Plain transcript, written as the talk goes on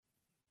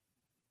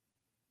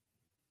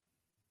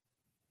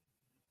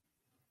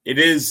It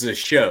is a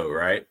show,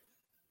 right?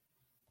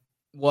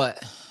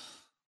 What?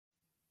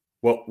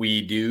 What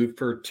we do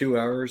for 2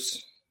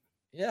 hours?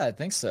 Yeah, I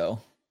think so.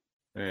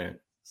 Yeah.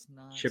 It's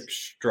not... Chip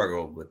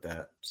struggled with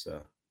that,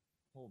 so.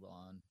 Hold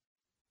on.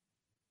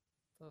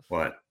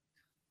 What?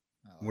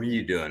 What are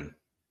you doing?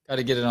 Got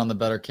to get it on the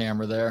better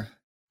camera there.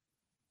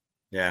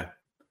 Yeah.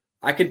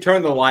 I can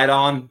turn the light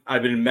on.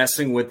 I've been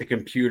messing with the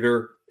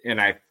computer, and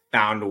I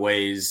found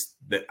ways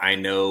that I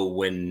know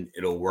when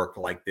it'll work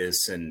like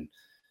this and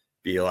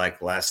be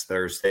like last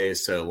Thursday.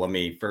 So let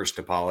me first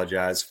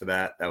apologize for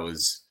that. That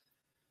was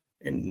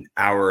an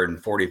hour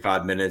and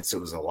 45 minutes. It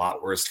was a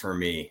lot worse for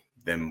me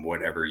than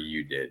whatever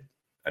you did.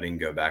 I didn't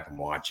go back and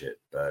watch it,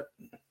 but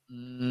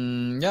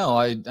no,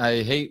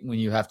 I hate when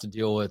you have to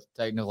deal with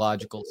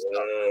technological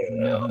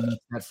stuff.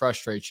 That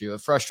frustrates you.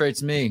 It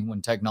frustrates me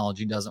when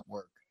technology doesn't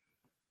work.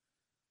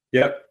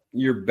 Yep,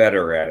 you're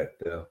better at it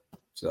though.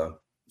 So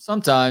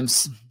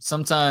sometimes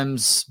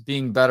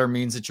being better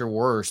means that you're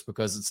worse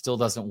because it still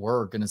doesn't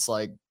work, and it's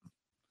like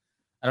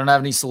I don't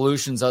have any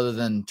solutions other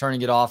than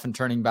turning it off and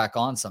turning back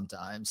on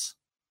sometimes.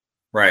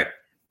 Right.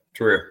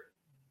 True.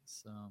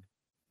 So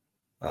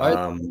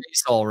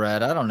face all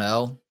red. I don't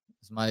know.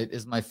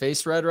 Is my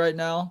face red right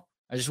now?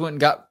 I just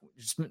went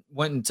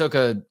and took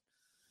a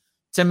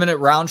 10-minute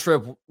round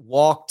trip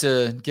walk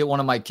to get one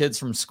of my kids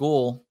from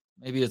school.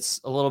 Maybe it's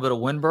a little bit of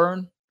windburn.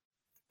 I'm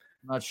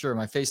not sure.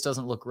 My face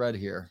doesn't look red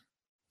here.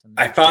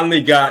 I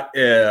finally got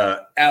an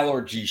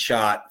allergy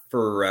shot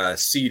for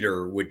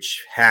cedar,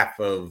 which half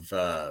of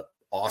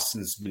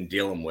Austin's been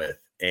dealing with.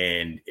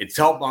 And it's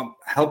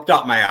helped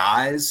out my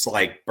eyes,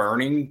 like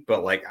burning,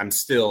 but like I'm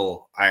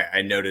still,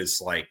 I notice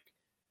like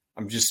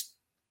I'm just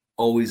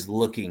always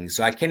looking.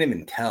 So I can't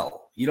even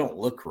tell. You don't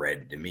look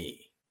red to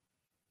me.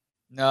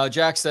 No,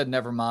 Jack said,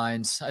 never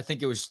mind. I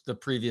think it was the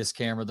previous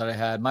camera that I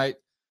had.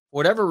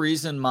 Whatever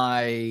reason,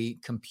 my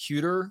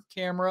computer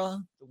camera,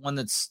 the one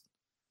that's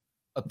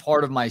a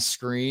part of my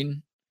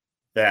screen,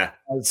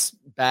 has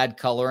bad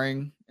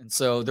coloring. And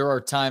so there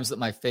are times that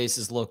my face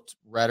has looked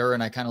redder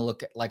and I kind of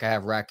look like I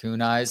have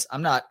raccoon eyes.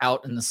 I'm not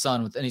out in the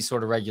sun with any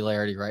sort of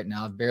regularity right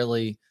now. I've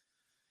barely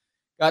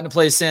gotten to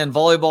play sand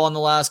volleyball in the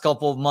last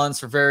couple of months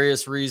for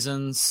various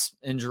reasons,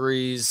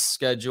 injuries,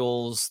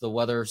 schedules. The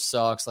weather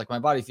sucks. Like my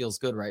body feels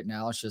good right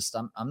now. It's just,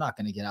 I'm not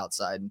going to get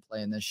outside and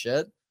play in this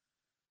shit.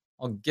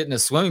 I'll get in a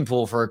swimming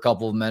pool for a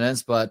couple of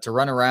minutes, but to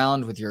run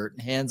around with your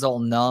hands all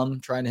numb,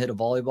 trying to hit a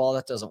volleyball,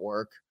 that doesn't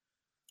work.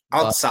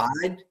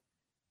 Outside?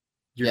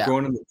 You're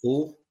going in the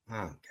pool?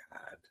 Oh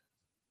God.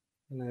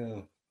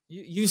 No.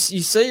 You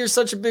say you're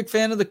such a big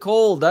fan of the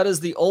cold. That is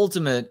the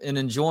ultimate in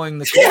enjoying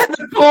the cold. Yeah,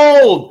 the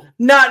cold.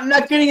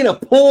 Not getting in a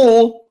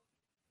pool,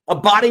 a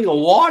body of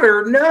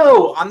water.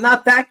 No, I'm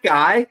not that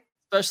guy.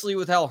 Especially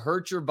with how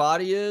hurt your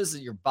body is,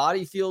 that your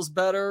body feels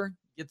better.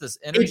 You get this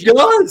energy. It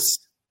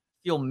does.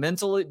 Feel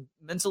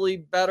mentally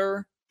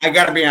better. I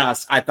gotta be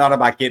honest. I thought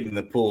about getting in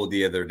the pool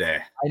the other day.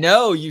 I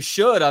know you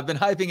should. I've been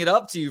hyping it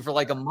up to you for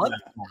like a month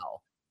now.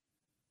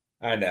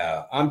 I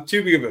know. I'm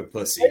too big of a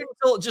pussy.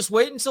 Just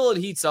wait until it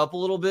heats up a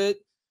little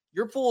bit.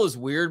 Your pool is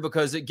weird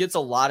because it gets a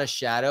lot of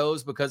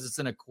shadows because it's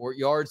in a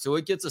courtyard. So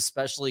it gets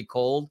especially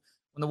cold.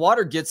 When the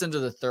water gets into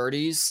the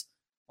 30s,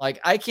 like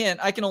I can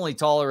only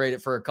tolerate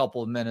it for a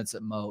couple of minutes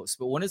at most.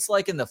 But when it's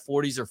like in the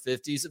 40s or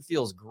 50s, it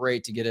feels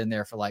great to get in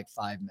there for like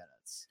 5 minutes.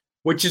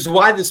 Which is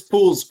why this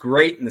pool's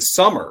great in the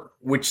summer,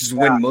 which is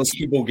when most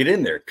people get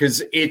in there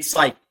because it's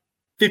like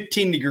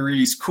 15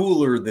 degrees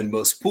cooler than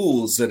most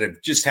pools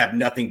that just have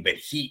nothing but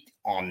heat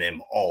on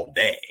them all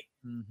day.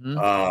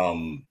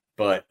 Mm-hmm.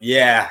 But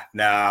yeah,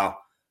 no,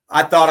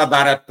 I thought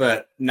about it,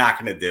 but not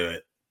going to do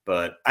it.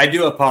 But I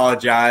do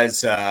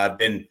apologize. I've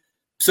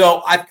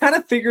kind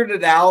of figured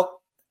it out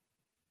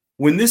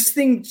when this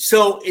thing.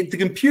 So the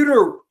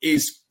computer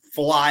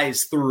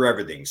flies through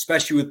everything,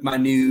 especially with my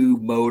new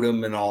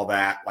modem and all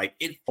that. Like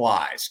it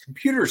flies.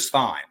 Computer's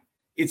fine.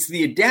 It's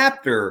the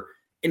adapter.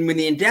 And when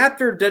the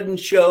adapter doesn't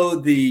show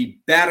the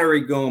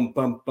battery going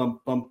bump,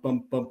 bump, bump,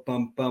 bump, bump,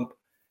 bump, bump,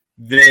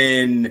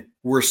 then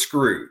we're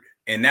screwed.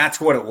 And that's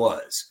what it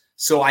was.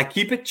 So I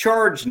keep it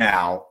charged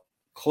now,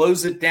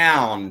 close it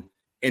down,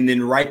 and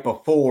then right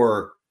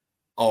before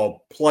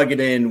I'll plug it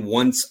in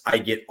once I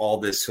get all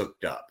this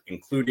hooked up,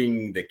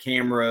 including the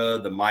camera,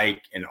 the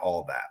mic, and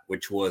all that,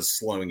 which was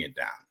slowing it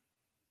down.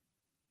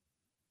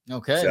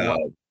 Okay.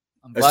 So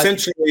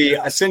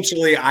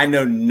essentially, I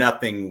know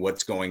nothing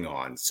what's going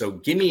on. So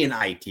give me an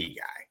IT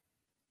guy,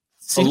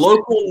 a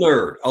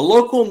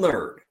local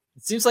nerd.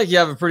 It seems like you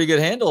have a pretty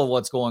good handle of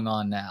what's going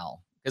on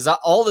now. Because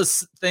all the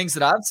things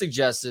that I've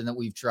suggested and that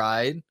we've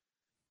tried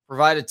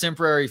provide a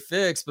temporary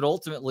fix, but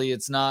ultimately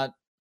it's not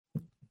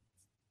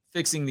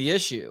fixing the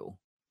issue.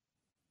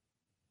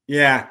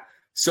 Yeah.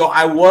 So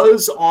I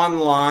was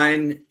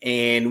online,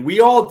 and we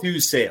all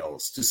do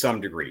sales to some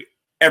degree.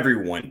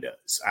 Everyone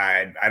does.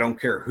 I don't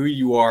care who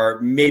you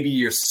are. Maybe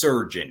you're a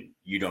surgeon.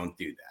 You don't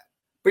do that.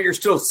 But you're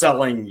still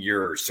selling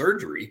your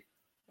surgery.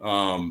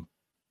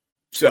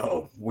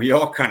 So we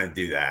all kind of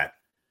do that.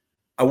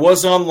 I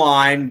was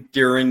online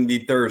during the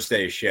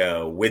Thursday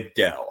show with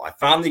Dell. I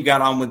finally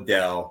got on with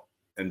Dell,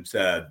 and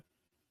said,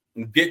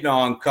 I'm getting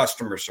on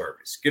customer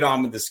service. Get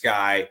on with this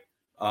guy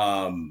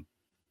from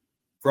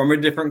a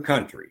different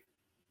country.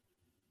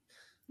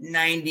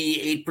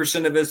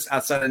 98% of us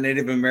outside of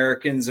Native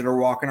Americans that are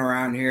walking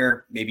around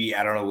here, maybe,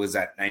 I don't know, was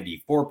that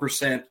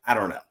 94%? I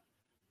don't know.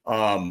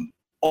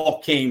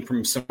 All came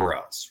from somewhere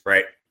else,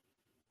 right?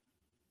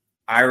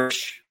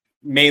 Irish,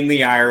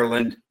 mainly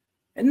Ireland,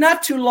 and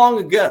not too long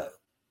ago,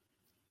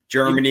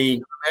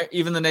 Germany.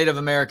 Even the Native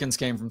Americans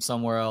came from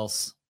somewhere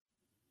else.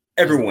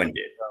 Everyone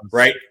did,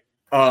 right?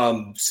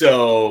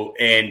 So,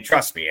 and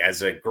trust me,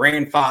 as a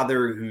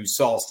grandfather who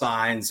saw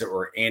signs that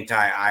were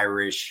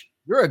anti-Irish.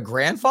 You're a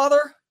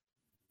grandfather?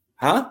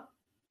 Huh?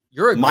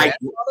 You're a grandfather?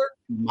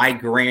 My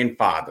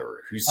grandfather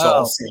who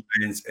saw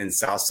signs in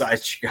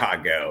Southside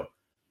Chicago.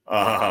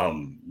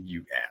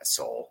 You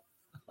asshole.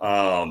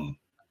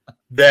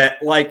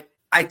 That, like,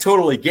 I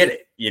totally get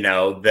it,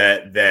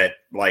 that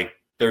like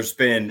there's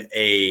been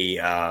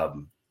a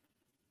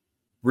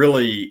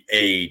really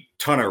a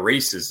ton of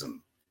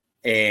racism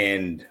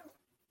and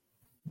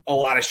a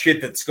lot of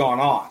shit that's gone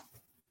on.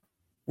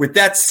 With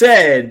that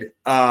said,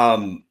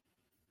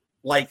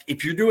 like,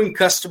 if you're doing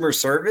customer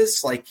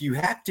service, like, you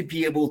have to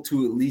be able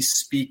to at least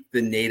speak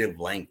the native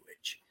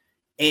language.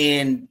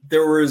 And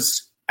there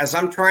was, as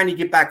I'm trying to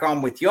get back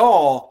on with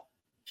y'all,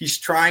 he's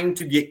trying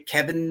to get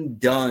Kevin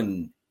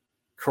Dunn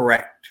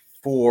correct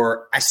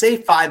for, I say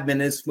 5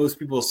 minutes. Most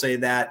people say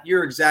that.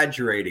 You're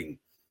exaggerating.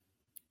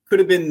 Could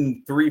have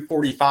been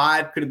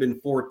 3:45, could have been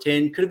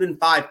 4:10, could have been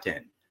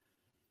 5:10.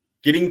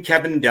 Getting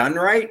Kevin Dunn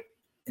right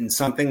in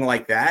something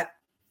like that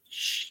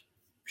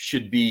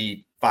should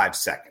be 5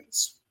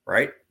 seconds,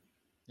 right?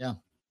 Yeah.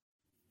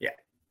 Yeah.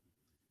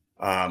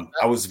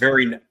 I was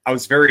very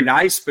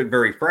nice, but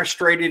very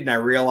frustrated. And I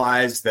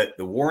realized that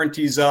the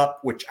warranty's up,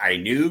 which I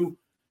knew,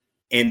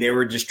 and they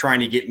were just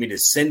trying to get me to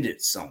send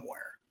it somewhere.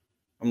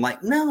 I'm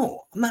like,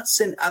 no, I'm not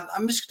sending.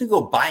 I'm just going to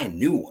go buy a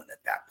new one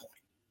at that point.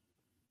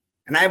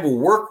 And I have a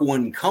work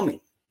one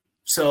coming.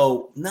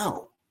 So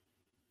no.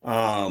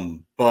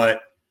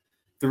 But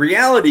the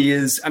reality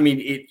is, I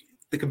mean,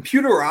 the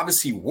computer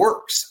obviously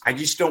works. I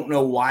just don't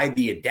know why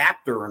the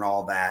adapter and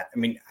all that. I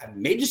mean, I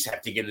may just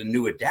have to get a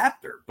new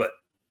adapter, but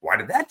why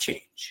did that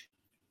change?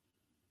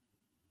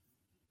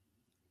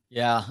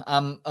 Yeah,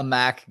 I'm a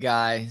Mac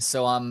guy,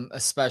 so I'm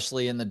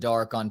especially in the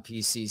dark on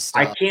PC stuff.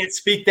 I can't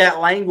speak that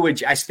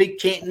language. I speak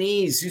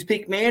Cantonese. You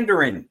speak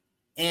Mandarin,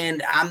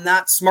 and I'm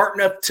not smart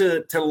enough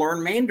to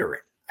learn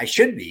Mandarin. I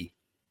should be.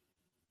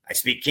 I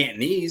speak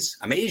Cantonese.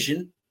 I'm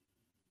Asian.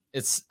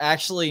 It's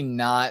actually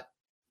not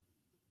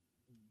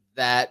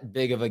that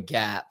big of a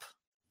gap,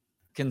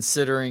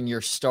 considering your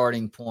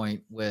starting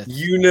point with.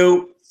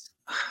 I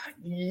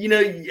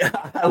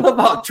love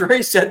how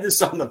Trey said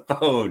this on the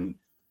phone.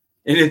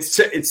 And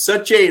it's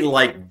such a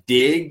like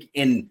dig,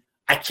 and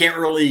I can't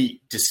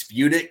really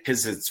dispute it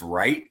because it's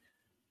right.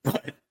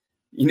 But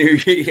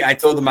I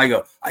told him,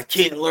 I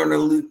can't learn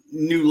a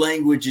new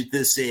language at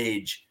this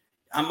age.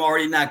 I'm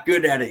already not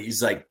good at it.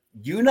 He's like,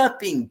 you not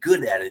being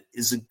good at it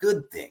is a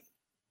good thing,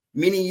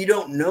 meaning you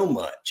don't know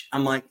much.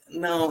 I'm like,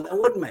 no, that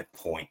wasn't my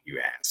point, you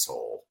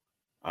asshole.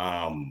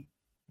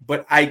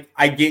 But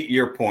I get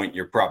your point.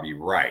 You're probably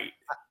right.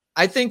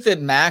 I think that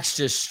Macs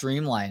just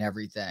streamline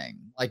everything.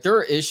 Like, there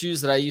are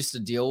issues that I used to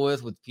deal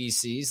with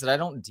PCs that I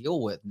don't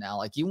deal with now.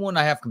 Like, even when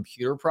I have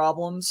computer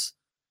problems,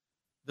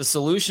 the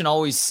solution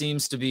always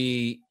seems to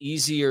be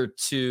easier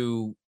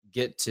to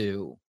get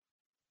to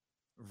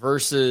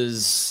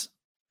versus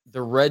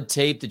the red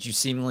tape that you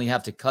seemingly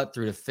have to cut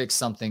through to fix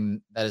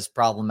something that is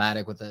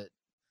problematic with a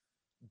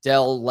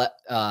Dell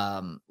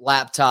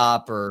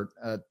laptop or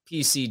a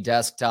PC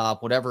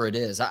desktop, whatever it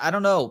is. I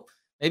don't know.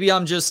 Maybe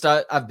I'm just,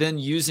 I've been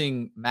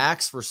using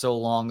Macs for so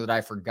long that I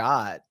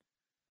forgot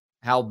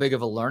how big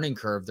of a learning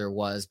curve there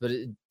was, but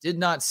it did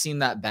not seem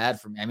that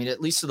bad for me. I mean,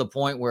 at least to the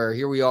point where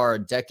here we are a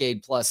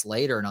decade plus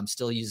later and I'm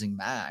still using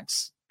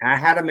Macs. I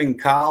had them in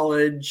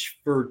college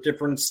for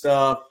different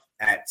stuff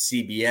at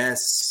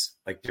CBS,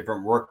 like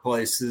different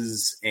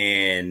workplaces,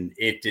 and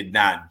it did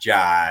not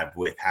jive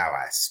with how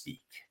I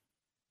speak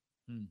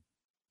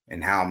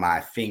and how my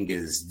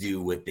fingers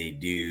do what they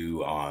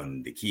do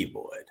on the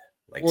keyboard.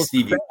 Like, well,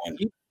 Stevie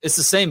Wonder. It's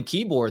the same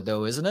keyboard,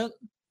 though, isn't it?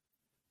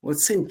 Well,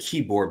 it's the same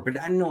keyboard,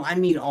 but I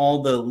mean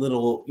all the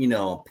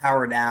little,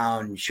 power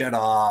down, shut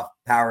off,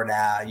 power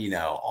down,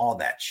 all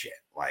that shit.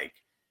 Like,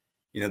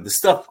 the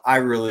stuff I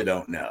really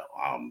don't know.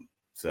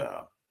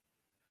 So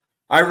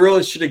I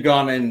really should have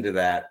gone into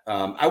that.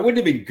 I wouldn't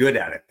have been good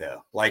at it,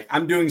 though. Like,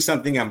 I'm doing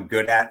something I'm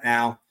good at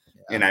now,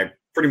 and I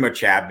pretty much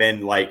have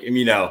been. Like,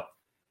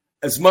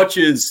 as much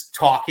as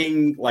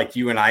talking like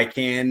you and I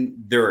can,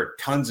 there are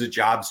tons of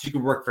jobs. You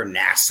can work for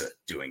NASA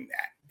doing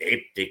that.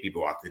 They take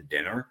people out to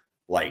dinner.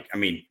 Like,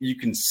 you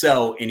can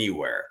sell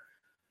anywhere.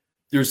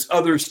 There's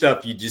other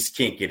stuff you just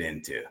can't get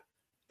into.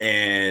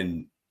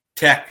 And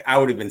tech, I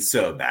would have been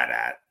so bad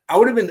at. I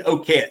would have been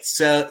okay at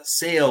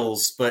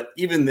sales, but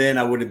even then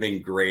I would have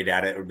been great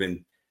at it. It would have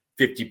been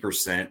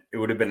 50%. It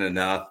would have been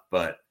enough,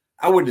 but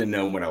I wouldn't have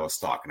known what I was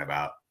talking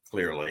about,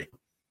 clearly.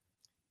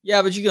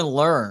 Yeah, but you can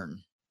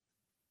learn.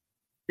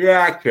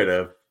 Yeah, I could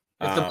have.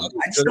 If the I money's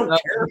just good don't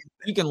enough, care.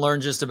 you can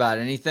learn just about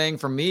anything.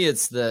 For me,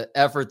 it's the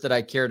effort that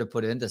I care to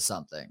put into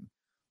something.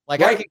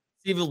 Like I Right. could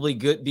conceivably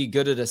be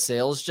good at a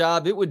sales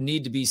job. It would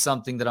need to be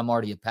something that I'm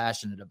already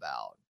passionate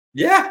about.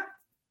 Yeah.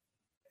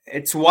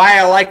 It's why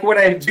I like what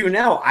I do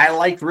now. I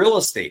like real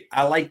estate.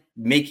 I like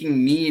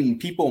making me and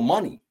people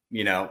money.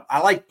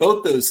 I like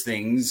both those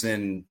things,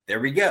 and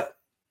there we go.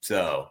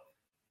 So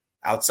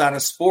outside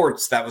of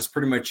sports, that was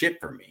pretty much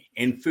it for me.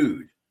 And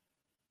food.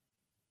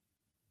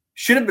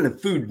 Should have been a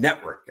Food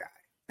Network guy.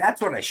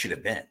 That's what I should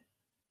have been.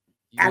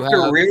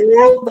 After Real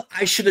World,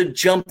 I should have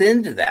jumped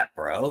into that,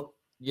 bro.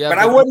 But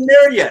I wasn't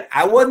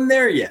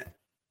there yet.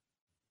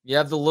 You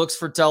have the looks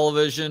for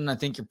television. I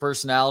think your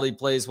personality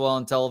plays well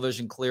on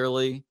television,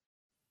 clearly.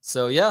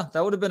 So, yeah,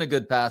 that would have been a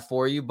good path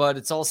for you. But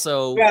it's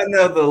also... Yeah,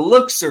 no, the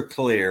looks are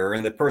clear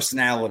and the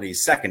personality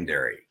is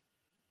secondary.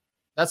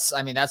 That's the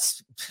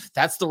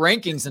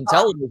rankings in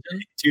television.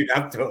 Dude,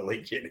 I'm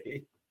totally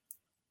kidding.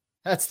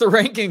 That's the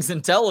rankings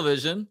in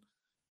television.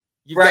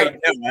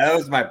 That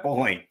was my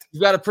point.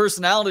 You've got a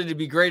personality to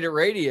be great at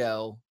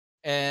radio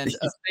and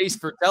a face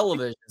for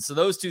television. So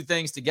those two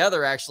things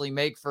together actually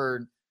make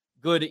for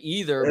good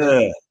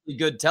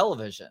good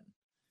television.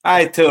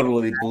 I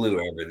totally blew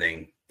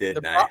everything,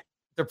 didn't I?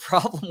 The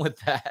problem with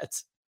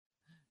that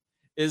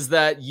is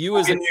that you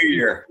as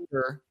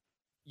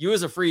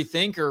a free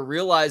thinker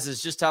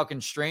realizes just how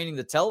constraining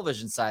the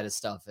television side of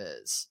stuff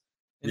is.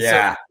 And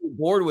so you're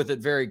bored with it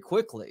very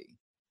quickly.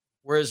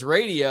 Whereas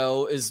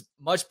radio is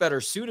much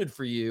better suited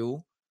for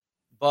you,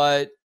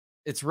 but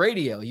it's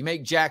radio. You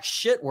make jack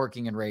shit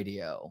working in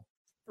radio.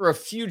 There are a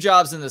few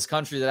jobs in this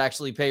country that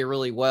actually pay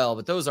really well,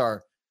 but those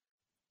are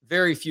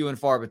very few and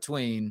far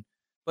between.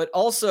 But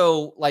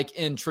also, like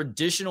in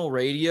traditional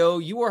radio,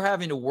 you are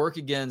having to work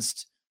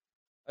against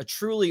a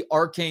truly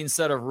arcane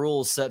set of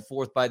rules set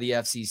forth by the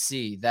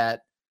FCC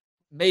that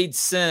made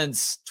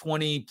sense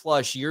 20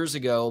 plus years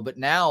ago, but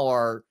now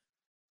are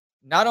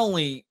not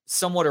only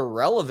somewhat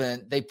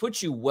irrelevant, they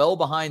put you well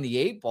behind the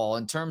eight ball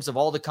in terms of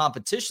all the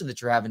competition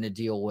that you're having to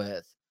deal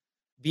with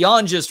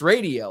beyond just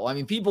radio. I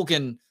mean, people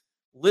can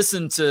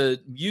listen to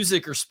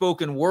music or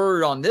spoken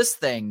word on this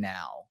thing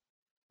now,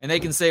 and they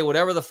can say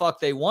whatever the fuck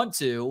they want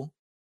to,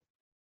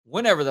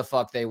 whenever the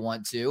fuck they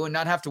want to, and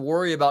not have to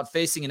worry about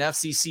facing an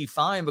FCC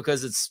fine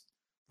because it's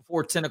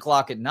before 10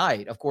 o'clock at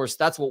night. Of course,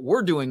 that's what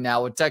we're doing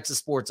now with Texas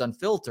Sports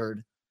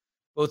Unfiltered,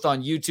 both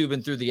on YouTube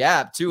and through the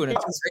app too. And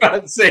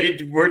I'd say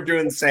we're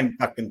doing the same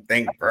fucking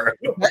thing, bro.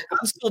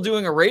 I'm still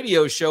doing a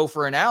radio show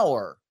for an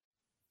hour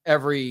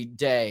every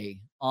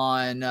day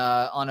on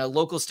a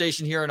local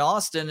station here in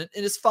Austin. And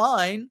it's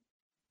fine.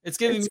 It's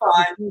giving me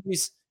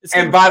opportunities.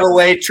 And by the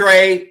way,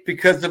 Trey,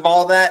 because of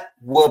all that,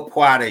 we're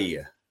proud of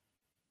you.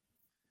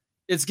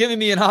 It's giving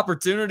me an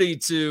opportunity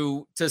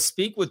to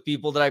speak with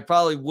people that I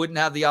probably wouldn't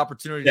have the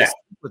opportunity to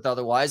speak with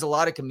otherwise. A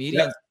lot of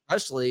comedians,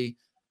 especially.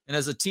 And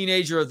as a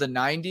teenager of the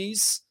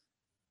 90s,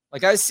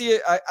 like I see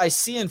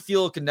and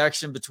feel a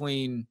connection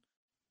between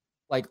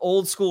like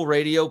old school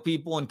radio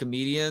people and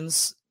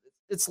comedians.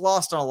 It's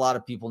lost on a lot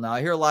of people now.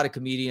 I hear a lot of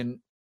comedian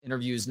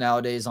interviews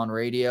nowadays on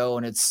radio,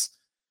 and it's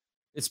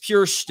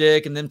pure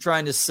shtick and them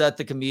trying to set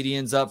the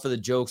comedians up for the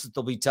jokes that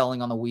they'll be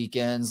telling on the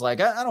weekends. Like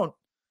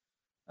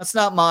that's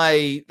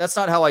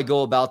not how I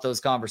go about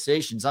those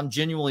conversations. I'm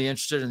genuinely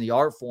interested in the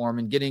art form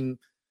and getting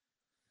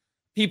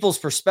people's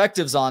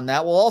perspectives on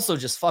that, while also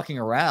just fucking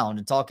around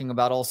and talking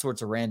about all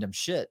sorts of random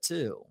shit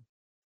too.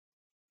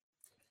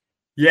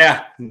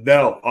 Yeah,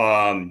 no,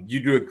 you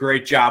do a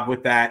great job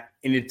with that.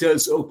 And it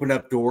does open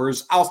up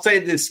doors. I'll say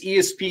this,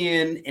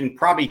 ESPN, and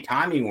probably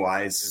timing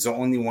wise, is the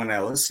only one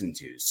I listen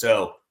to.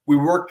 So we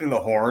worked in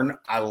the Horn.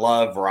 I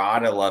love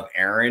Rod. I love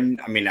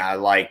Aaron. I mean,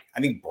 I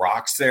think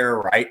Brock's there,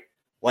 right?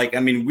 Like, I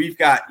mean, we've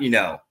got,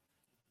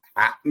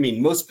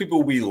 most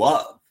people we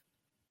love.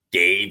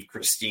 Dave,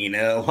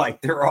 Christina,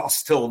 like they're all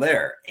still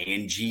there.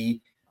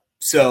 Angie.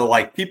 So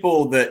like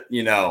people that,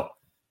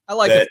 I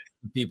like the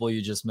people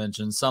you just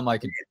mentioned. Some I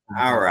could.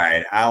 All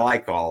right. I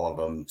like all of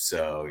them.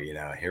 So,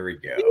 here we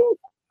go.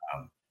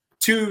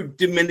 2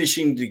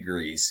 diminishing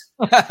degrees.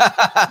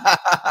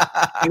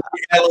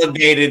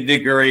 Elevated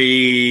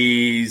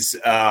degrees.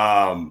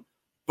 But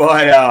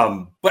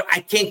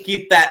I can't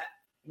get that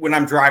when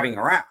I'm driving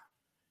around.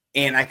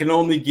 And I can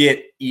only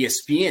get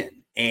ESPN.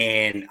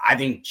 And I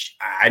think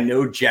I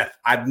know Jeff.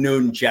 I've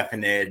known Jeff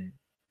and Ed.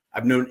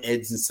 I've known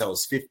Ed since I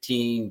was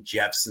 15,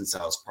 Jeff since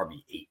I was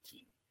probably 18.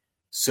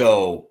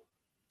 So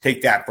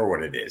take that for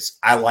what it is.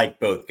 I like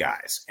both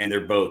guys, and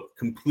they're both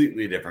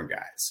completely different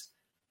guys.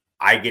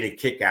 I get a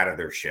kick out of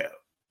their show.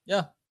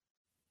 Yeah.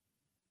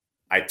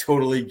 I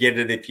totally get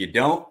it if you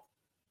don't.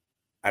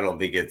 I don't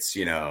think it's,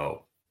 the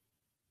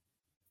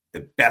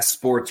best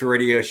sports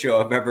radio show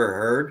I've ever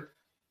heard,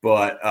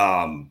 but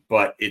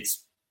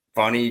it's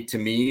funny to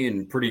me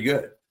and pretty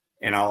good.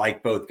 And I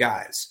like both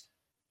guys.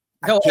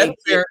 No, Ed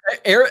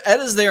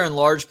is there in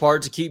large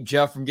part to keep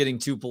Jeff from getting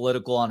too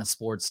political on a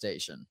sports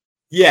station.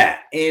 Yeah,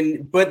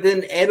 but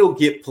then Ed will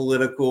get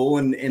political,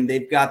 and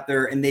they've got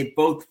and they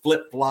both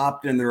flip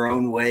flopped in their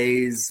own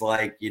ways,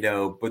 like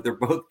but they're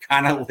both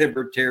kind of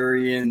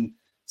libertarian,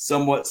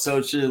 somewhat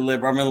socially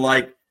liberal.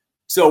 I mean,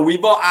 so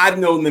I've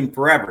known them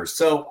forever,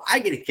 so I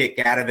get a kick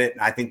out of it,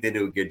 and I think they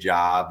do a good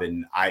job.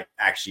 And I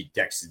actually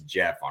texted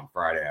Jeff on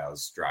Friday. I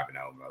was driving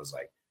home. I was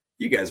like,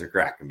 "You guys are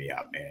cracking me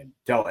up, man.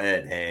 Tell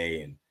Ed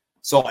hey." And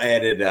saw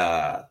Ed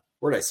at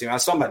where did I see him? I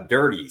saw him at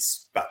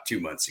Dirty's about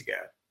 2 months ago.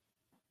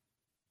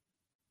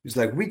 He was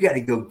like, we got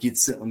to go get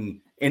something.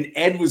 And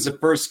Ed was the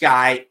first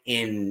guy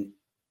in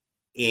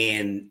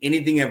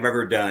anything I've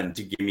ever done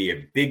to give me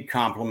a big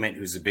compliment.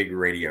 Who's a big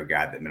radio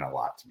guy that meant a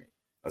lot to me.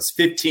 I was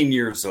 15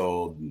 years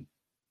old. And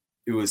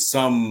it was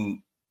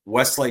some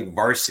Westlake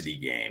varsity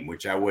game,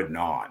 which I wasn't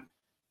on,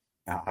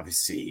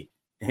 obviously,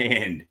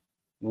 and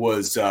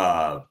was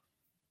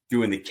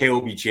doing the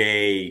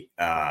KOBJ,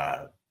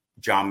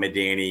 John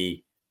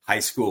Medani high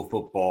school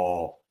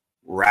football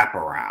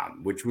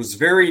wraparound, which was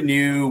very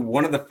new.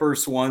 One of the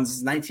first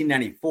ones,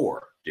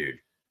 1994, dude.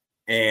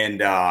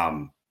 And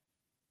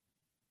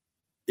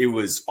it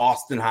was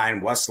Austin High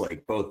and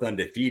Westlake, both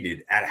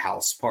undefeated at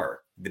House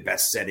Park, the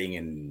best setting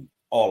in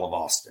all of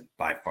Austin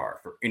by far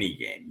for any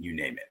game, you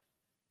name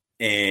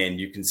it. And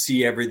you can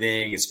see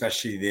everything,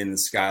 especially in the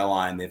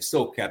skyline. They've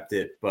still kept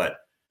it, but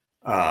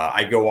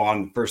I go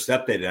on the first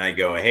update and I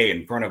go, hey,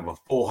 in front of a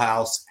full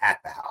house at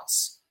the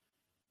house,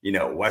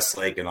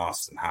 Westlake and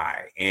Austin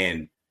High.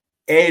 And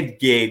Ed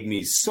gave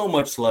me so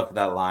much love for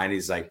that line.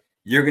 He's like,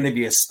 you're going to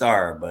be a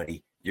star,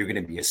 buddy. You're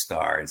going to be a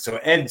star. And so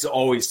Ed's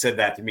always said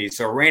that to me.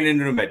 So I ran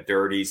into him at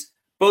Dirty's.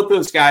 Both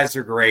those guys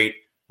are great.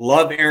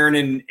 Love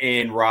Aaron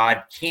and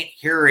Rod. Can't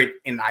hear it,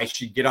 and I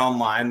should get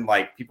online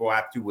like people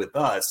have to with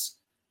us,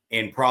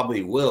 and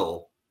probably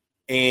will.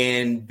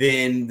 And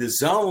then the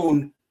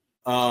Zone,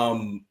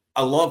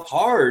 I love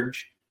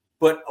Harge,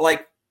 but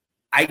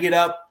I get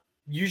up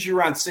usually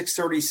around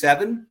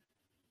 6:37,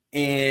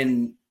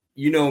 and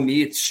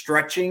me, it's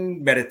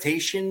stretching,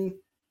 meditation,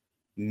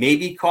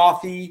 maybe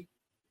coffee,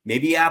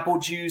 maybe apple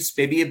juice,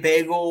 maybe a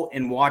bagel,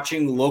 and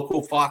watching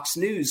local Fox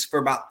News for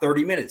about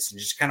 30 minutes and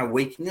just kind of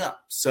waking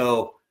up.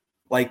 So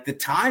the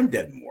time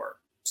doesn't work.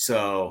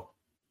 So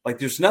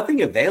there's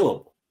nothing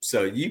available.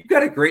 So you've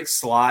got a great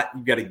slot.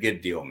 You've got a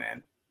good deal,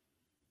 man.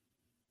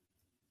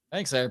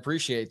 Thanks. I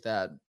appreciate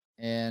that.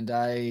 And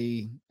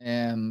I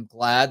am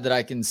glad that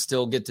I can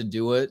still get to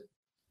do it,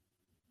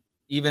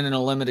 even in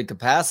a limited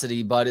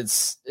capacity, but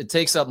it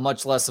takes up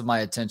much less of my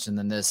attention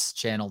than this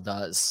channel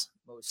does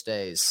most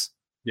days.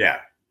 Yeah.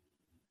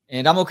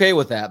 And I'm okay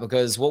with that,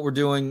 because what we're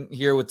doing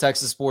here with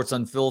Texas Sports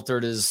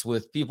Unfiltered is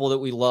with people that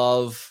we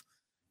love,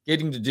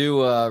 getting to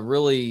do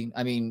really,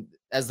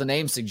 as the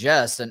name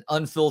suggests, an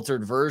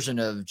unfiltered version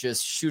of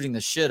just shooting the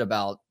shit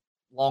about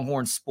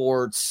Longhorn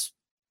sports,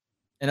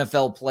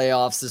 NFL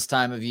playoffs this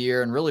time of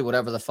year, and really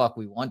whatever the fuck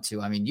we want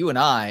to. You and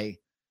I,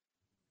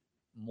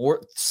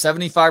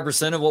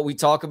 75% of what we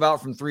talk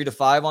about from 3 to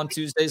 5 on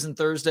Tuesdays and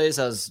Thursdays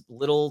has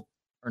little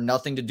or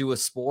nothing to do with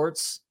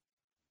sports.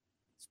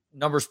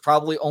 Numbers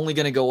probably only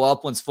going to go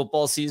up once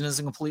football season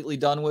isn't completely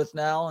done with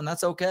now, and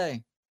that's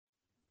okay.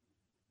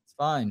 It's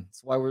fine.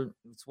 It's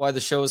why the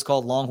show is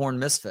called Longhorn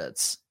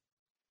Misfits.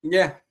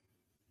 Yeah.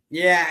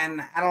 Yeah,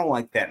 and I don't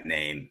like that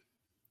name.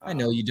 I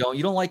know you don't.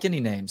 You don't like any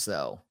names,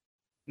 though.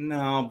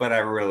 No, but I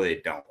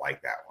really don't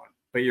like that one.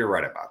 But you're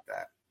right about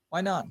that.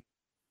 Why not?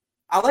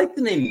 I like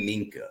the name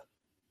Minka.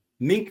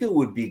 Minka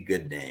would be a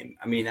good name.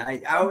 I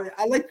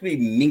like to be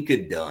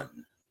Minka Dunn.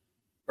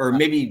 Or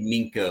maybe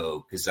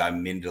Minko, because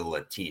I'm into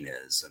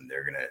Latinas and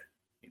they're going to,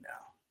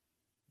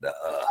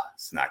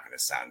 it's not going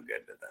to sound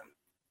good to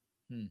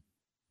them.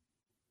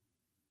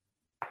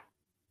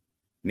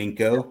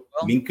 Minko?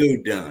 Well,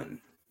 Minko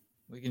Dunn.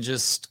 We can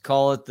just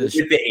call it the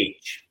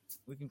H.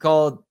 We can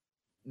call it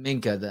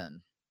Minka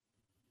then.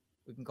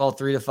 We can call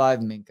 3 to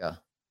 5 Minka.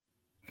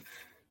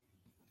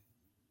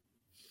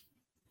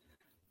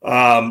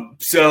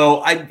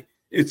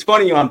 It's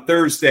funny, on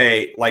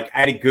Thursday, I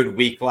had a good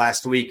week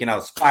last week and I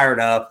was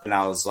fired up, and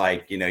I was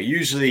like,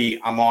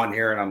 usually I'm on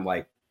here and I'm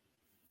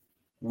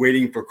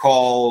waiting for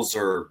calls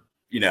or,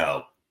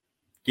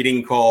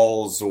 getting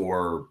calls,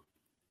 or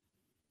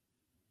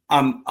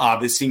I'm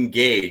obviously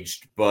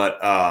engaged, but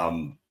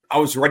I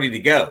was ready to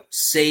go.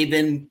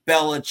 Saban,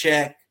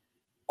 Belichick,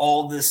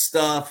 all this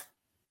stuff,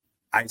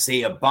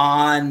 Isaiah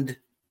Bond,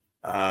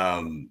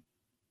 that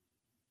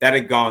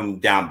had gone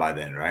down by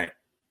then, right?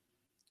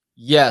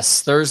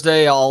 Yes,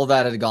 Thursday, all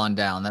that had gone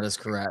down. That is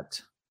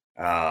correct.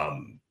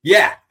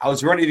 Yeah, I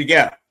was ready to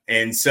go.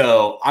 And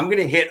so I'm going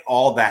to hit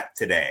all that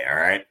today, all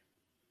right?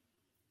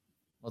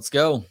 Let's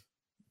go.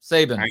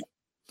 Saban. Right.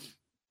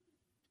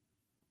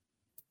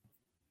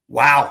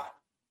 Wow.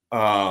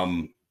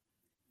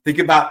 Think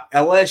about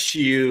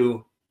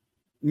LSU,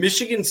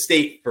 Michigan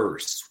State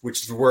first,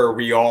 which is where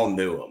we all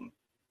knew him,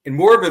 and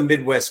more of a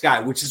Midwest guy,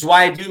 which is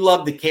why I do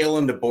love the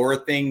Kalen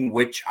DeBoer thing,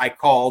 which I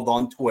called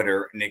on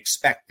Twitter and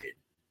expected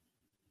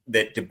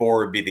that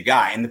DeBoer would be the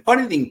guy. And the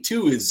funny thing,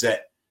 too, is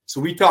that,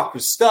 so we talked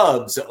with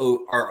Stubbs,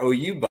 our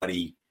OU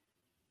buddy,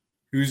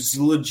 who's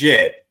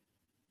legit.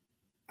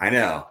 I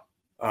know.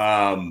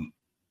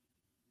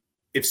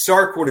 If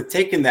Sark would have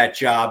taken that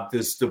job,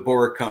 does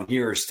DeBoer come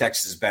here? Or is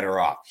Texas better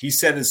off? He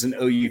said as an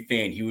OU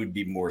fan, he would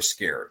be more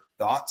scared.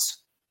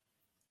 Thoughts?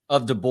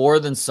 Of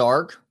DeBoer than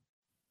Sark?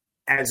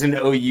 As an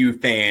OU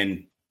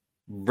fan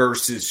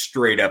versus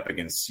straight up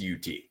against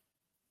UT.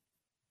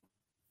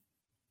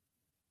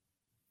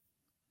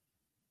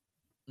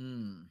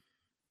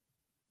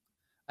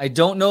 I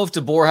don't know if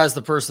DeBoer has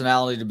the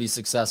personality to be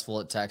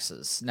successful at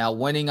Texas. Now,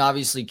 winning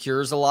obviously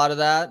cures a lot of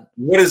that.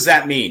 What does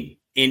that mean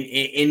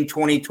in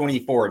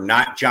 2024?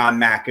 Not John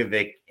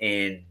Malkovich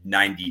in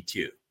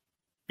 92,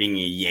 being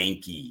a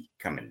Yankee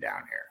coming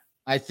down here.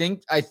 I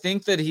think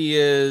that he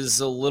is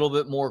a little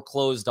bit more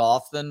closed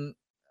off than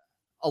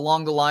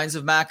along the lines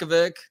of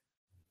Malkovich,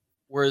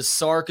 whereas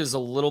Sark is a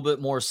little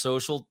bit more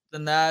social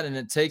than that, and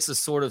it takes a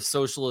sort of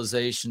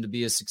socialization to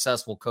be a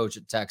successful coach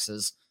at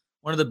Texas.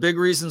 One of the big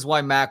reasons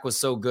why Mac was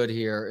so good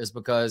here is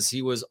because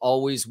he was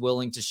always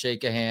willing to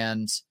shake a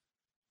hand,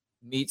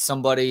 meet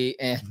somebody,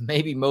 and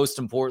maybe most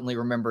importantly,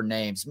 remember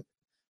names.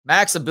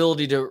 Mac's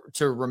ability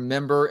to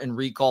remember and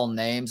recall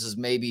names is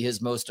maybe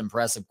his most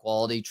impressive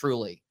quality,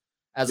 truly,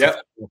 as a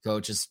football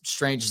coach. As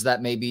strange as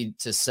that may be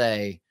to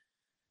say,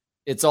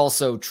 it's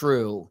also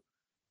true.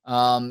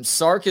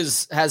 Sark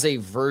has a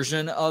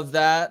version of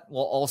that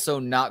while also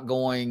not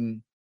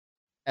going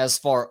as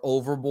far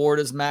overboard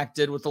as Mac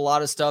did with a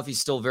lot of stuff.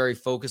 He's still very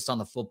focused on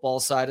the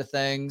football side of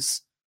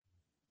things.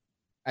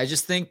 I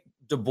just think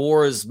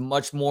DeBoer is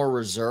much more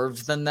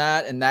reserved than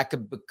that, and that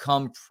could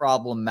become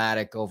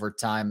problematic over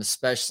time,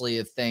 especially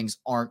if things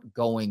aren't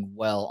going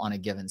well on a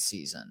given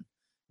season.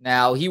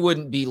 Now, he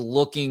wouldn't be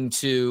looking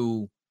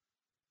to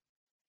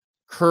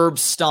curb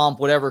stomp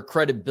whatever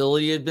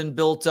credibility had been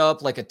built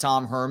up, like a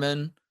Tom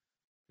Herman,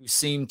 who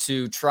seemed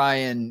to try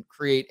and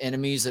create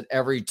enemies at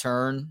every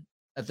turn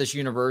at this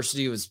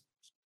university. It was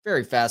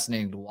very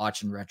fascinating to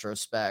watch in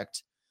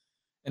retrospect,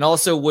 and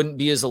also wouldn't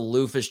be as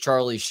aloof as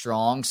Charlie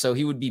Strong. So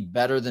he would be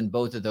better than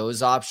both of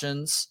those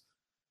options.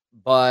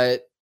 And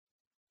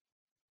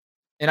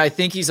I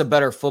think he's a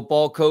better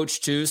football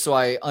coach too. So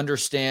I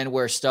understand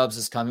where Stubbs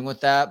is coming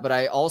with that, but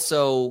I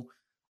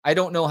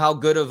don't know how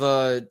good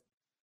of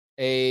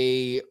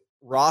a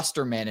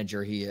roster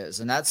manager he is.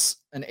 And that's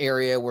an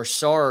area where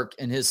Sark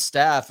and his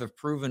staff have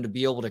proven to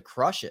be able to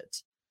crush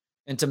it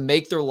and to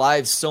make their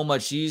lives so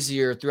much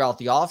easier throughout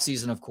the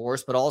offseason, of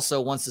course, but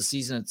also once the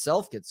season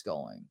itself gets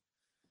going.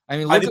 I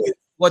mean, look at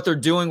what they're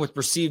doing with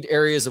perceived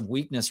areas of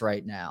weakness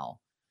right now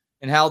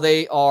and how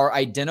they are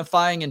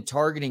identifying and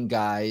targeting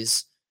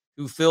guys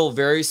who fill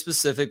very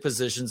specific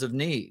positions of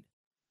need.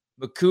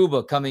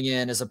 Makuba coming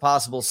in as a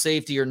possible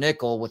safety or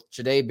nickel, with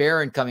Jahdae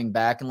Barron coming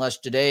back, unless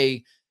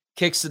Jahdae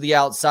kicks to the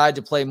outside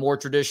to play more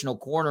traditional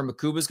corner.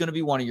 Makuba is going to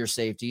be one of your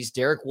safeties.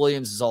 Derek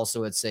Williams is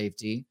also at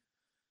safety.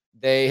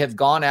 They have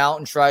gone out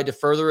and tried to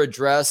further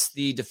address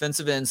the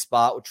defensive end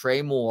spot with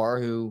Trey Moore,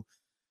 who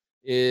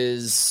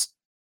is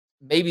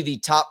maybe the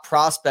top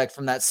prospect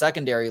from that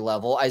secondary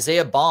level.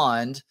 Isaiah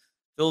Bond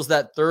fills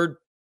that third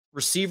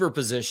receiver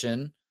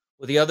position,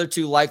 with the other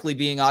two likely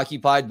being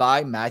occupied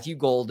by Matthew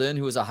Golden,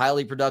 who is a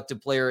highly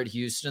productive player at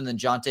Houston, and then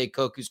Jonte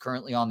Cook, who's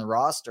currently on the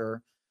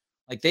roster.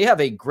 Like, they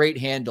have a great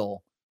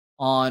handle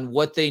on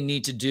what they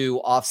need to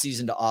do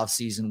offseason to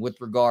offseason with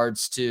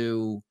regards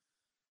to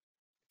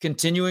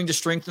continuing to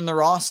strengthen the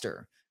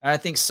roster. And I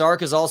think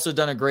Sark has also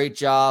done a great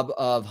job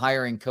of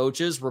hiring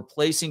coaches,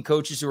 replacing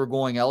coaches who are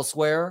going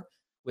elsewhere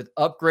with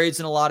upgrades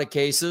in a lot of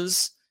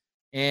cases.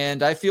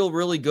 And I feel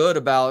really good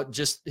about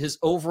just his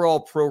overall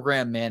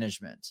program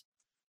management.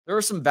 There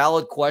are some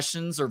valid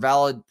questions or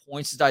valid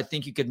points that I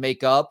think you could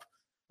make up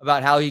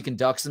about how he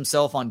conducts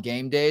himself on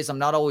game days. I'm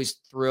not always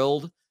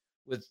thrilled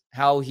with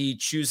how he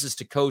chooses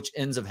to coach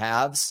ends of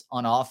halves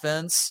on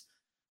offense,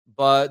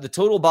 but the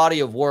total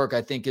body of work,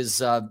 I think,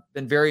 has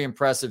been very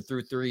impressive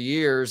through 3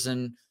 years.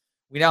 And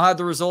we now have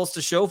the results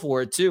to show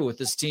for it too, with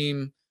this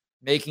team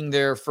making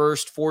their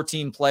first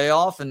 4-team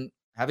playoff and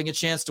having a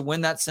chance to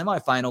win that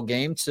semifinal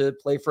game to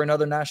play for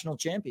another national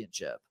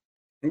championship.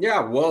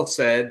 Yeah, well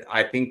said.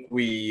 I think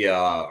we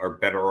are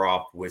better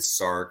off with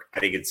Sark.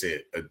 I think it's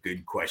a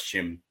good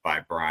question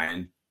by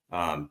Brian,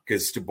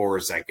 because DeBoer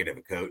is that good of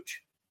a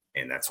coach,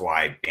 and that's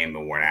why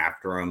Bama went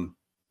after him.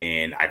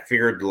 And I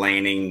figured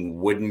Lanning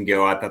wouldn't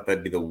go. I thought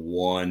that'd be the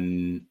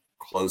one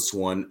close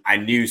one. I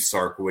knew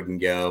Sark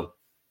wouldn't go.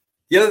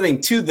 The other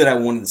thing, too, that I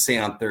wanted to say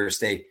on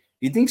Thursday, do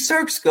you think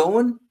Sark's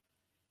going?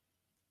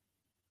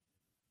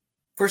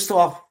 First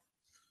off,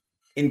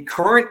 in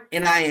current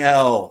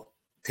NIL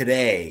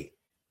today,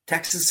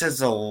 Texas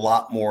has a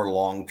lot more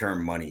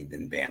long-term money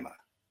than Bama.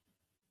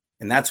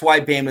 And that's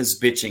why Bama's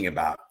bitching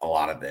about a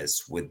lot of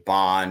this with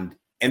Bond.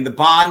 And the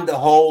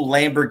whole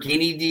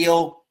Lamborghini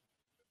deal.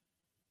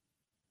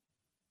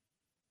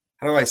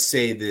 How do I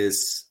say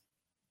this?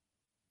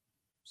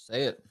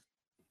 Say it.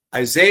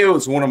 Isaiah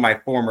was one of my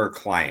former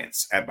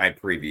clients at my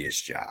previous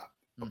job.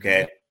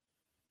 Okay. Mm-hmm.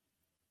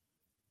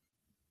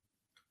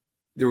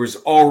 There was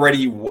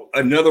already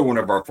another one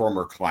of our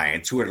former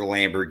clients who had a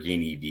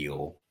Lamborghini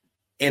deal.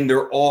 and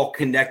they're all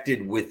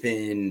connected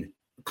within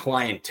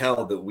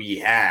clientele that we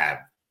have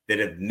that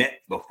have met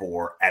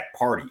before at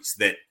parties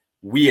that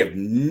we have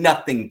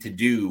nothing to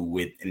do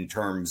with in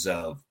terms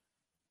of,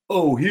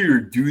 oh, here,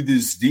 do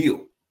this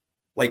deal.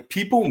 Like,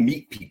 people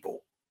meet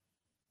people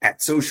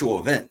at social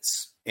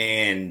events.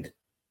 And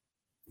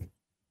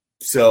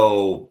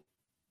so,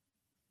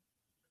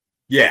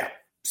 yeah.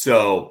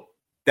 So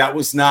that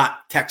was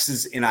not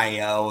Texas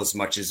NIL as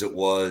much as it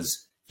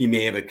was he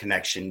may have a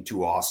connection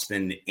to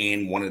Austin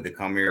and wanted to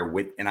come here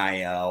with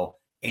NIL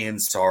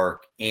and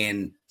Sark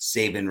and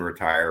Saban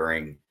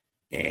retiring.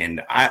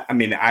 And I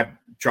mean,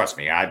 trust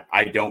me,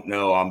 I don't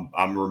know.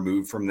 I'm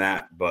removed from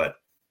that, but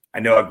I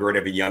know how great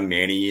of a young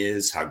man he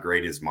is, how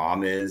great his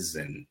mom is,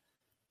 and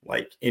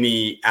like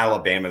any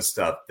Alabama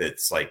stuff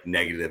that's like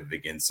negative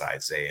against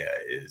Isaiah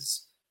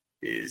is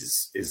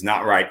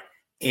not right.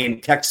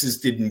 And Texas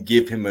didn't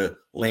give him a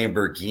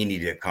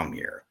Lamborghini to come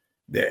here.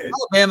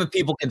 Alabama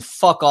people can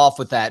fuck off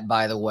with that,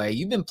 by the way.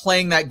 You've been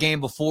playing that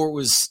game before it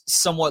was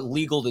somewhat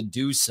legal to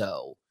do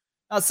so.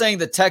 Not saying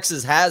that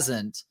Texas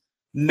hasn't.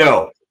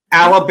 No,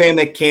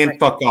 Alabama can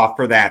fuck off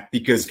for that,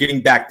 because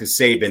getting back to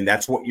Saban,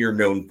 that's what you're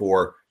known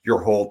for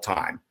your whole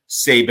time.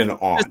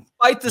 Saban on.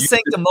 Despite the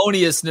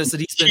sanctimoniousness that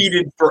he's been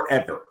cheated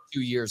forever.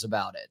 2 years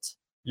about it.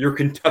 You're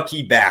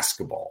Kentucky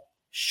basketball.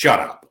 Shut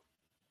up.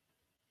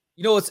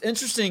 You know, it's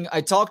interesting.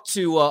 I talked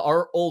to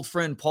our old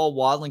friend Paul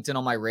Wadlington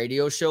on my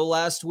radio show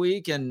last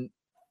week, and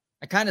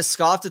I kind of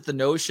scoffed at the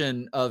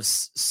notion of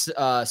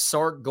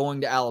Sark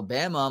going to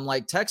Alabama. I'm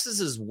like, Texas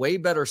is way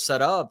better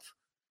set up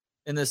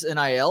in this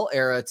NIL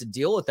era to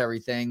deal with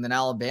everything than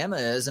Alabama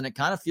is. And it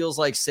kind of feels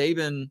like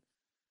Saban,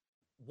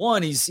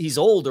 one, he's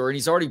older and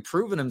he's already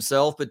proven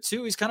himself, but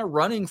two, he's kind of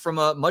running from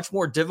a much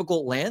more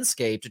difficult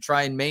landscape to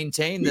try and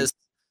maintain this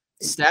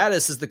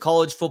status as the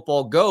college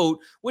football GOAT,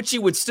 which he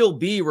would still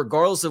be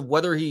regardless of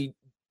whether he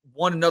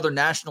won another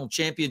national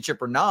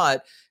championship or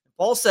not.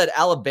 Paul said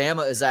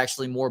Alabama is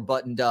actually more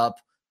buttoned up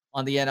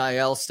on the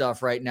NIL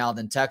stuff right now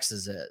than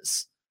Texas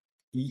is.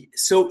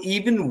 So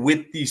even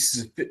with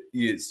these,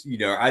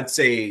 I'd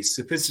say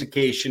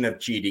sophistication of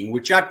cheating,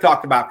 which I've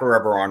talked about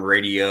forever on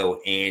radio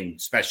and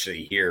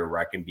especially here where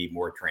I can be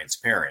more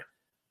transparent.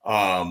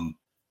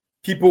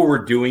 People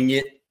were doing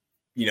it.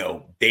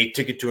 They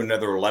took it to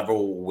another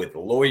level with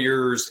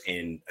lawyers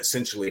and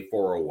essentially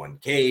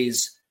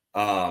 401ks,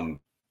 and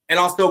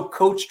also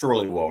coached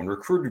really well and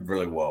recruited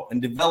really well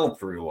and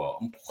developed really well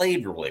and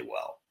played really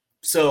well.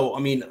 So,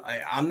 I mean,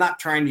 I'm not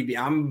trying to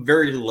I'm a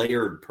very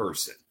layered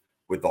person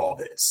with all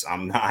this.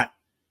 I'm not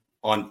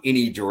on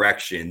any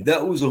direction.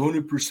 That was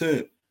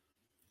 100%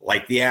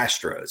 like the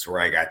Astros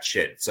where I got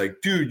shit. It's like,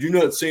 dude, you're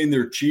not saying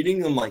they're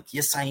cheating? I'm like,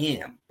 yes, I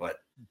am. But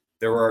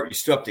you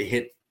still have to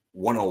hit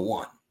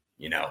 101,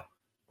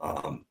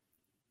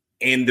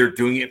 and they're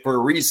doing it for a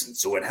reason.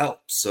 So it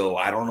helps. So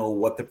I don't know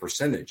what the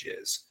percentage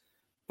is,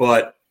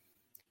 but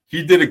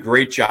he did a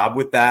great job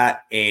with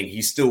that. And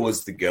he still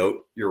was the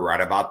GOAT. You're right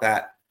about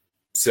that.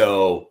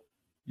 So,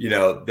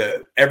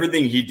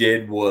 everything he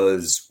did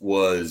was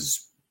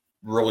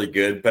really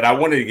good, but I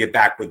wanted to get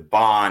back with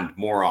Bond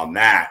more on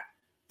that.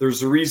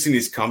 There's a reason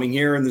he's coming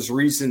here, and there's a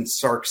reason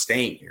Sark's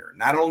staying here.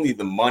 Not only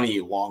the money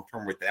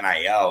long-term with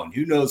NIL, and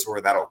who knows where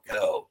that'll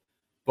go,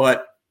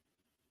 but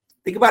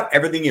think about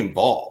everything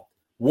involved.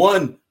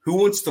 One, who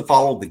wants to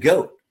follow the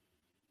GOAT?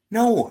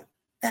 No one.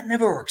 That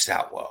never works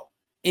out well.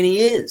 And he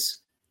is.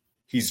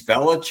 He's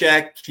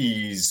Belichick.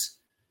 He's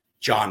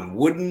John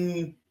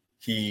Wooden.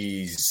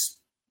 He's,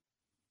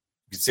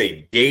 you could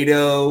say,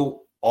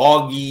 Gato,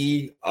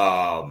 Augie,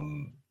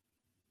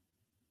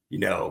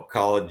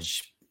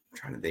 college, I'm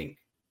trying to think,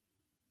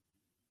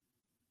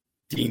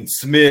 Dean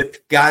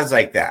Smith, guys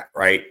like that,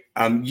 right?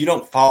 You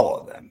don't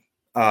follow them.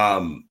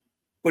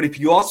 But if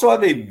you also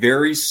have a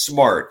very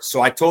smart,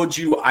 so I told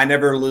you I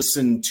never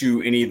listen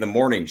to any of the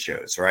morning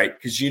shows, right?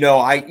 Because,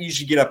 I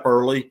usually get up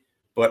early,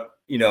 but,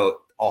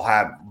 I'll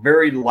have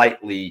very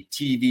lightly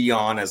TV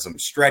on as I'm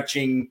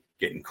stretching,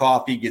 getting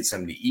coffee, get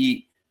something to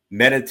eat,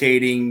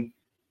 meditating,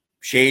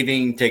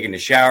 shaving, taking a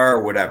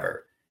shower,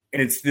 whatever.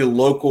 And it's the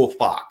local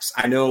Fox.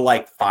 I know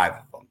like 5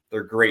 of them.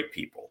 They're great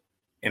people.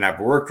 And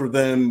I've worked with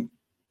them.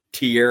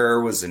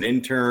 Tierra was an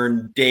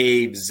intern,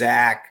 Dave,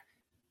 Zach,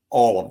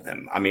 all of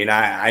them. I mean,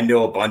 I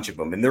know a bunch of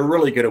them, and they're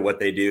really good at what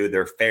they do.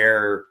 They're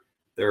fair.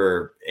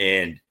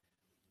 And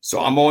so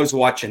I'm always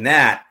watching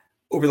that.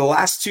 Over the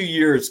last 2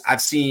 years,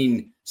 I've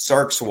seen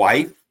Sark's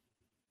wife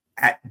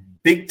at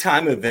big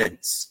time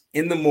events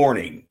in the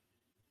morning,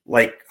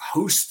 like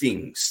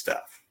hosting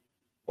stuff.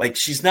 Like,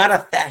 she's not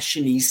a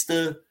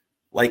fashionista,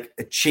 like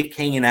a chick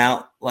hanging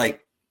out.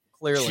 Like,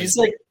 clearly,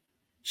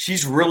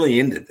 she's really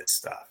into this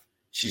stuff.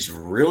 She's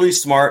really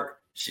smart.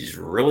 She's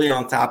really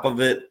on top of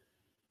it.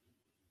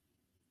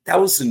 That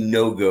was a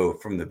no-go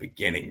from the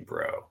beginning,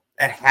 bro.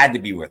 That had to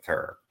be with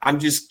her. I'm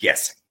just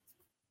guessing.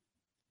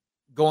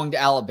 Going to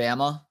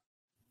Alabama?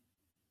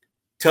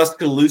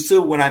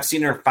 Tuscaloosa, when I've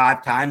seen her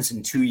 5 times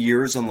in 2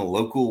 years on the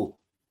local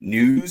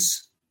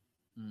news,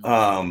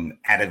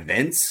 at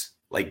events,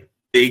 like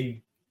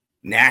big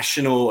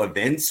national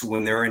events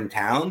when they're in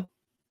town,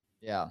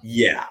 Yeah.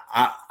 Yeah,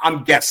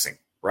 I'm guessing,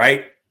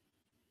 right?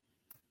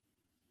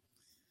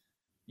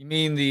 You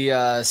mean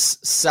the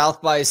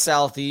South by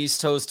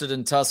Southeast hosted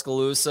in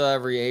Tuscaloosa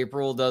every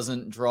April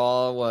doesn't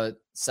draw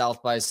what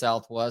South by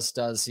Southwest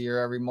does here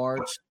every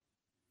March?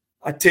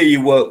 I tell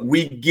you what,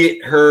 we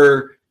get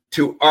her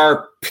to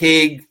our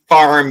pig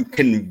farm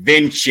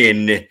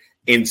convention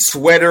and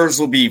sweaters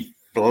will be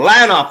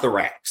flying off the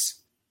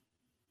racks.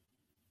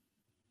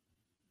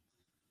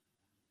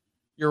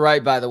 You're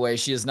right, by the way.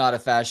 She is not a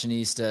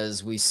fashionista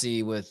as we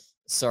see with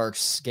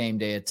Sark's game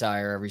day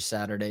attire every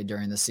Saturday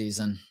during the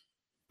season.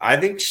 I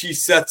think she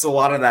sets a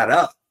lot of that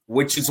up,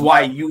 which is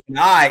why you and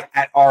I,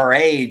 at our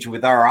age,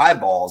 with our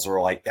eyeballs,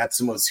 are like, that's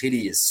the most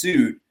hideous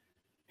suit.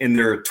 And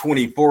there are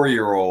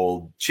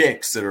 24-year-old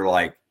chicks that are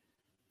like,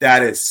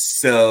 that is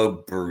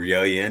so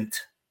brilliant.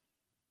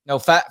 No,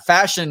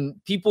 fashion,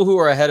 people who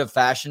are ahead of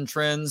fashion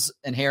trends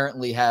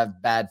inherently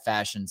have bad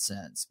fashion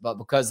sense. But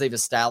because they've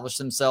established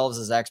themselves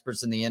as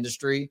experts in the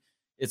industry,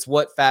 it's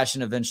what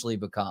fashion eventually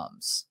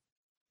becomes.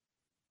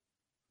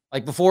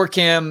 Like before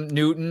Cam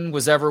Newton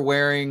was ever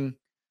wearing,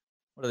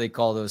 what do they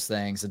call those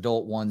things?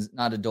 Adult ones,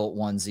 not adult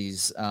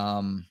onesies.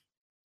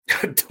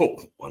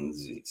 Adult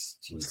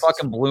onesies.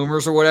 Fucking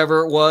bloomers or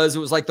whatever it was. It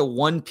was like the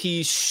one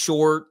piece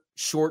short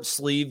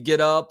sleeve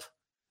get up.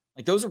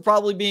 Like those are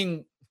probably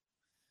being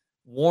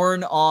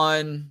worn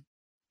on.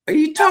 Are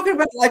you talking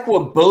about like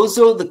what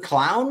Bozo the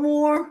Clown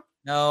wore?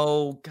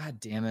 No, god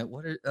damn it.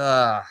 What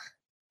I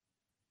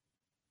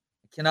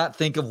cannot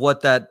think of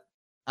what that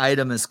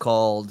item is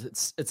called.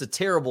 It's a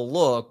terrible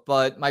look,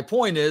 but my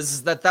point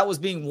is that was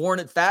being worn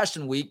at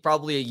Fashion Week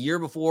probably a year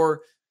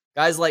before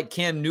guys like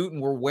Cam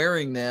Newton were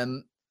wearing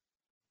them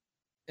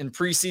in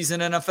preseason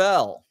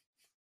NFL.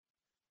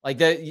 Like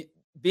that,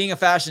 being a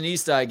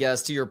fashionista, I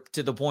guess, to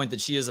the point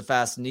that she is a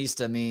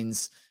fashionista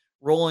means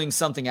rolling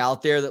something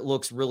out there that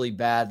looks really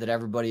bad that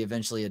everybody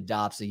eventually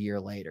adopts a year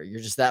later.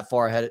 You're just that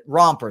far ahead.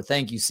 Romper.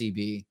 Thank you,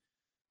 CB.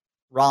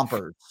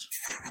 Rompers.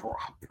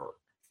 Romper.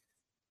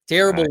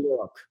 Terrible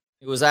look.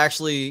 It was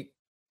actually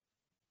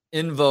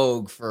in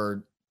vogue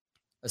for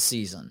a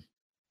season.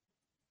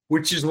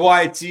 Which is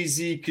why it's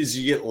easy, because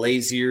you get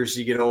lazier as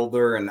you get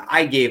older. And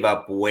I gave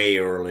up way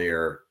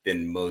earlier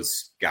than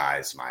most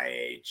guys my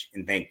age.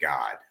 And thank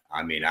God.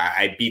 I mean,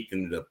 I beat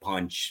them to the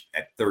punch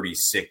at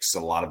 36. A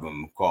lot of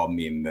them called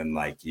me and been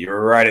like,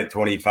 you're right at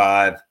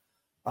 25.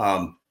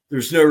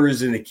 There's no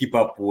reason to keep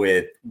up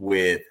with.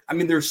 I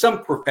mean, there's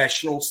some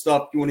professional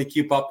stuff you want to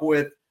keep up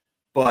with,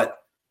 but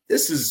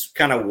this is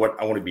kind of what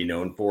I want to be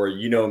known for.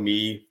 You know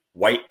me,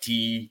 white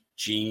tee,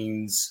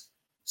 jeans,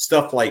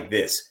 stuff like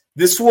this.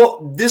 This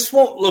won't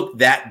look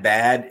that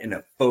bad in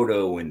a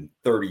photo in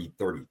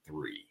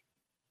 3033.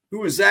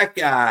 Who is that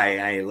guy?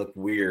 I look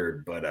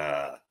weird,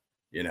 but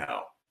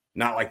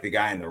not like the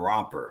guy in the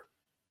romper.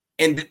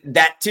 And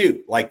that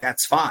too, like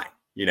that's fine,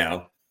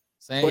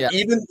 Same, but yeah.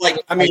 even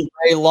like, I mean,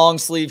 a long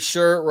sleeve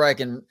shirt where I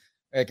can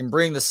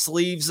bring the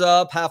sleeves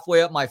up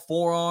halfway up my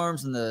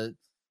forearms and the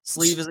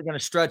sleeve isn't going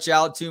to stretch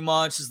out too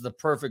much. This is the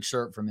perfect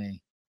shirt for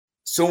me.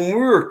 So when we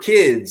were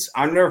kids,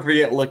 I'll never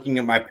forget looking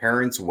at my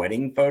parents'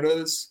 wedding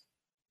photos.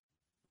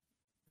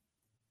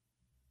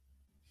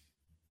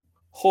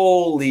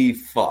 Holy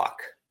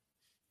fuck.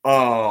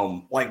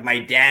 Like my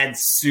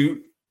dad's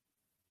suit,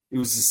 it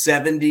was the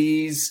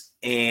 70s,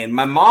 and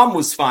my mom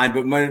was fine,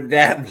 but my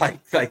dad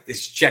like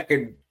this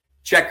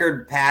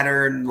checkered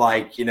pattern,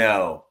 like,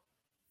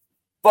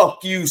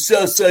 fuck you,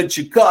 Southside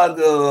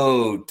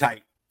Chicago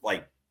type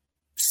like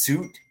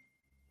suit.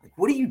 Like,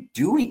 what are you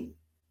doing?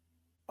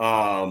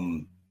 But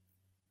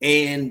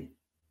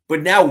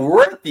now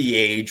we're at the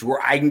age where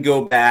I can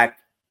go back,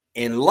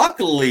 and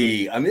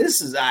luckily, I mean,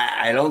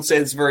 I don't say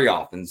this very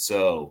often,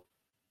 so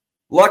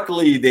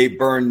luckily they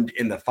burned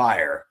in the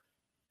fire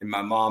in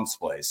my mom's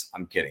place.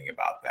 I'm kidding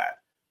about that.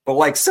 But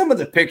like some of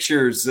the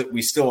pictures that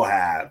we still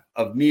have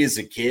of me as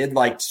a kid,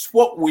 like just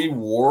what we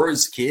wore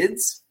as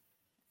kids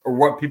or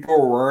what people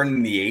were wearing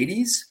in the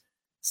 80s,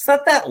 it's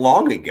not that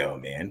long ago,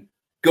 man.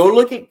 Go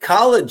look at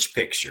college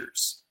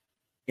pictures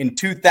in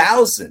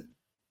 2000.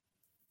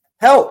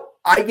 Hell,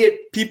 I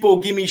get people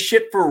give me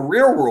shit for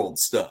real world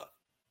stuff.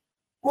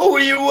 What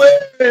were you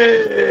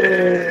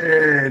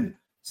wearing?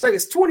 It's like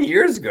it's 20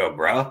 years ago,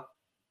 bro.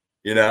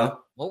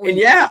 And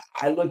yeah,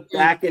 I look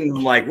back and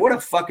I'm like, what a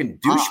fucking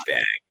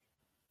douchebag.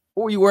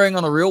 What were you wearing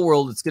on the real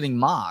world that's getting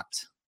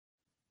mocked?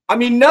 I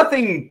mean,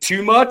 nothing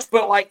too much,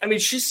 but like, I mean,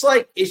 she's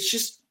like, it's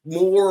just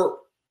more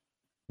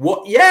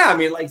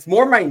it's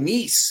more my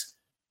niece.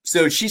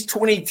 So she's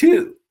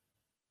 22.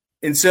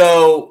 And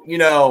so,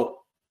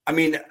 I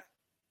mean,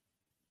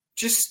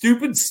 just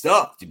stupid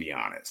stuff, to be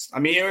honest. I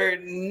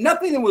mean,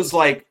 nothing that was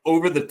like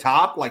over the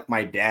top, like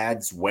my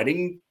dad's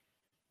wedding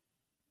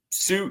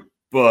suit,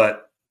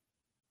 or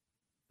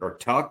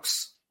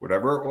tux,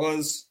 whatever it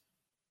was,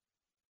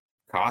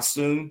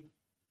 costume.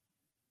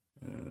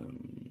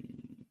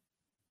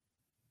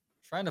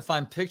 Trying to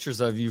find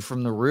pictures of you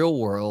from the real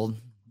world.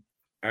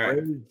 All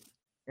right.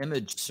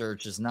 Image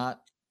search is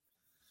not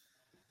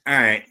all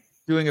right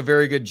doing a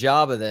very good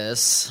job of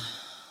this.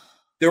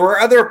 There were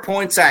other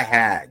points I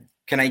had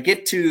can I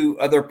get to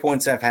other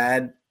points I've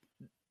had?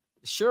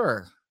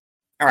 Sure.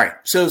 All right.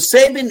 So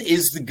Saban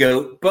is the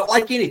GOAT, but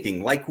like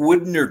anything, like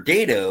Wooden or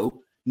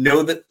Dado,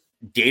 know that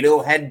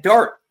Dado had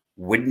Dart.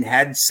 Wooden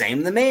had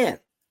Sam the Man.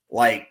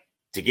 Like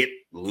to get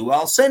Lou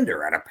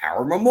Alcindor at a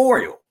Power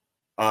Memorial.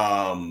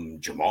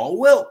 Jamal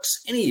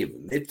Wilkes, any of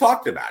them. They've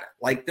talked about it.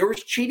 Like there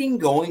was cheating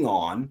going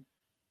on.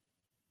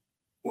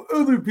 Well,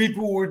 other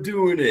people were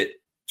doing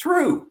it.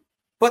 True.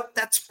 But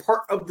that's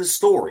part of the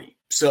story.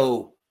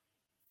 So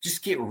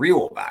just get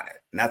real about it.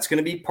 And that's going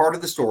to be part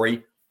of the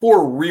story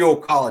for real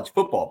college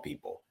football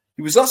people.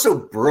 He was also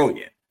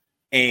brilliant.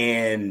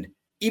 And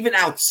even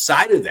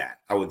outside of that,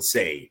 I would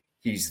say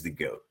he's the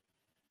GOAT.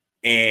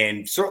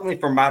 And certainly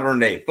for modern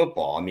day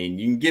football, I mean,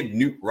 you can give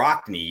Newt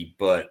Rockne,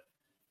 but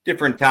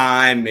different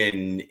time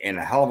and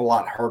a hell of a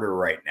lot harder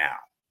right now.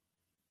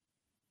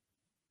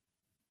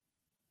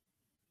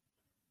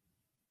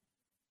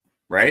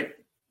 Right?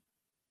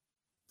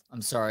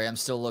 I'm sorry. I'm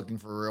still looking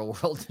for real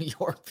world New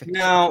York pictures.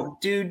 No,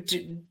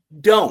 dude,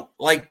 don't.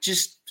 Like,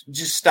 just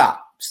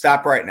stop.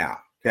 Stop right now,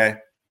 okay?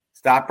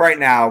 Stop right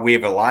now. We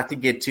have a lot to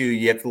get to.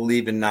 You have to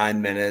leave in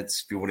 9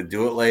 minutes. If you want to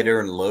do it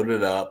later and load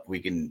it up, we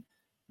can.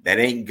 That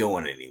ain't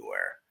going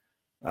anywhere.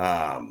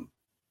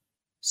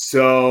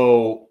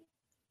 So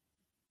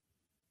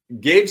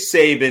Gabe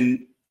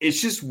Saban, it's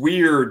just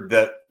weird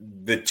that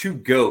the two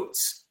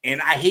GOATs,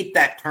 and I hate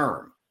that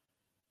term.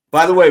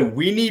 By the way,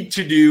 we need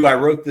to do, I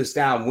wrote this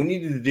down,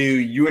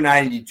 you and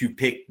I need to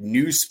pick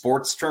new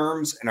sports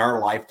terms in our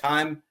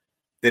lifetime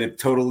that have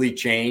totally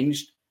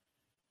changed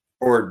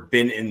or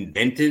been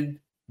invented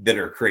that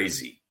are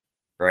crazy,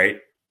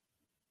 right?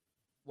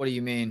 What do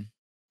you mean?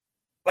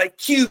 Like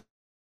Q2,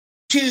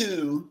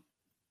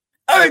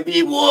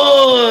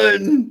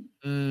 RB1.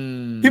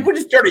 People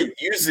just started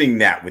using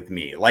that with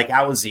me like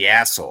I was the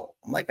asshole.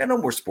 I'm like, I know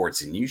more sports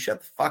than you. Shut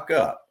the fuck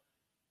up.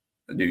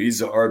 Dude, he's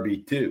an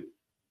RB2.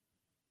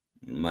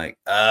 I'm like,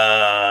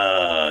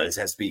 this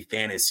has to be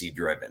fantasy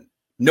driven.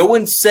 No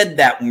one said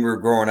that when we were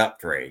growing up,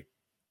 Trey.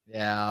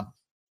 Yeah.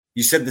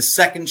 You said the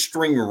second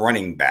string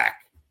running back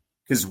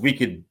because we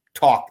could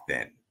talk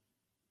then.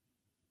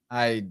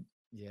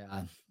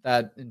 Yeah,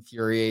 that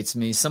infuriates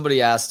me.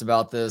 Somebody asked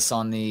about this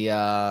on the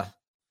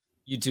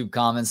YouTube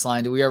comments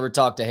line. Do we ever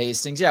talk to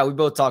Hastings? Yeah, we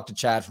both talked to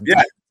Chad from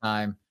time to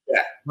time.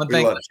 Yeah. One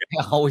thing I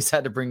always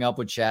had to bring up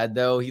with Chad,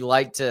 though, he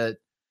liked to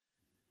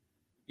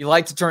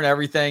turn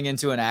everything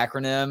into an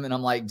acronym. And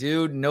I'm like,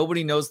 dude,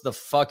 nobody knows the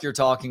fuck you're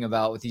talking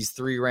about with these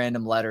 3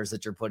 random letters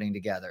that you're putting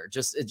together.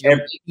 You're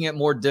making it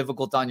more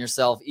difficult on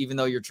yourself, even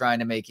though you're trying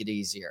to make it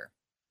easier.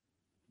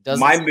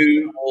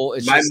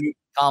 It just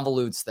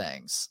convolutes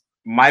things.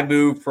 My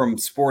move from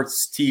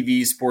sports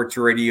TV, sports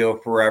radio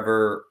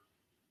forever,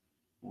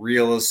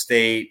 real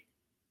estate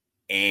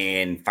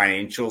and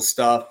financial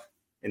stuff,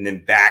 and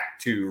then back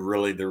to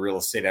really the real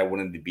estate I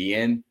wanted to be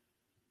in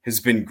has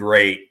been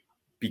great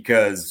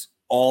because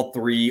all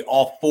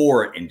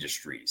 4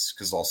 industries,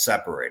 because I'll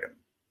separate them,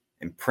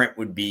 and print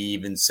would be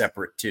even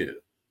separate too.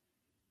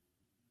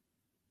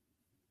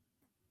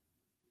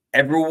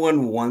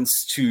 Everyone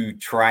wants to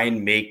try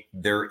and make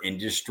their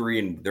industry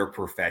and their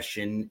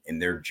profession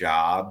and their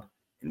job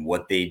and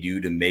what they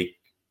do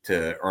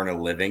to earn a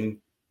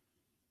living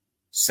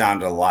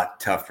sound a lot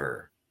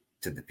tougher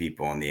to the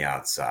people on the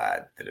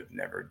outside that have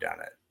never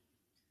done it.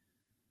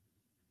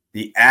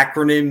 The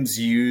acronyms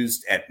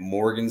used at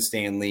Morgan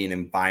Stanley and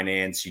in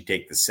finance, you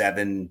take the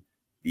 7,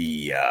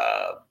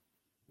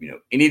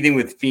 anything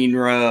with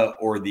FINRA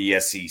or the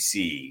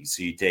SEC.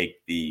 So you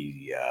take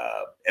the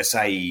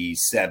SIE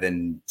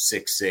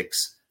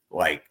 766,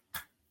 like,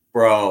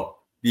 bro,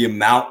 the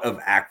amount of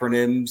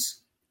acronyms,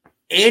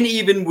 and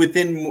even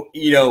within,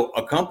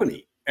 a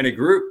company and a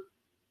group.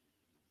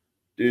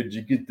 Did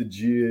you get the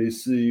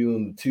GAC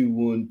on the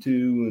 212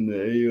 and the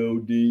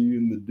AOD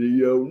and the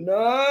DO?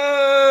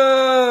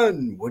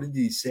 None. What did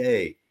he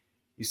say?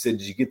 He said,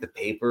 did you get the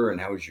paper and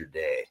how was your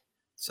day?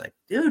 It's like,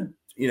 dude,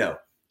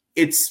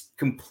 it's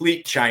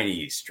complete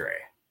Chinese, Trey.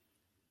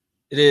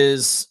 It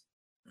is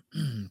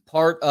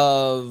part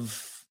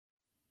of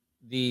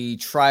the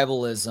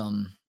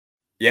tribalism.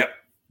 Yep.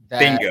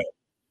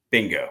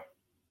 Bingo.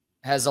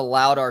 Has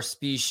allowed our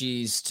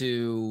species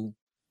to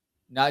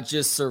not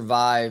just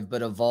survive,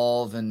 but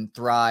evolve and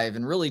thrive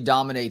and really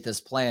dominate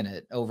this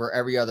planet over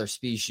every other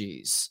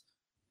species.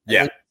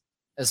 Yeah.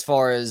 As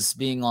far as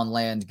being on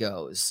land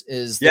goes,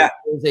 there's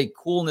a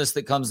coolness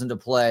that comes into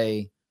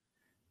play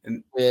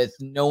with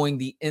knowing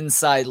the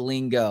inside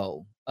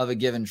lingo of a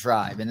given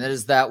tribe. And it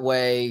is that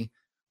way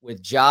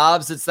with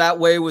jobs. It's that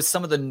way with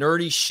some of the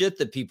nerdy shit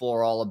that people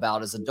are all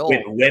about as adults.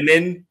 With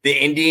women, the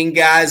Indian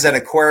guys at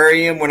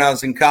aquarium when I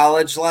was in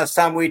college last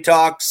time we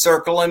talked,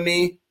 circling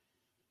me.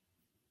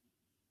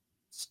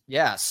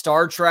 Yeah,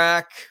 Star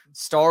Trek,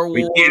 Star Wars.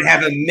 We can't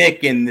have a Mick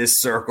in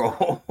this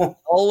circle.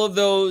 all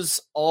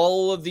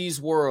of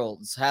these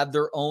worlds have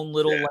their own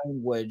little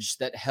language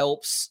that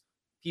helps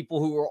people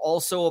who are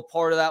also a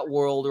part of that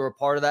world or a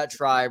part of that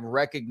tribe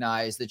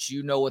recognize that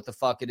you know what the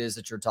fuck it is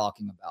that you're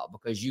talking about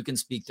because you can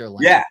speak their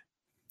language. Yeah.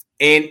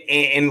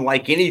 And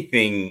like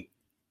anything,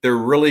 they're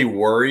really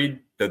worried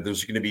that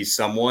there's going to be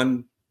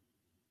someone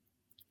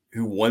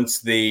who, once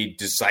they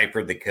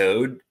decipher the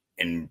code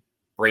and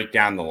break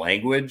down the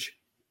language,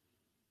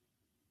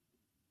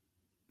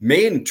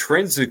 may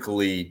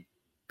intrinsically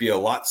be a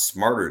lot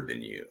smarter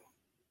than you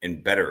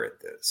and better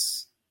at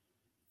this.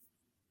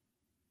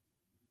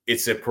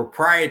 It's a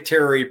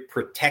proprietary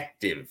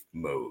protective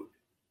mode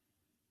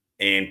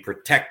and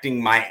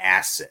protecting my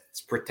assets,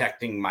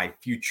 protecting my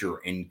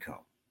future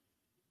income,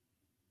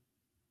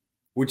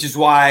 which is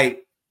why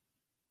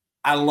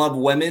I love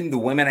women. The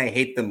women I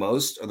hate the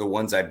most are the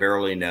ones I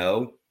barely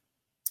know.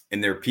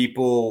 And they're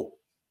people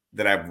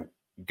that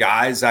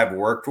guys I've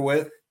worked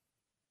with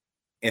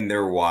and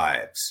their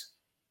wives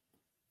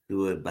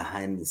who are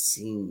behind the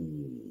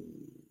scenes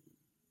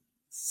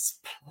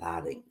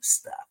plotting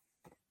stuff.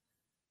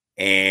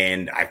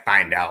 And I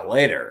find out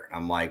later,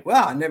 I'm like,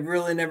 well, I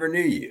never knew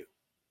you.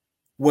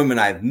 Women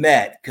I've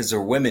met, because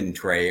they're women,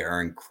 Trey,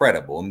 are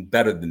incredible and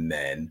better than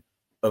men,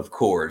 of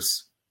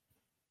course.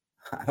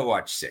 I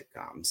watch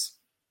sitcoms.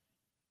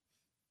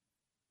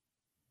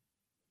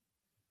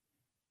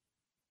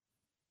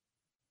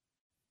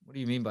 What do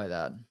you mean by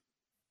that?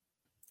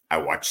 I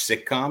watch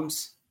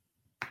sitcoms.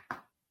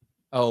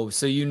 Oh,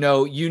 so you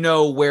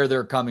know where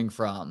they're coming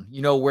from.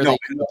 You know where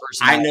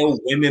I know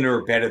women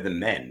are better than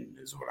men,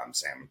 is what I'm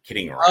saying. I'm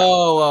kidding around.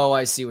 Oh,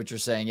 I see what you're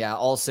saying. Yeah,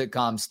 all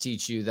sitcoms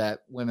teach you that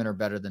women are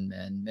better than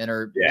men. Men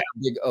are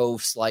big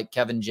oafs like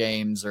Kevin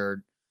James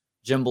or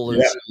Jim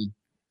Belushi,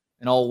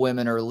 and all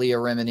women are Leah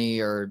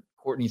Remini or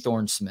Courtney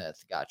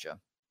Thorne-Smith. Gotcha.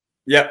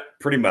 Yep,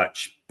 pretty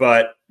much.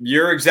 But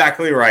you're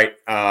exactly right.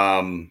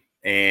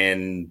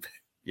 And,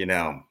 you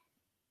know,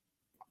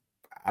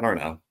 I don't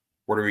know.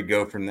 Where do we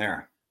go from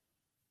there?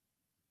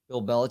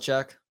 Bill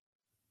Belichick.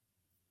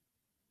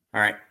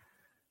 All right.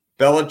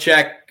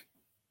 Belichick,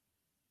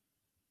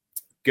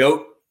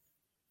 GOAT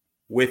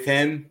with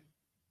him.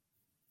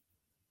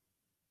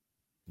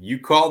 You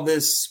called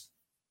this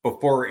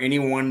before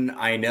anyone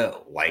I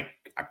know. Like,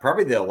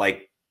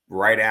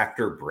 right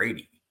after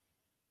Brady.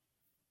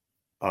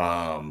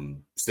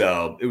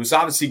 So it was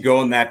obviously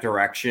going that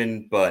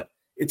direction, but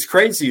it's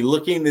crazy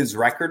looking at his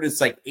record. It's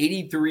like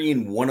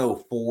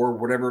 83-104,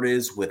 whatever it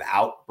is,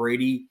 without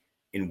Brady.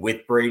 And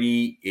with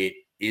Brady, it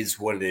is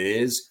what it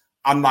is.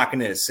 I'm not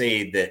going to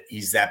say that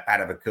he's that bad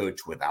of a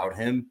coach without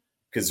him,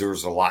 because there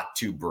was a lot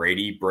to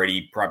Brady.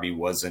 Brady probably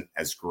wasn't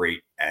as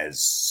great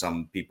as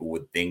some people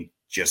would think,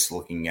 just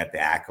looking at the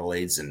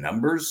accolades and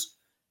numbers.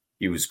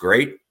 He was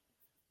great,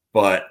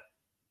 but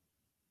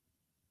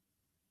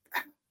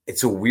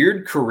it's a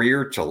weird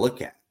career to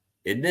look at,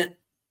 isn't it?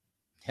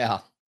 Yeah.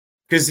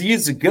 Because he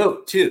is a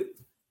GOAT too.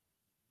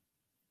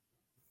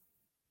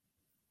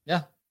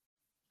 Yeah,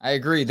 I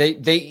agree.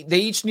 They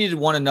each needed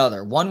one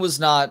another. One was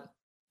not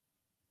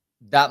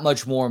that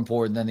much more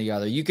important than the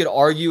other. You could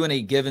argue in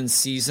a given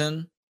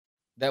season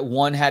that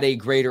one had a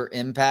greater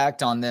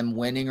impact on them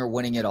winning or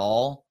winning it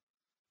all.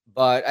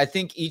 But I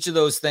think each of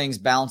those things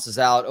balances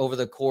out over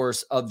the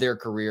course of their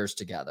careers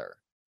together.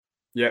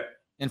 Yeah.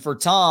 And for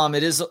Tom,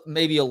 it is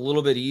maybe a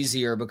little bit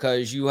easier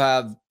because you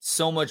have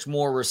so much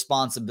more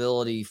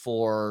responsibility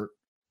for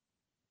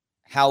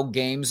how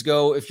games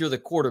go. If you're the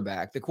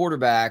quarterback,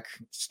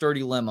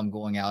 sturdy limb I'm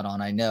going out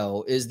on, I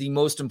know, is the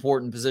most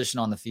important position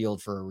on the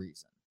field for a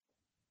reason.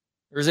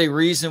 There's a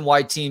reason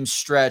why teams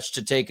stretch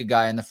to take a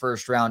guy in the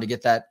first round to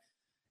get that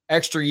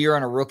extra year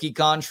on a rookie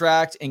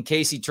contract in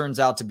case he turns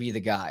out to be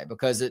the guy,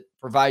 because it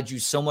provides you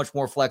so much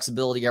more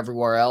flexibility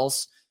everywhere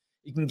else.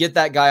 You can get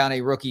that guy on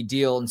a rookie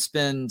deal and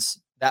spend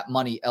that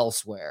money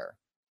elsewhere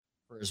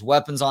for his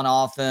weapons on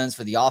offense,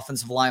 for the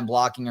offensive line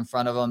blocking in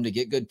front of him, to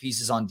get good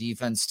pieces on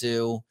defense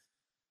too.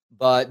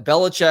 But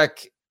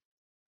Belichick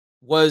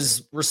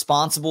was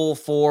responsible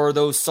for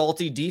those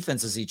salty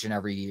defenses each and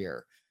every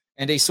year,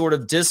 and a sort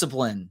of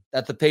discipline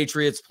that the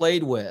Patriots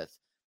played with,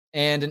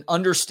 and an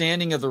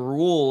understanding of the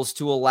rules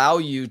to allow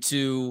you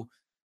to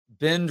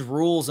bend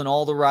rules in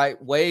all the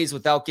right ways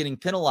without getting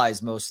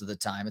penalized most of the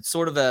time. It's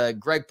sort of a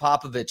Greg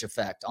Popovich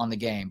effect on the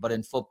game, but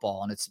in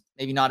football. And it's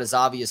maybe not as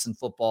obvious in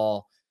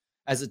football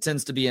as it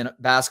tends to be in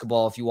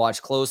basketball if you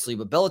watch closely.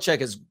 But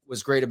Belichick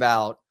was great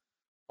about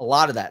a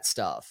lot of that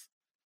stuff.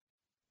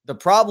 The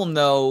problem,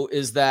 though,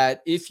 is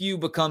that if you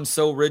become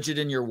so rigid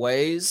in your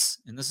ways,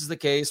 and this is the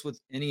case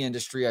with any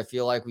industry, I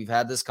feel like we've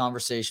had this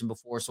conversation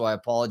before, so I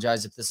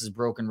apologize if this is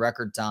broken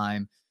record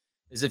time,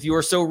 is if you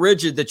are so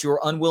rigid that you are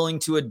unwilling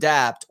to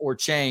adapt or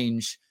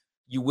change,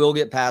 you will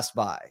get passed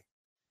by.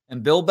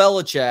 And Bill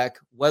Belichick,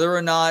 whether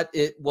or not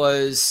it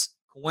was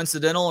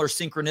coincidental or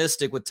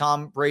synchronistic with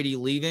Tom Brady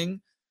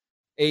leaving,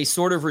 a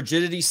sort of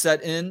rigidity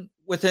set in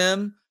with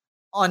him,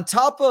 on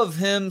top of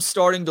him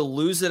starting to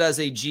lose it as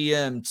a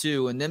GM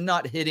too, and them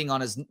not hitting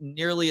on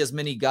nearly as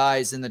many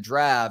guys in the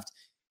draft,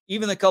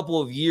 even a couple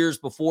of years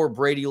before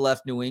Brady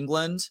left New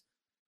England,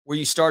 where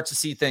you start to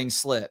see things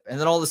slip. And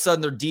then all of a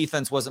sudden their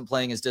defense wasn't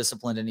playing as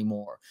disciplined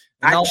anymore.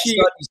 And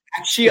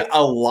actually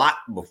a lot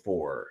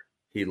before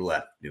he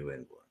left New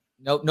England.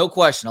 No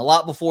question. A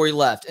lot before he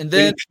left. And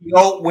then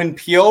when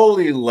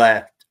Pioli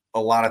left, a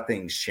lot of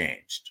things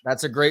changed.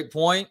 That's a great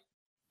point.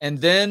 And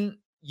then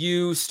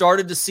you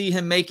started to see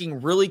him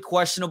making really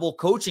questionable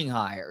coaching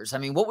hires. I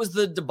mean, what was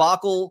the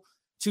debacle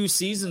 2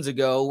 seasons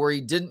ago where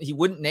he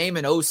wouldn't name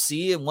an OC,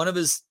 and one of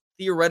his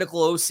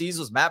theoretical OCs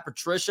was Matt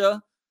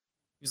Patricia?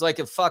 He's like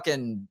a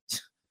fucking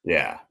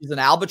he's an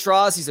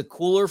albatross. He's a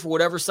cooler for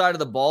whatever side of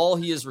the ball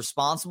he is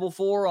responsible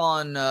for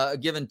on a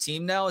given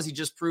team now, as he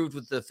just proved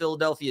with the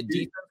Philadelphia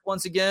defense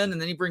once again.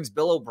 And then he brings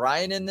Bill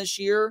O'Brien in this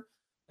year.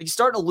 Like, he's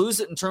starting to lose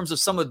it in terms of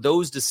some of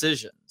those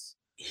decisions.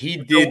 He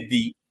did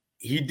the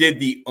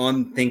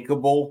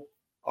unthinkable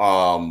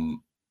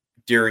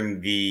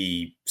during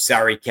the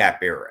salary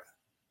cap era,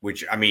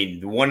 which, I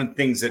mean, one of the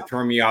things that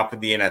turned me off of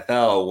the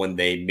NFL when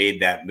they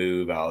made that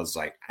move, I was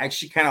like, I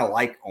actually kind of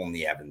like only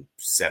having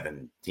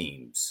 7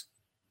 teams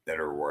that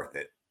are worth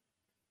it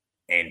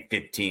and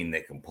 15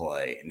 that can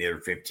play, and the other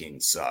 15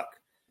 suck.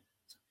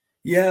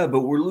 Yeah,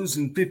 but we're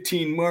losing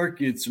 15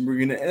 markets and we're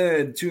going to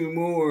add 2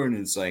 more. And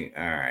it's like,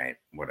 all right,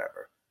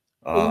 whatever.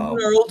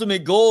 Our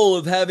ultimate goal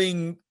of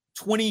having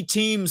 20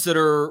 teams that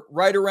are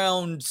right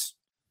around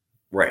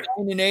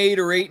 9-8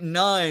 or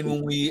 8-9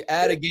 when we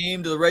add a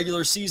game to the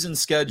regular season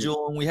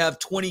schedule, and we have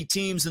 20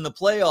 teams in the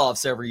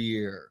playoffs every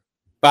year.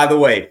 By the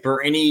way,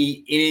 for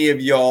any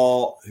of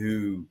y'all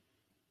who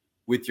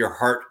with your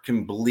heart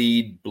can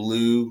bleed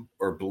blue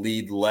or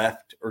bleed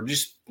left or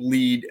just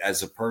bleed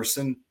as a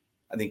person,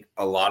 I think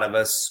a lot of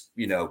us,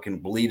 can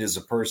bleed as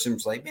a person.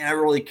 It's like, man, I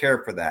really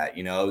care for that.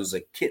 It was a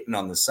kitten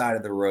on the side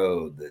of the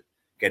road that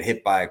got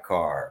hit by a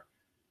car.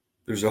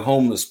 There's a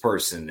homeless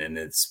person and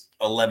it's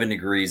 11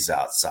 degrees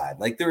outside.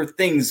 Like, there are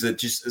things that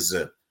just as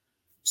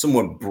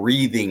someone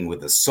breathing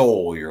with a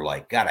soul, you're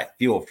like, God, I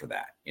feel for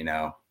that.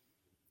 The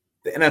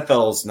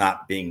NFL is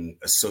not being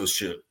a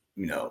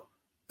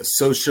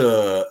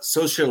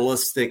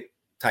socialistic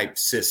type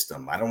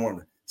system. I don't want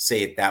to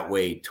say it that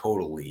way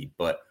totally,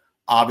 but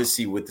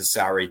obviously with the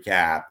salary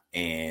cap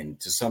and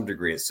to some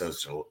degree of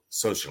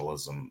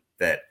socialism,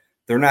 that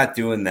they're not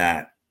doing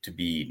that to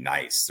be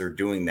nice. They're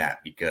doing that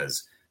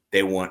because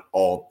they want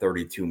all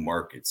 32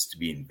 markets to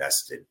be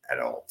invested at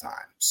all times.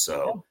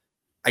 So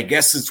I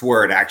guess it's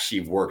where it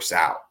actually works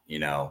out,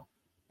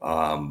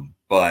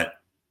 but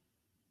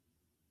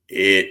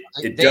they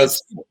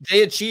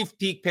achieved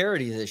peak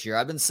parity this year.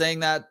 I've been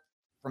saying that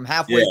from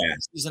halfway through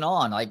the season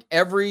on. Like,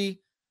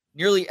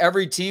 nearly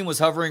every team was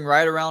hovering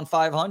right around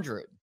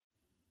 500.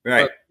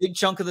 Right. For a big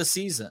chunk of the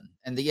season.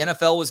 And the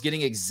NFL was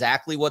getting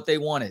exactly what they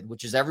wanted,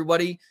 which is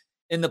everybody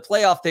in the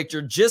playoff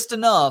picture just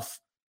enough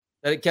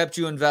that it kept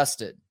you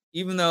invested.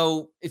 Even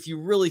though, if you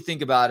really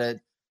think about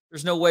it,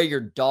 there's no way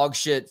your dog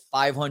shit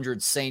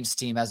 500 Saints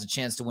team has a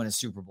chance to win a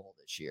Super Bowl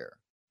this year.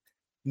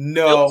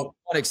 No.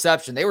 One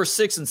exception. They were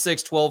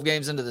 6-6, 12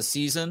 games into the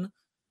season,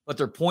 but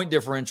their point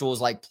differential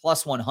was like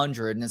plus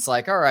 100. And it's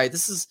like, all right,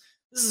 this is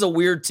a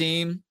weird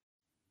team.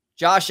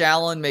 Josh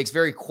Allen makes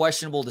very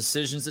questionable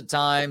decisions at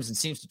times and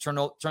seems to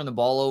turn the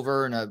ball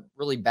over in a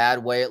really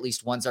bad way at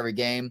least once every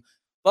game.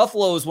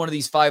 Buffalo is one of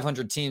these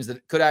 500 teams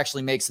that could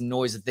actually make some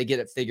noise if they get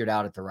it figured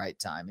out at the right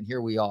time. And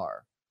here we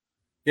are.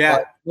 Yeah.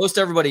 But most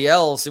everybody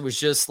else, it was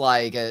just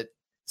like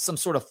some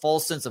sort of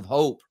false sense of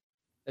hope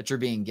that you're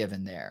being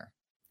given there.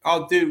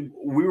 Oh, dude,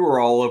 we were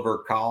all over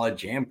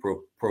college and pro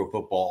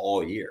football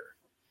all year.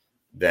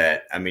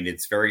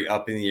 It's very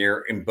up in the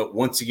air. But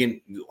once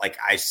again, like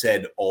I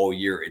said all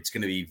year, it's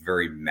going to be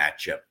very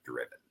matchup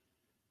driven.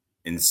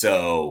 And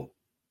so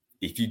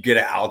if you get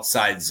an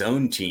outside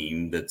zone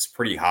team that's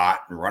pretty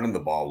hot and running the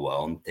ball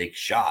well and take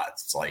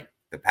shots, it's like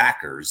the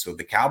Packers. So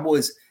the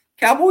Cowboys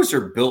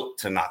are built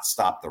to not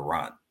stop the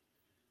run.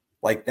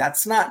 Like,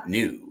 that's not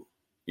new,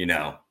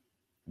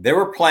 They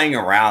were playing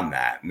around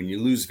that. When you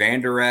lose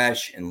Van Der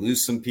Esch and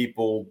lose some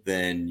people,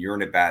 then you're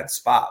in a bad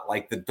spot.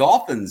 Like the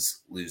Dolphins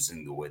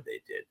losing the way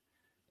they did.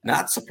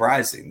 Not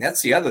surprising.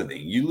 That's the other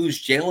thing. You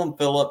lose Jalen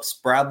Phillips,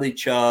 Bradley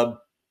Chubb,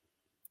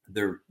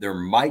 their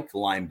Mike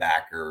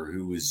linebacker,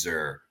 who was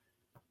their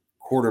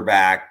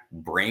quarterback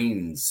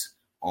brains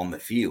on the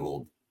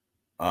field.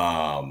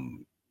 What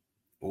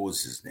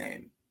was his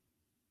name?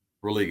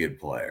 Really good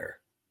player.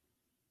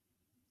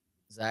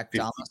 Zach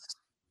Thomas.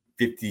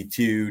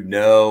 52,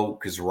 no,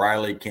 because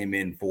Riley came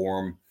in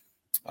for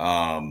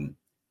him.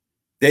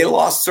 They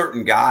lost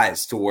certain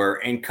guys to where,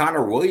 and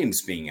Connor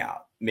Williams being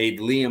out made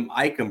Liam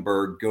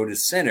Eichenberg go to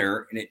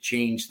center, and it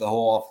changed the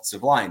whole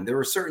offensive line. There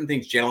were certain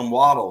things. Jalen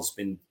Waddle's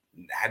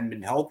hadn't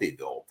been healthy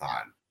the whole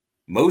time.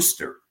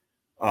 Mostert.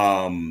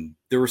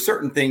 There were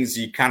certain things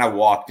you kind of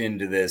walked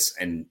into this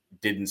and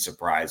didn't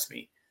surprise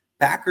me.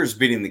 Packers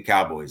beating the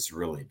Cowboys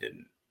really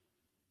didn't.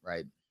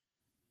 Right.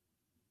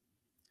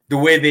 The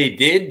way they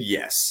did,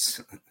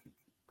 yes.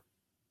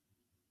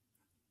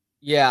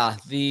 Yeah,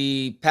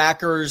 the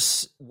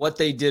Packers, what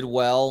they did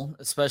well,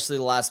 especially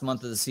the last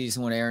month of the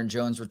season when Aaron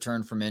Jones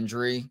returned from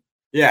injury.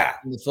 Yeah.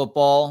 In the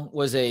football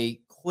was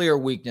a clear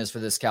weakness for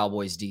this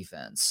Cowboys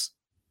defense.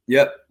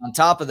 Yep. On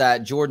top of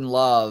that, Jordan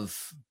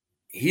Love.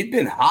 He'd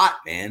been hot,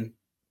 man.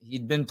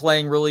 He'd been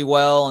playing really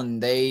well,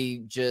 and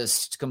they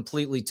just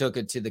completely took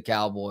it to the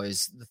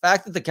Cowboys. The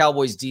fact that the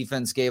Cowboys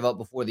defense gave up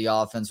before the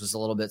offense was a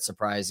little bit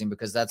surprising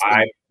because that's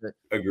been the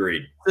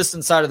agreed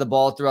consistent side of the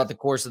ball throughout the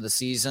course of the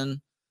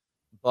season.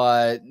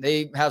 But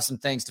they have some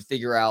things to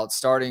figure out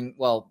starting.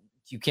 Well,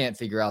 you can't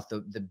figure out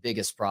the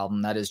biggest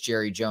problem. That is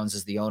Jerry Jones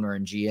as the owner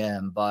and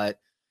GM. But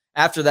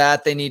after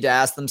that, they need to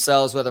ask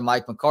themselves whether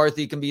Mike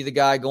McCarthy can be the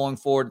guy going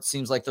forward. It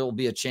seems like there will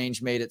be a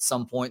change made at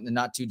some point in the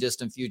not too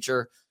distant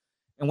future.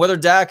 And whether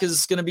Dak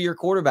is going to be your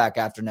quarterback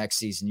after next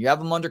season. You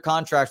have him under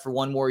contract for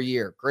one more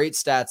year. Great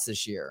stats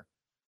this year.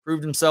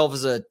 Proved himself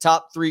as a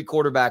top 3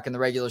 quarterback in the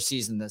regular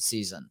season this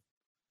season.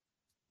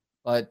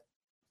 But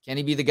can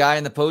he be the guy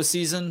in the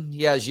postseason?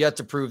 He has yet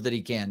to prove that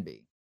he can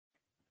be.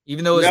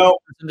 Even though his numbers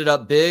ended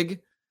up big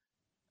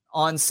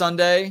on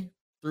Sunday,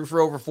 threw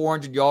for over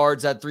 400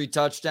 yards, had 3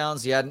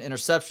 touchdowns. He had an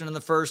interception in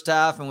the first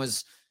half and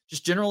was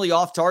just generally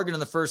off target in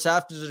the first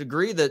half to the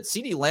degree that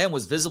CeeDee Lamb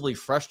was visibly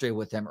frustrated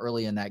with him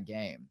early in that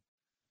game.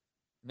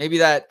 Maybe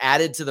that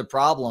added to the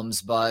problems,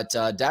 but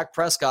Dak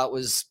Prescott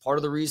was part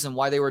of the reason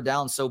why they were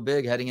down so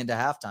big heading into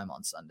halftime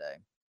on Sunday.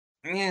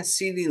 Yeah,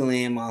 CeeDee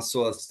Lamb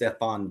also has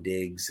Stephon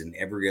Diggs and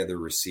every other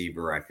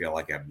receiver I feel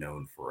like I've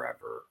known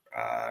forever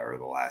or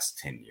the last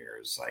 10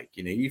 years. Like,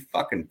 you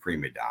fucking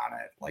prima donna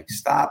it. Like,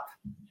 stop.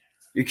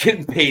 You're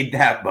getting paid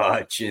that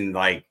much. And,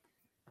 like,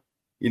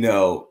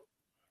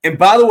 and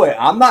by the way,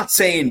 I'm not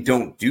saying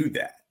don't do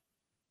that.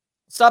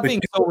 Stop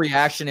being so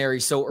reactionary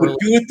so early.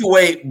 Do it the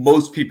way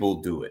most people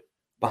do it.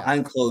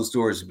 Behind closed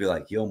doors and be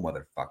like, yo,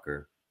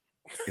 motherfucker,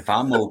 if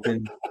I'm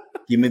open,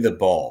 give me the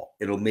ball.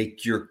 It'll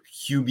make your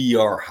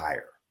QBR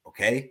higher,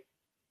 okay?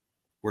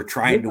 We're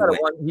trying to win.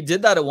 He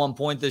did that at one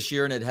point this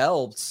year, and it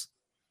helped.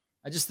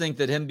 I just think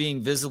that him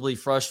being visibly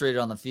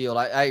frustrated on the field,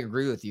 I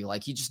agree with you.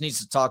 Like, he just needs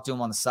to talk to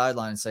him on the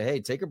sideline and say,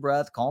 hey, take a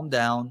breath, calm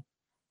down.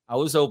 I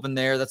was open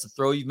there. That's a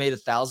throw you've made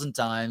 1,000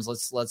 times.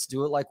 Let's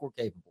do it like we're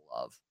capable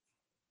of.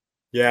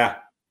 Yeah.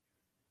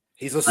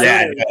 He's a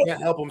center. He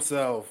can't help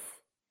himself.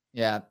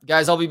 Yeah.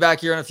 Guys, I'll be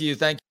back here in a few.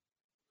 Thank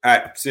you. All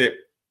right. See you.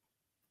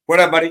 What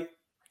up, buddy?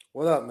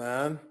 What up,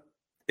 man?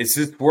 Is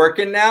this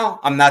working now?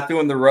 I'm not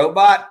doing the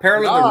robot?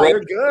 Apparently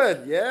you're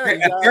good. Yeah.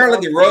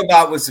 Apparently the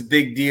robot was a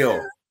big deal.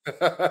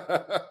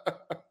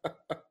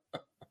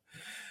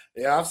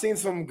 Yeah, I've seen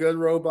some good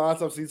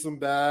robots. I've seen some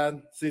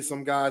bad. Seen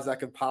some guys that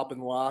can pop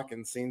and lock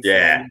and seen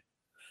some.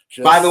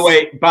 By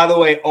the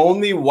way,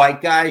 only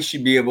white guys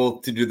should be able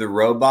to do the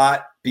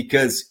robot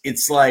because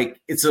it's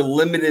a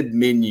limited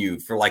menu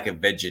for like a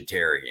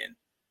vegetarian,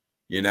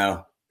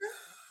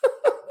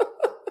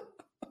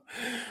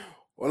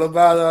 What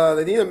about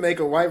they need to make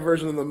a white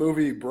version of the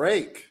movie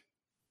Break?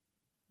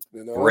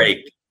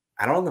 Break.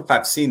 I don't know if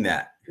I've seen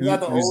that. You got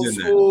the old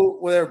school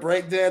where they're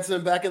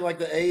breakdancing back in like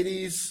the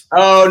 80s.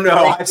 Oh no,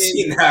 I've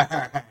seen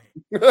that.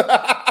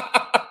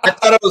 I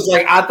thought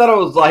it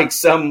was like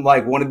some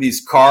like one of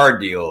these car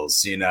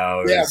deals,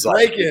 Yeah,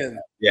 breaking.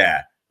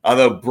 Yeah.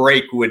 Although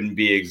break wouldn't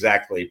be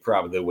exactly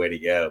probably the way to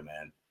go,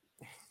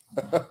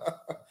 man.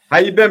 How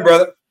you been,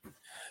 brother?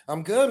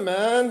 I'm good,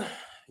 man.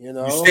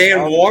 You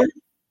staying warm?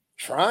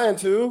 Trying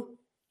to.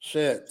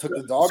 Shit. Took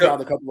the dog out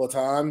a couple of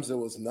times. It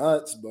was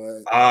nuts,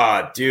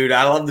 but dude,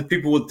 I love the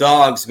people with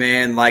dogs,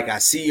 man. Like I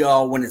see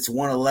y'all when it's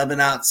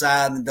 1:11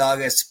 outside and the dog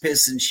has to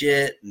piss and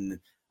shit. And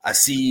I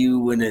see you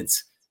when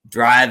it's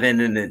driving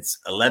and it's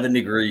 11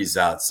 degrees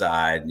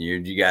outside and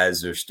you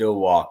guys are still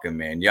walking,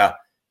 man. Yeah.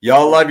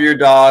 Y'all love your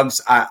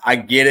dogs. I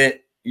get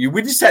it.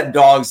 We just had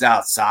dogs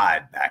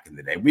outside back in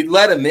the day. We'd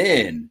let them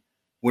in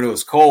when it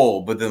was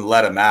cold, but then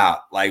let them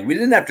out. Like, we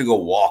didn't have to go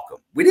walk them.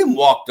 We didn't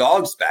walk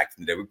dogs back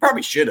in the day. We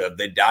probably should have.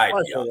 They died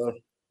young.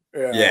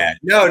 Yeah.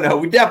 No,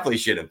 we definitely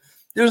should have.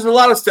 There's a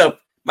lot of stuff.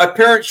 My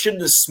parents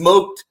shouldn't have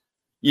smoked,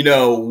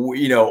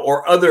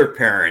 or other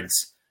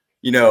parents,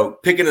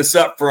 picking us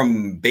up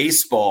from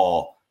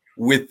baseball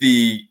with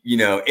the,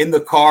 in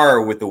the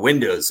car with the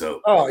windows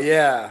open. Oh,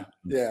 yeah.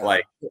 Yeah.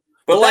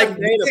 But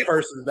made a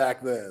person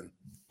back then.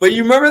 But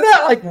you remember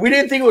that? Like, we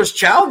didn't think it was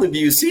child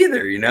abuse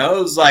either, It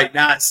was like,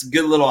 it's a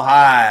good little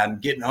high. I'm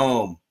getting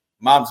home.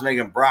 Mom's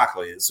making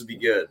broccoli. This would be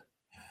good.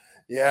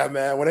 Yeah,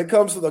 man. When it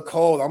comes to the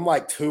cold, I'm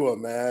like Tua,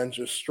 man.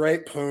 Just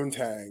straight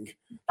poontang.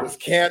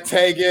 Just can't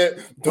take it.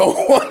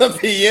 Don't want to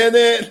be in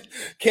it.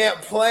 Can't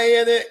play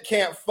in it.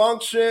 Can't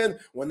function.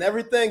 When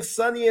everything's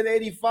sunny at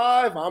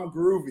 85, I'm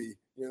groovy.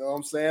 You know what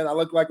I'm saying? I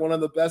look like one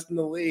of the best in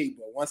the league.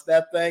 But once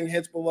that thing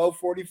hits below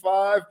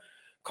 45,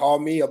 call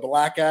me a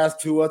black-ass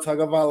Tua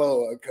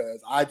Tagovailoa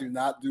because I do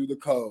not do the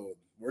code.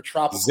 We're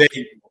tropical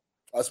people.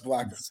 Us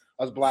black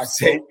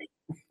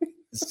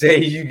Say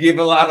you give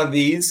a lot of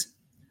these?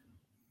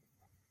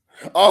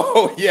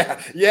 Oh,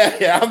 yeah.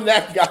 I'm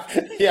that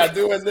guy. Yeah,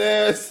 doing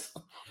this.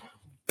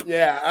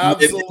 Yeah,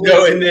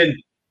 absolutely. And then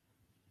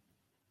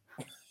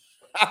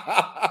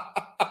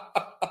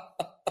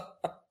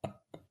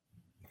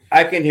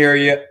I can hear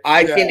you.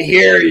 I can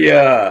hear you.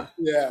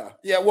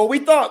 Yeah. Well, we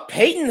thought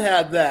Peyton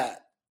had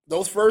that.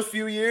 those first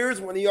few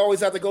years when he always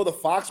had to go to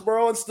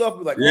Foxborough and stuff,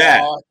 be like,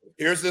 Yeah. oh,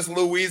 here's this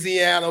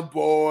Louisiana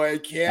boy,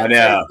 can't I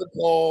know. take the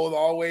cold,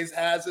 always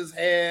has his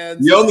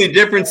hands. The only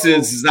difference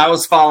is I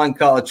was following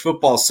college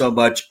football so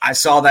much, I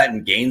saw that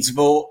in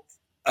Gainesville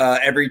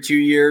every 2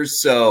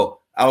 years. So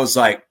I was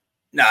like,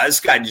 nah, this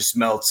guy just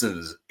melts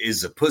and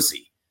is a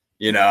pussy.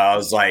 You know, I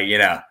was like,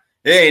 it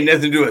ain't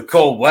nothing to do with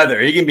cold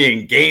weather. He can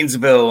be in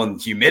Gainesville and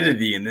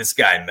humidity, and this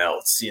guy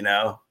melts, Yeah.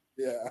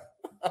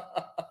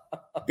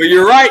 But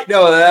you're right.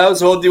 No, that was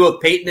the whole deal with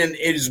Peyton, and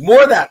it is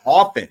more that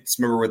offense.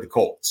 Remember with the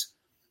Colts,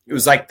 it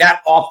was like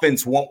that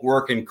offense won't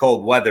work in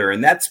cold weather,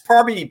 and that's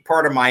probably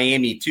part of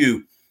Miami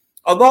too.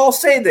 Although I'll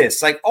say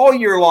this, like all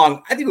year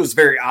long, I think it was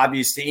very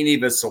obvious to any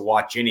of us to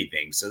watch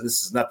anything. So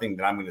this is nothing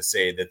that I'm going to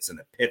say that's an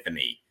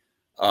epiphany,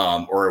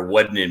 or it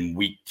wasn't in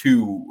week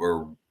 2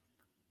 or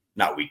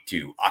not week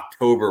 2,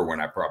 October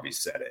when I probably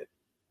said it.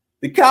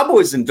 The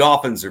Cowboys and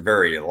Dolphins are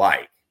very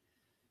alike.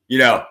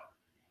 They're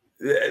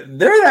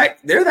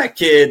that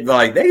kid,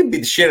 like they can beat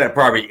the shit out of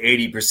probably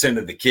 80%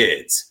 of the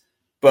kids,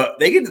 but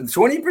they get to the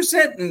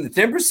 20% and the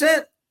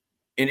 10%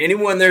 and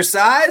anyone their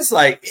size,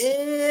 like it's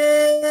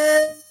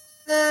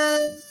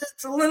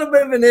a little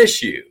bit of an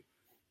issue.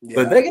 Yeah.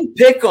 But they can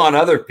pick on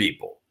other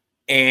people.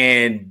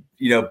 And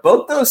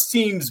both those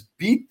teams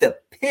beat the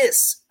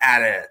piss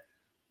out of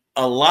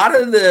a lot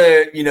of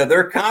the,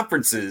 their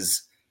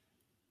conferences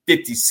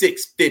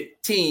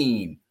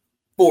 56-15.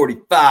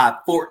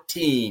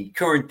 45-14,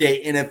 current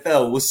day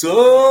NFL. What's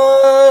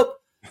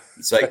up?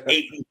 It's like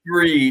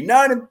 8-3,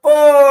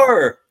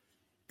 9-4.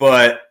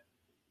 But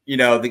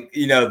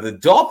the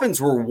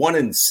Dolphins were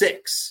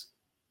 1-6,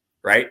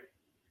 right?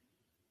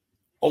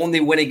 Only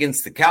win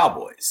against the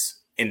Cowboys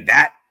in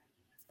that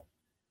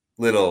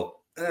little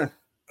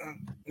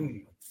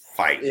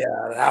fight.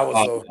 Yeah, that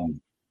was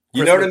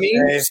you know what I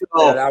mean? So,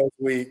 yeah, that was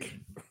weak.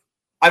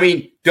 I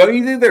mean, don't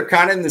you think they're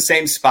kind of in the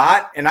same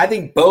spot? And I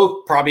think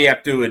both probably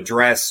have to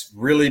address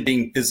really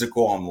being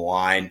physical on the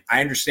line.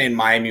 I understand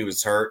Miami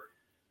was hurt,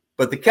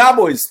 but the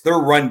Cowboys, their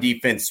run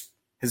defense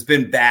has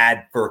been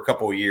bad for a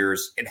couple of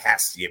years. It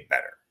has to get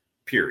better,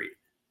 period.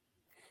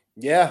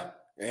 Yeah,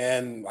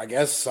 and I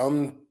guess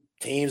some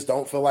teams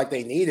don't feel like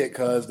they need it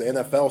because the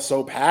NFL is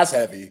so pass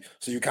heavy.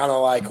 So you're kind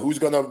of like, who's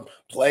going to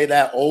play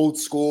that old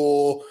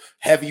school,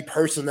 heavy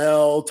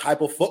personnel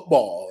type of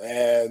football?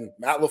 And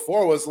Matt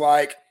LaFleur was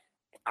like,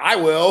 I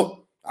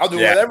will. I'll do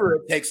whatever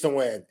it takes to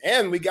win.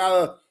 And we got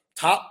a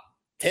top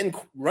 10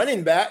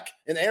 running back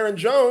in Aaron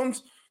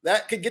Jones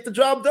that could get the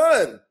job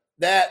done,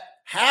 that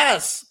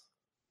has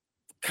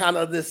kind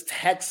of this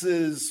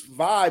Texas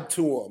vibe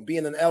to him,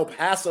 being an El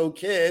Paso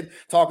kid,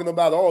 talking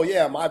about, oh,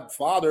 yeah, my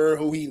father,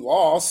 who he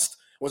lost,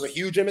 was a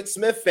huge Emmitt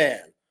Smith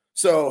fan.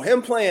 So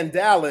him playing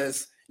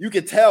Dallas, you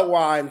could tell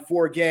why in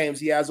 4 games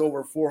he has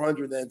over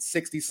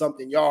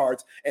 460-something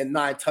yards and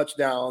 9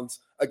 touchdowns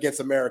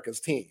against America's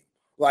team.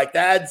 Like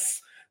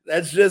that's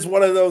just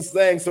one of those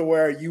things to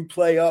where you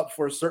play up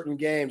for certain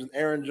games, and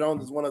Aaron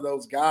Jones is one of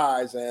those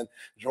guys. And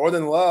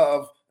Jordan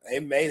Love,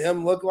 they made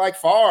him look like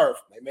Favre.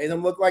 They made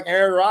him look like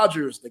Aaron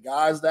Rodgers, the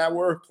guys that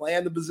were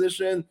playing the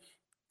position,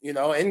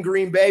 in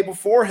Green Bay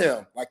before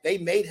him. Like they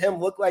made him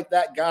look like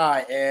that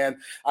guy. And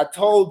I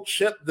told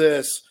Chip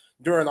this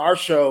during our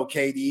show,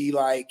 KD,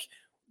 like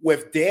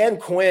with Dan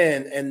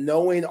Quinn and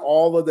knowing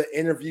all of the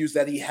interviews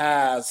that he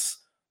has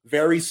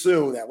very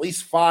soon, at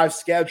least 5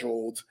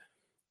 scheduled,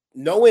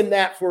 knowing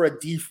that for a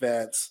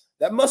defense,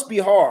 that must be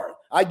hard.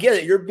 I get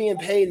it. You're being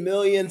paid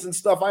millions and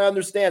stuff. I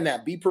understand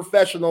that. Be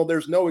professional.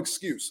 There's no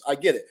excuse. I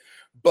get it.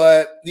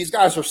 But these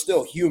guys are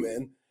still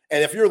human.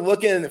 And if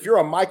you're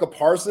a Micah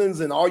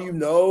Parsons and all you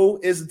know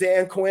is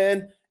Dan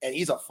Quinn and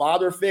he's a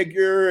father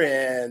figure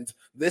and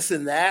this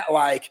and that,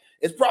 like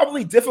it's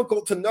probably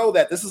difficult to know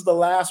that this is the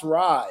last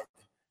ride.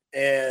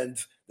 And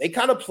they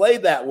kind of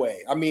played that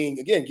way. I mean,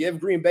 again, give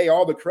Green Bay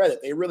all the credit.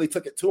 They really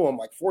took it to them,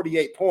 like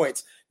 48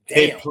 points. Damn.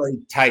 They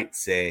played tight,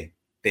 say.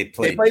 They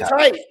played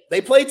tight.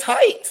 They played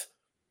tight.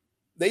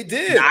 They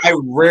did. And I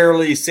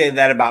rarely say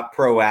that about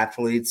pro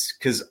athletes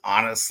because,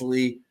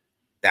 honestly,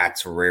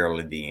 that's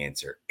rarely the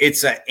answer.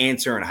 It's an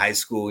answer in high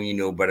school. You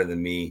know better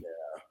than me.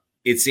 Yeah.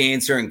 It's the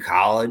answer in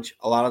college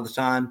a lot of the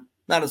time.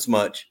 Not as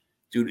much.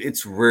 Dude,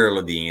 it's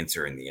rarely the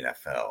answer in the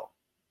NFL.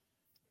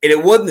 And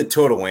it wasn't the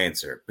total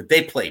answer, but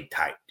they played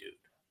tight, dude.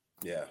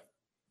 Yeah.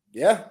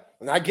 Yeah.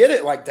 And I get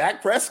it. Like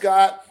Dak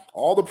Prescott,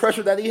 all the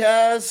pressure that he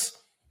has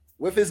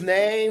with his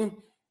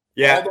name,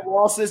 all the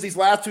losses these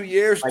last 2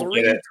 years,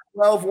 3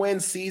 12-win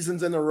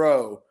seasons in a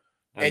row,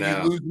 and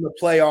you lose in the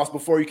playoffs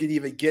before you could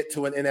even get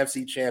to an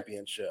NFC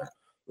championship.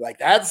 Like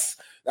that's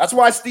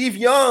why Steve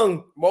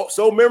Young,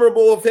 so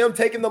memorable of him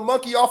taking the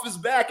monkey off his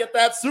back at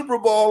that Super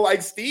Bowl.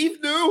 Like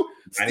Steve knew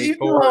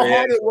how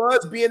hard it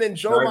was being in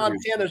Joe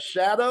Montana's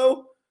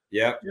shadow.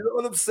 Yeah, you know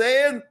what I'm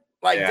saying?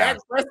 Like Dak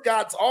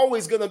Prescott's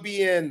always going to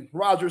be in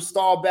Roger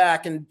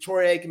Staubach and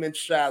Troy Aikman's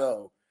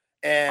shadow,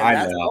 and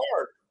that's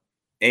hard.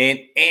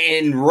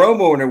 And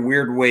Romo in a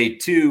weird way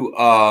too.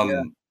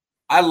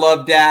 I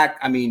love Dak.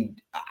 I mean,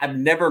 I've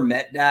never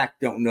met Dak.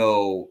 Don't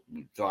know.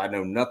 So I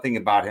know nothing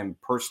about him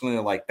personally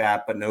like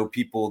that, but know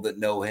people that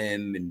know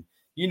him. And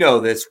you know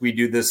this. We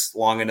do this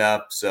long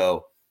enough.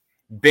 So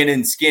been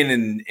in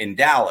skin in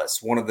Dallas.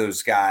 One of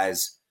those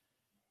guys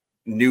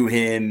knew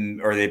him,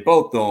 or they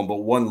both know him, but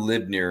one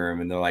lived near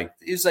him, and they're like,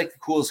 he's like the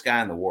coolest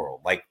guy in the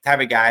world. Like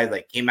type of guy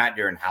like came out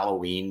during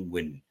Halloween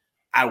when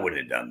I would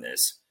have done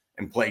this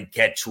and played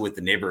catch with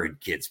the neighborhood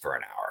kids for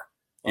an hour.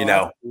 You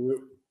know?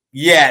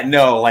 Yeah,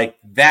 no, like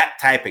that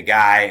type of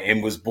guy,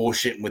 and was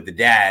bullshitting with the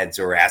dads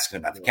or asking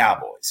about the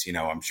Cowboys, you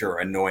know, I'm sure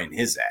annoying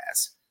his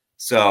ass.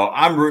 So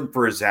I'm rooting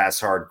for his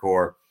ass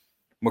hardcore.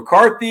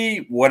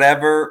 McCarthy,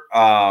 whatever.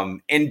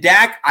 And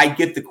Dak, I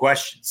get the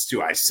questions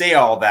too. I say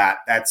all that.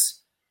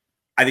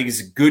 I think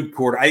he's a good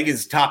quarter. I think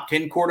he's a top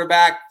 10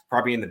 quarterback,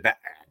 probably in the back.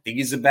 I think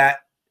he's a bat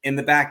in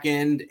the back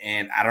end,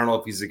 and I don't know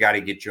if he's the guy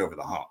to get you over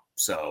the hump.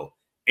 So,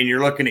 and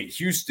you're looking at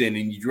Houston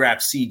and you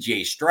draft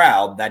CJ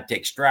Stroud, that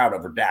takes Stroud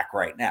over Dak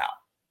right now.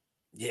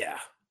 Yeah.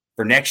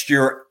 For next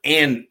year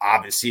and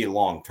obviously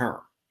long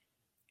term.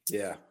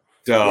 Yeah.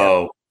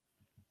 So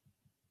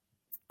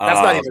that's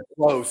not even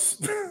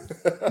close.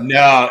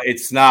 No,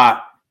 it's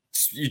not.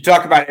 You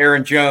talk about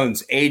Aaron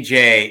Jones,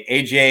 AJ.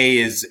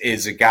 AJ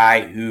is a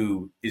guy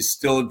who is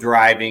still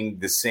driving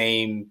the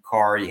same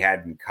car he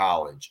had in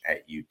college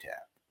at UTEP.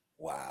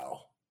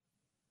 Wow.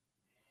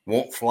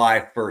 Won't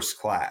fly first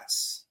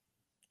class.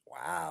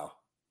 Wow.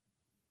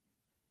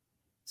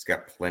 He's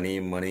got plenty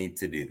of money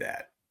to do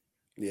that.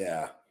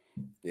 Yeah.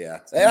 Yeah.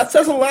 Hey, that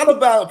says a lot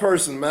about a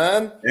person,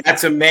 man.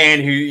 That's a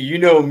man who, you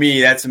know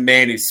me, that's a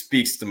man who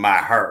speaks to my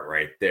heart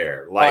right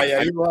there. Like, oh,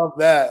 yeah, you love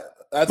that.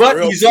 That's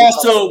but he's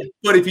also,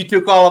 but if he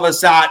took all of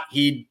us out,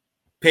 he'd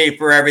pay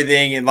for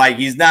everything. And like,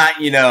 he's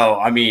not, you know,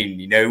 I mean,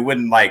 you know, he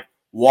wouldn't like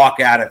walk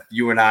out if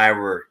you and I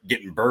were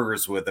getting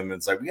burgers with him.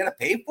 It's like, we got to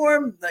pay for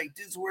him. Like,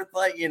 it's worth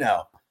like, you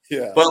know,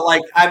 yeah. But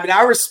like, I mean,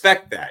 I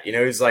respect that. You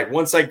know, he's like,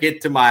 once I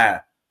get to my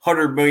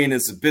 100 million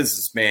as a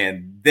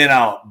businessman, then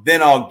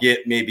I'll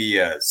get maybe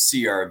a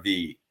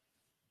CRV.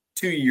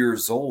 2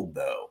 years old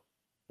though.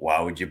 Why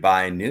would you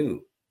buy a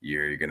new?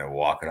 You're going to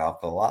walk it off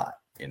the lot,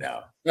 you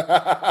know?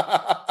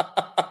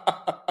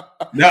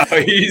 No,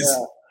 he's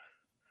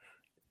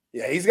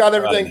he's got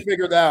everything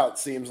figured out,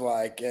 seems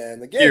like.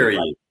 And again,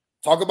 like,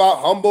 talk about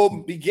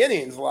humble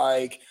beginnings.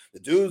 Like the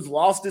dude's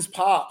lost his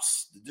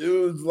pops. The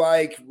dude's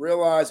like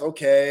realized,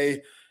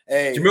 okay,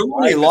 hey, do you remember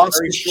when he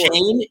lost his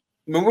chain?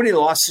 Remember when he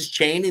lost his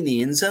chain in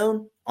the end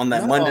zone on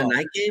that Monday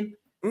night game?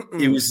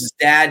 It was his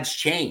dad's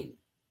chain.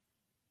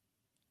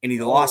 And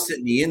he lost it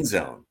in the end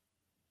zone.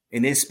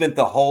 And they spent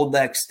the whole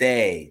next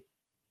day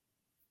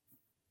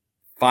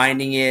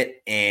finding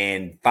it,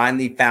 and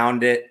finally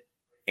found it.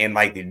 And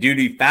like the dude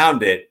who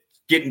found it,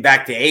 getting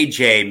back to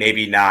AJ,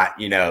 maybe not,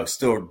 you know,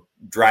 still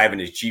driving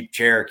his Jeep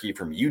Cherokee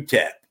from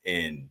UTEP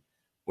in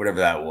whatever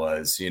that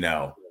was, you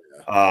know,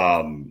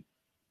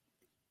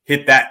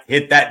 hit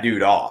that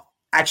dude off.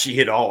 Actually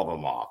hit all of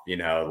them off, you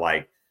know,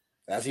 like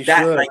as he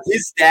should. Like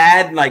his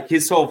dad, like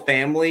his whole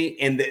family,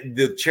 and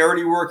the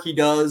charity work he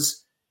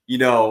does, you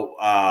know,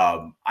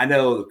 I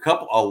know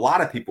a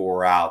lot of people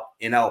were out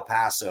in El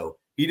Paso.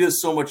 He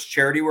does so much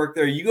charity work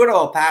there. You go to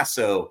El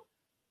Paso,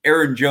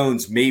 Aaron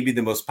Jones may be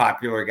the most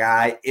popular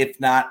guy. If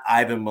not,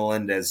 Ivan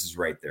Melendez is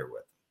right there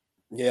with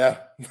him. Yeah.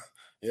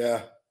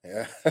 Yeah.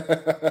 Yeah.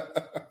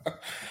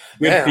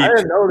 Man, I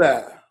didn't know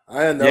that.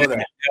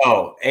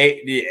 No,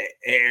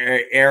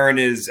 Aaron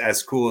is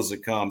as cool as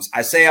it comes.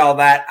 I say all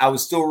that. I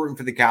was still rooting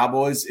for the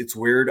Cowboys. It's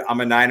weird.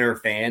 I'm a Niner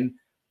fan,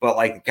 but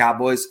like the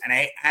Cowboys, and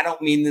I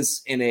don't mean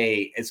this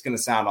it's going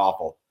to sound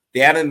awful. They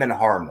haven't been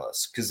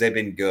harmless because they've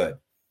been good.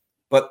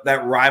 But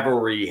that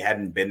rivalry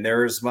hadn't been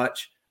there as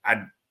much.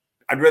 I'd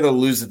rather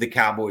lose to the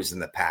Cowboys than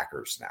the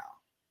Packers now.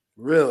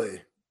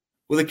 Really?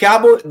 Well,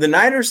 the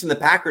Niners and the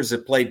Packers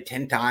have played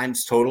 10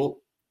 times total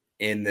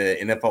in the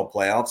NFL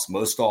playoffs,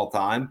 most all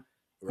time.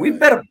 Right. We've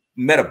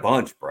met a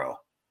bunch, bro.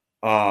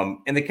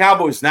 And the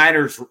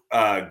Cowboys-Niners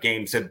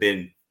games have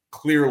been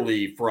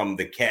clearly from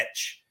the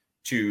catch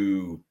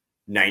to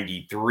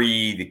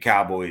 93, the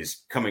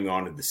Cowboys coming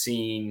onto the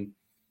scene,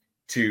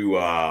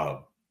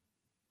 to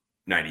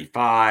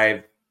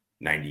 95,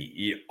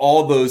 90,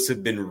 all those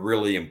have been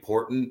really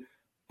important.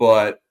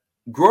 But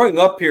growing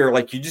up here,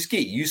 like, you just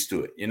get used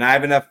to it. And I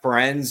have enough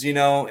friends, you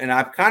know, and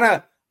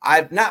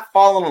I've not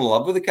fallen in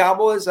love with the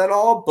Cowboys at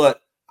all, but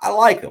I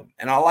like them,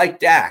 and I like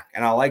Dak,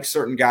 and I like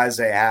certain guys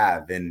they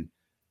have. And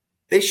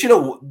they should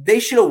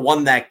have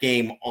won that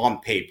game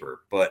on paper,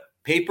 but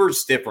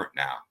paper's different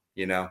now,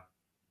 you know?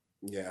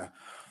 Yeah.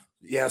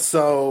 Yeah.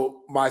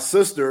 So my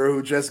sister,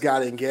 who just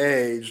got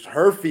engaged,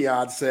 her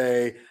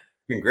fiance,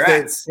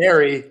 congrats,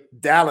 Harry,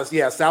 Dallas.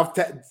 Yeah, South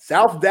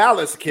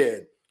Dallas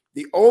kid.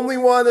 The only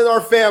one in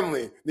our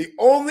family. The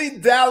only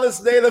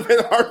Dallas native in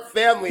our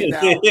family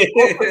now. Most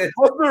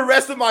of the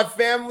rest of my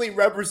family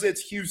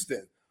represents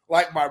Houston.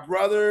 Like my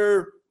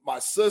brother, my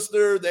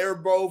sister, they were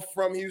both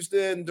from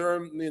Houston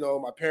during,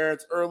 my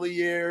parents' early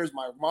years.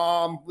 My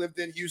mom lived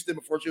in Houston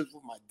before she was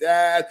with my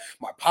dad.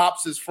 My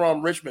pops is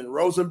from Richmond,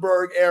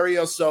 Rosenberg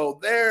area. So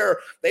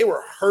they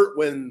were hurt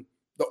when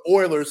the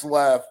Oilers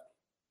left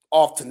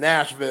off to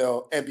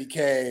Nashville and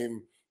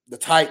became the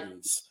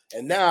Titans.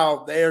 And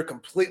now they're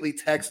completely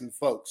Texan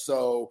folks.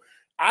 So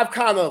I've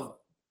kind of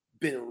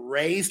been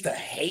raised to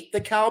hate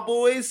the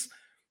Cowboys,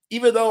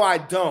 even though I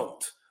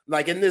don't.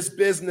 Like in this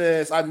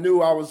business, I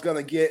knew I was going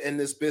to get in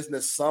this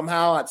business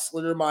somehow. I'd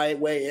slither my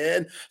way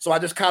in. So I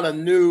just kind of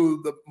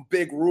knew the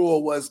big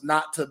rule was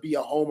not to be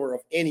a homer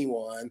of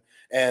anyone.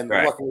 And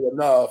luckily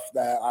enough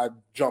that I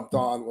jumped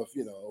on with,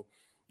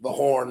 the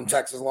Horn,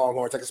 Texas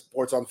Longhorn, Texas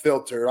Sports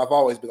Unfiltered. I've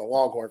always been a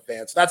Longhorn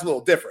fan, so that's a little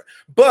different.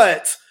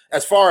 But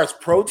as far as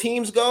pro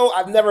teams go,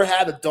 I've never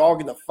had a dog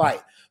in the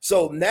fight.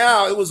 So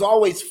now it was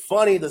always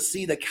funny to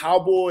see the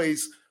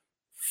Cowboys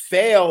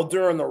fail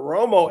during the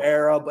Romo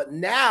era, but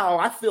now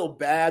I feel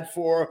bad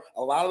for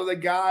a lot of the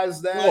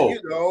guys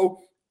that,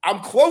 I'm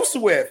close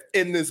with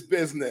in this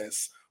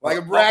business,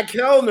 like Brad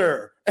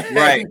Kellner,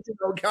 right?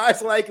 And,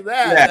 guys like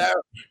that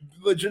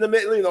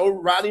legitimately,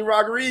 Rodney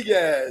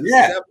Rodriguez,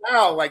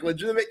 now like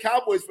legitimate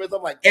Cowboys fans.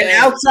 I'm like, and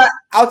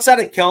outside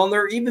of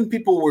Kellner, even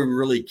people we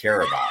really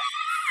care about,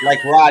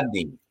 like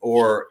Rodney,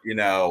 or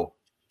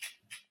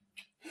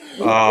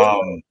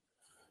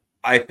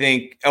I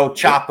think El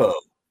Chapo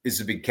is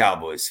a big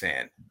Cowboys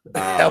fan.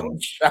 El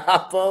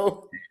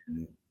Chapo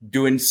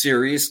doing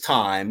serious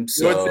time.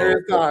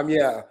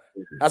 Yeah.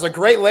 That's a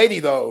great lady,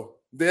 though.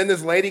 Didn't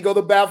this lady go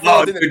to bat?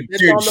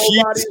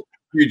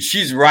 Dude,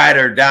 she's ride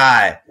or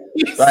die.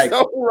 Like,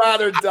 so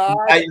ride or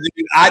die.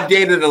 I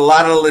dated a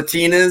lot of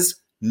Latinas.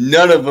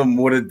 None of them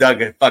would have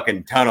dug a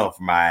fucking tunnel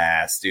for my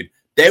ass, dude.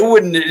 They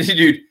wouldn't,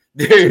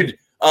 dude.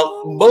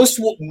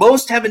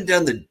 Most haven't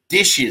done the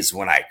dishes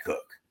when I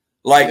cook.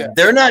 Like,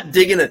 they're not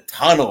digging a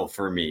tunnel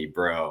for me,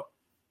 bro.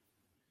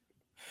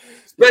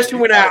 Especially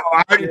when I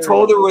already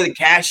told her where the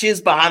cash is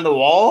behind the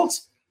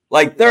walls.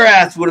 Like, their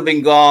ass would have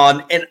been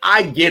gone. And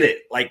I get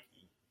it. Like,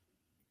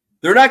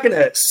 they're not going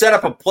to set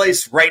up a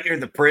place right near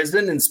the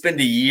prison and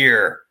spend a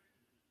year,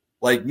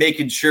 like,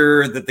 making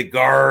sure that the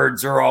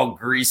guards are all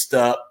greased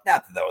up.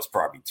 Not that was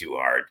probably too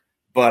hard.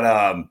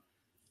 But,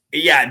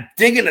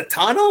 digging a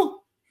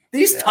tunnel?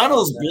 These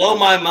tunnels blow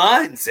my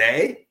mind,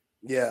 say.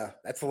 Yeah,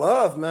 that's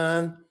love,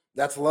 man.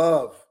 That's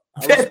love.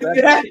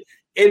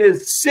 In a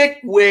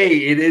sick way,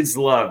 it is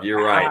love.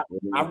 You're right.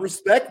 I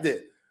respect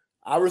it.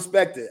 I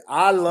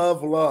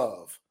love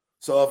love.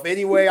 So if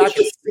any way I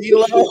could see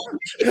love,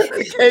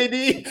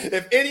 KD,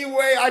 if any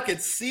way I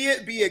could see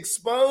it be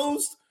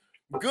exposed,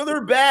 good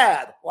or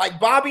bad, like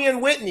Bobby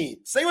and Whitney,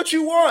 say what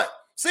you want.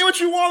 Say what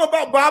you want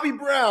about Bobby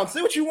Brown.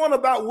 Say what you want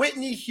about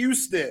Whitney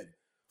Houston.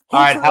 All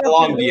right, how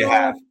long do you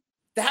have?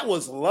 That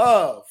was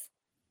love.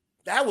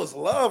 That was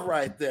love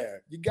right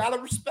there. You got to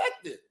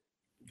respect it.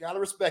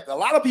 A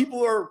lot of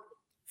people are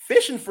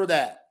fishing for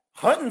that,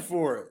 hunting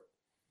for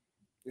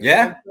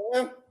it.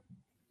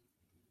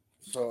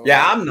 So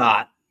I'm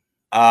not.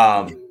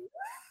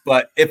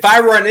 But if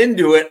I run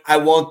into it, I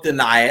won't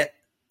deny it.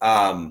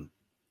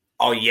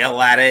 I'll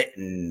yell at it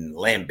and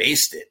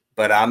lambaste it,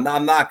 but I'm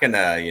not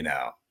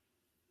gonna,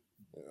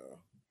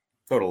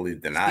 totally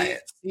deny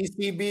it.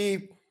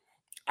 CCB,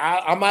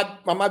 I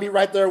might be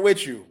right there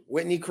with you.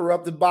 Whitney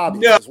corrupted Bobby.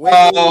 No,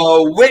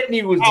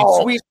 Whitney was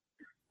a sweet.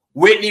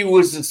 Whitney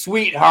was a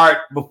sweetheart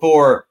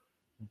before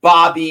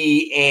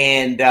Bobby.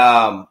 And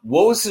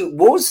what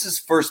was his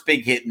first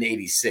big hit in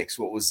 '86?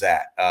 What was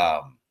that?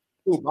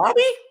 Who,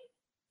 Bobby?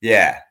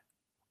 Yeah.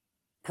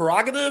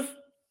 Prerogative?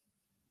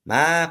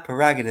 My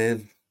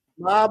prerogative.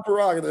 I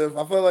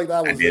feel like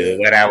that was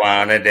what I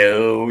want to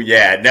do.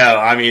 Yeah, no,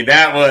 I mean,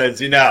 that was,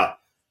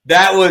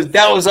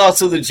 that was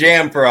also the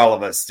jam for all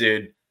of us,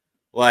 dude.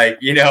 Like,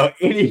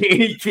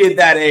 any kid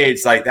that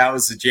age, like, that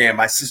was the jam.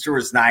 My sister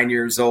was 9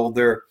 years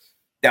older.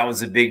 That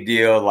was a big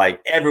deal.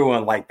 Like,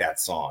 everyone liked that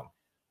song.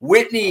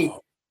 Whitney,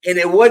 and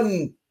it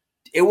wasn't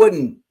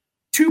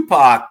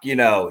Tupac, hit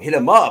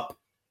him up.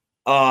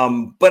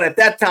 But at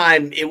that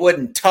time, it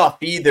wasn't tough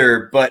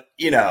either. But,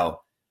 it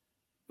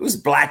was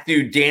a black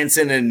dude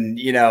dancing and,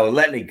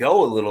 letting it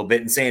go a little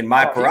bit and saying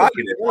my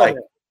prerogative. Like,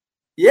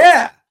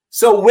 yeah.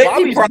 So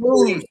Whitney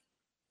probably.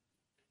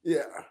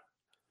 Yeah.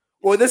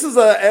 Well, this is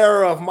an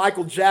era of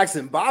Michael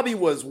Jackson. Bobby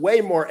was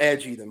way more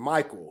edgy than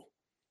Michael.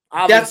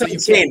 That's what I'm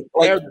saying.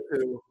 Like,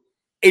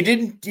 it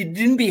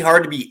didn't be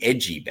hard to be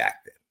edgy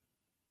back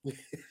then.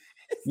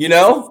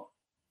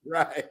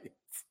 Right.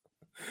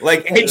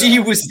 Like, edgy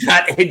was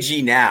not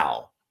edgy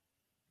now.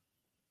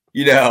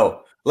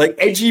 Like,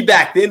 edgy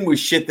back then was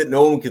shit that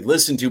no one could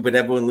listen to, but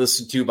everyone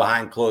listened to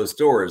behind closed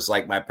doors.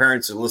 Like, my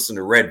parents would listen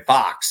to Red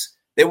Fox.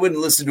 They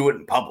wouldn't listen to it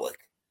in public.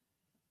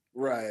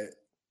 Right.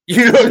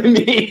 You know what I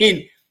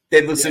mean?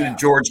 They'd listen to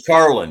George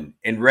Carlin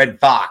and Red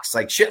Fox,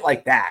 like shit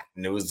like that.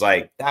 And it was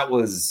like, that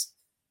was,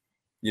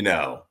 you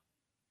had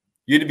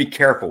to be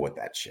careful with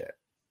that shit.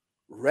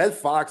 Red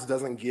Fox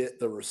doesn't get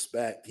the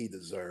respect he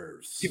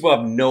deserves. People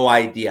have no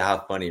idea how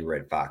funny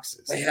Red Fox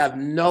is. They have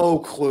no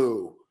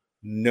clue.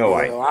 No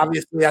idea.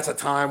 Obviously, that's a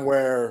time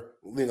where,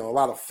 a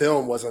lot of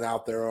film wasn't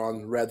out there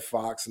on Red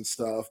Fox and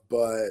stuff,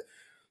 but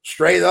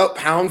straight up,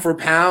 pound for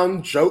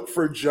pound, joke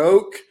for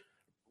joke,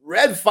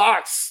 Red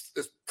Fox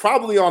is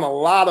probably on a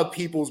lot of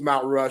people's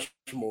Mount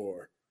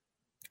Rushmore.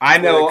 I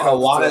know a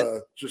lot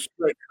of just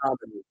straight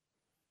comedy.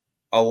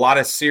 A lot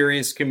of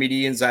serious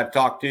comedians I've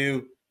talked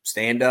to,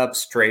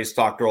 stand-ups. Trey's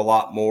talked to a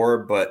lot more,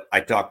 but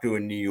I talked to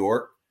in New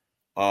York.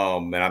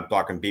 And I'm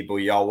talking people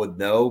y'all would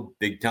know,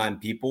 big-time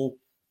people.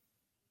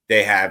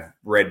 They have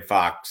Red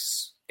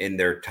Fox in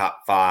their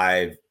top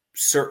 5,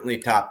 certainly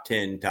top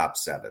 10, top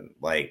 7.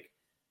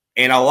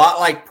 And a lot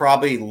like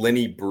probably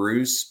Lenny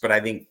Bruce, but I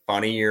think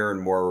funnier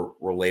and more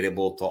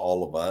relatable to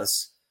all of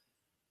us.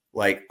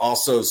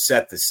 Also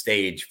set the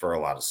stage for a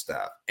lot of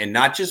stuff. And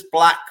not just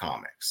black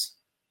comics.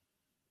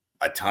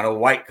 A ton of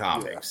white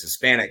comics,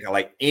 Hispanic,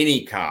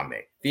 any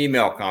comic,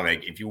 female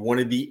comic. If you want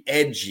to be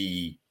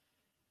edgy,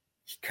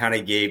 he kind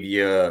of gave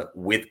you,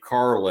 with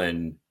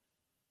Carlin,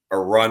 a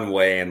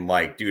runway and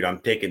dude, I'm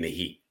taking the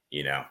heat,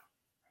 Yeah,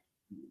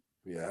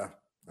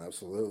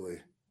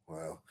 absolutely.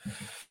 Wow.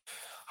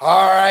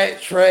 All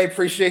right, Trey,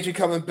 appreciate you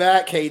coming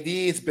back.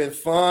 KD, it's been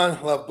fun.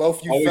 Love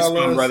both you. Always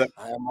fellas. Fun, brother.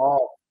 I am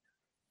all.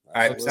 All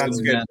right, sounds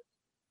good. Man.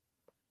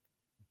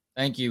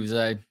 Thank you,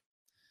 Zay.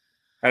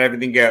 How'd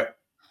everything go?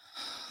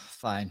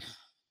 Fine.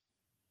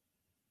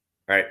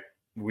 All right.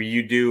 Will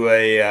you do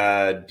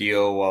a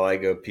deal while I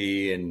go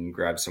pee and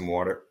grab some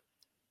water?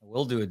 I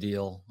will do a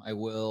deal. I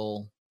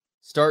will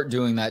start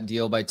doing that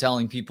deal by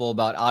telling people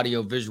about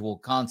audio-visual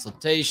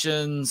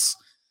consultations.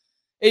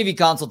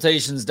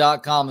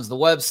 avconsultations.com is the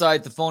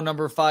website. The phone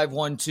number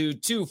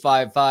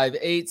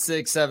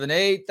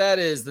 512-255-8678. That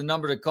is the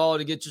number to call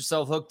to get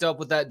yourself hooked up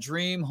with that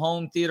dream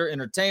home theater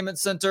entertainment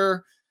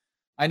center.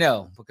 I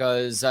know,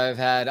 because I've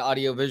had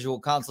audio-visual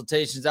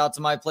consultations out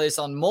to my place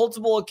on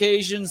multiple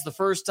occasions. The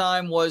first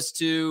time was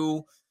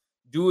to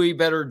do a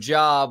better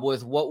job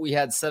with what we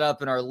had set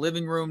up in our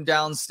living room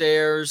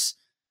downstairs.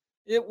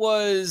 It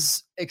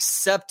was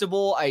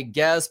acceptable, I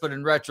guess, but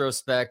in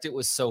retrospect, it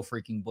was so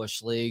freaking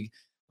Bush League.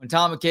 When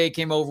Tom McKay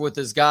came over with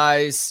his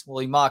guys, well,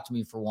 he mocked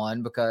me for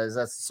one, because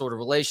that's the sort of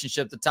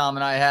relationship that Tom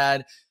and I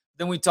had.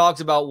 Then we talked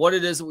about what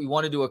it is that we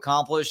wanted to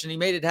accomplish, and he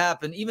made it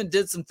happen. Even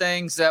did some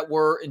things that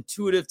were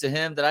intuitive to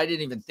him that I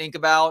didn't even think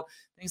about.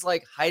 Things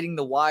like hiding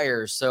the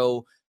wires.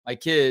 So my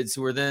kids,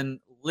 who were then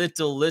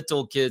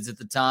little kids at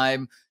the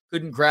time,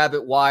 couldn't grab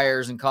at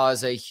wires and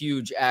cause a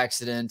huge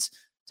accident.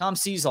 Tom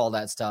sees all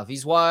that stuff.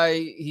 It's why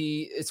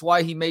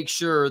he makes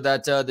sure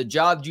that the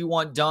job you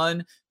want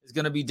done is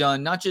going to be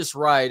done not just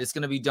right, it's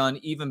going to be done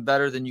even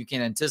better than you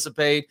can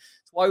anticipate.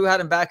 It's why we had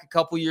him back a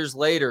couple years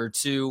later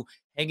to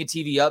hang a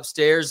TV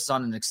upstairs. It's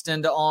on an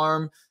extender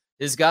arm.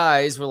 His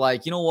guys were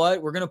like, you know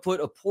what? We're going to put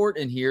a port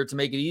in here to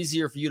make it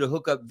easier for you to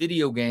hook up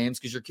video games,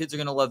 because your kids are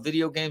going to love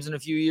video games in a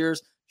few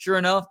years. Sure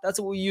enough, that's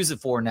what we use it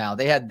for now.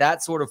 They had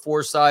that sort of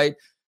foresight,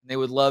 and they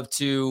would love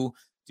to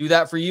do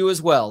that for you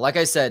as well. Like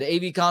I said,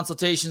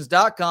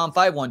 avconsultations.com,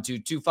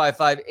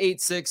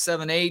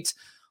 512-255-8678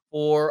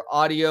 for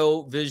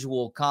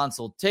audio-visual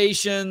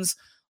consultations.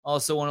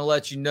 Also want to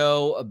let you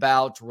know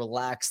about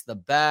Relax the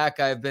Back.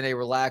 I've been a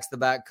Relax the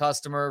Back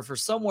customer for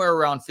somewhere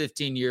around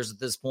 15 years at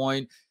this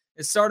point.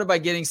 It started by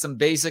getting some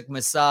basic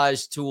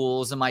massage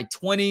tools in my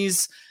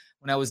 20s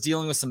when I was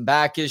dealing with some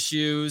back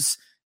issues.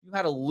 You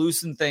had to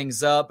loosen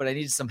things up, but I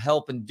needed some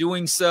help in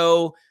doing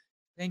so.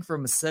 Paying for a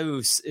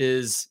masseuse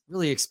is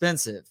really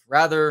expensive.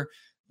 Rather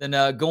than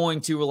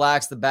going to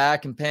Relax the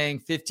Back and paying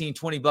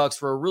 $15-20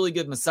 for a really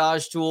good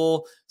massage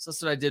tool. So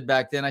that's what I did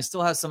back then. I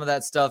still have some of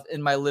that stuff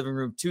in my living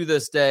room to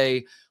this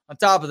day. On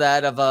top of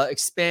that, I've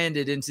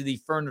expanded into the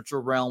furniture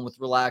realm with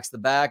Relax the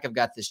Back. I've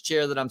got this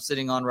chair that I'm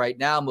sitting on right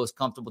now, most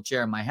comfortable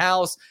chair in my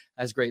house,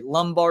 has great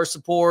lumbar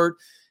support.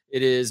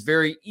 It is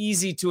very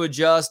easy to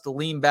adjust, to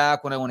lean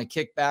back when I want to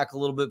kick back a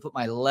little bit, put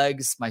my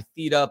legs, my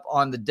feet up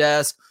on the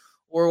desk,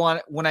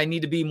 or when I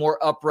need to be more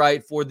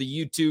upright for the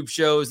YouTube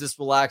shows. This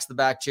Relax the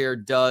Back chair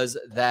does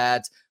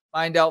that.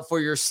 Find out for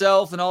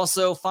yourself, and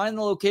also find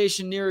the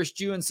location nearest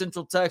you in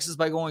Central Texas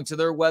by going to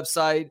their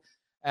website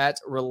at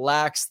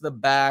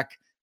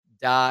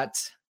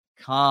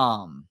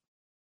relaxtheback.com.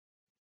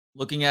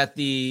 Looking at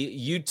the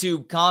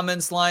YouTube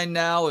comments line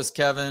now. Is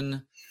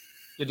Kevin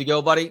good to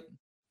go, buddy?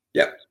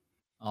 Yep.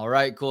 All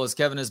right, cool. As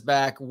Kevin is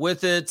back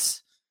with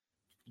it,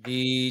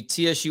 the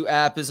TSU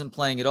app isn't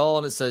playing at all,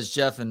 and it says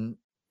Jeff and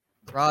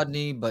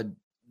Rodney, but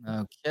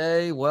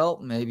okay, well,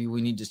 maybe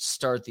we need to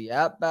start the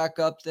app back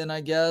up then, I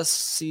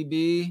guess.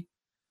 CB.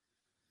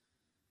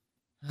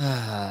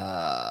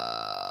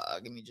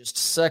 Give me just a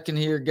second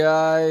here,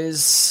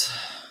 guys.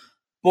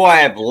 Boy,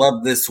 I've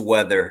loved this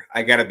weather.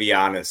 I got to be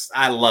honest.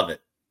 I love it.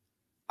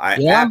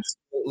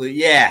 Absolutely.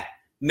 Yeah.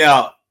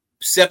 No,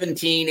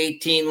 17,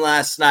 18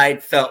 last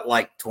night felt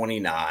like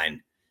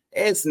 29.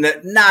 It's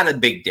not a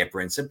big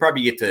difference. It'd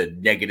probably get to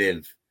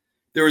negative.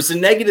 There was a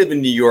negative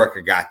in New York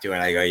I got to,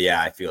 and I go,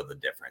 yeah, I feel the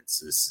difference.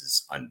 This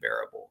is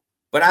unbearable.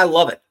 But I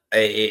love it.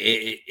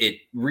 It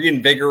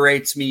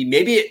reinvigorates me.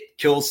 Maybe it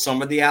kills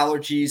some of the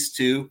allergies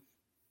too,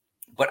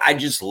 but I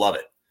just love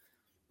it.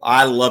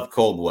 I love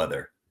cold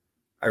weather.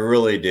 I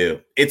really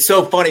do. It's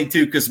so funny,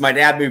 too, because my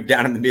dad moved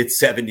down in the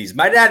mid-'70s.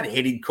 My dad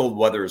hated cold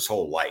weather his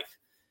whole life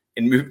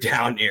and moved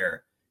down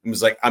here and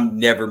was like, I'm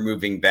never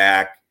moving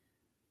back.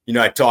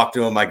 I talked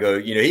to him. I go,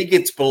 he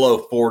gets below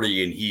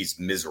 40 and he's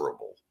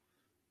miserable.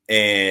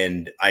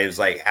 And I was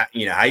like,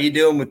 how you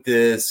doing with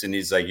this? And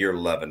he's like, you're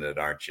loving it,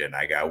 aren't you? And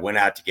I went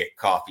out to get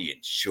coffee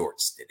and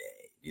shorts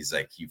today. He's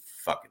like, you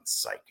fucking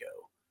psycho.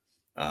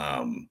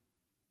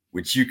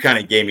 Which you kind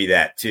of gave me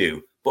that,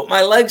 too. But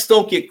my legs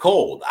don't get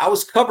cold. I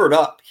was covered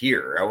up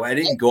here. I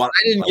didn't go out.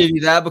 I didn't give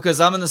you that because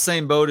I'm in the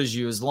same boat as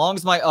you. As long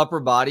as my upper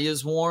body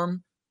is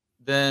warm,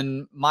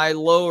 then my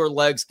lower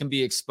legs can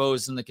be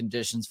exposed in the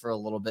conditions for a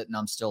little bit, and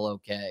I'm still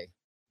okay.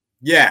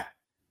 Yeah,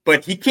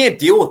 but he can't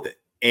deal with it.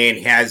 And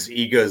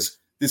he goes,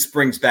 this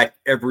brings back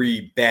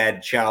every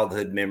bad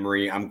childhood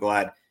memory. I'm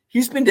glad.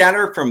 He's been down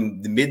there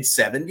from the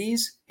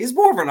mid-'70s. He's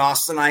more of an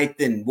Austinite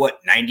than,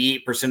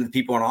 98% of the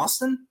people in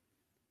Austin?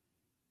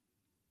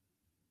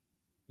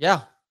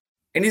 Yeah.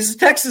 And he's a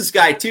Texas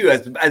guy, too.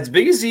 As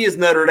big as he is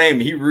Notre Dame,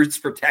 he roots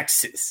for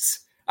Texas.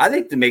 I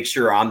think to make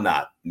sure I'm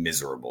not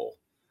miserable.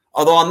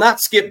 Although I'm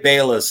not Skip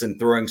Bayless and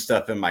throwing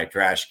stuff in my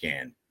trash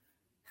can.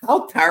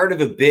 How tired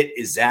of a bit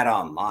is that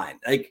online?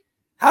 Like,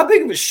 how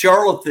big of a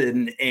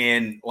charlatan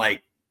and,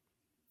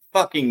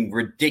 fucking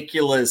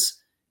ridiculous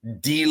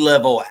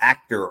D-level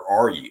actor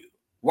are you?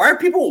 Why are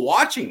people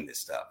watching this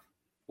stuff?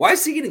 Why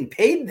is he getting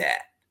paid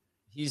that?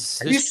 Have you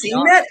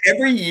seen that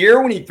every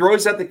year when he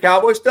throws out the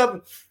Cowboy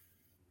stuff?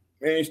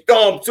 And he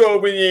stomps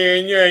over there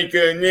and like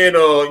a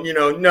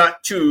little,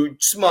 not too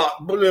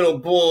smart little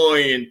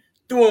boy and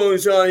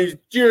throws on his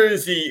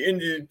jersey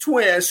into the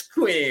trash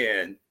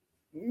can.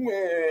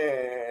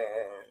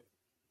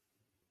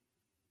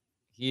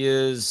 He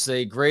is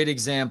a great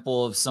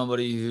example of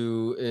somebody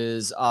who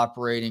is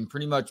operating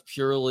pretty much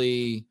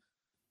purely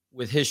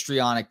with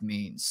histrionic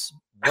means.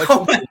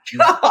 What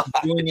you're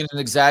doing in an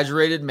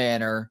exaggerated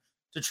manner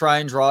to try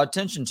and draw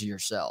attention to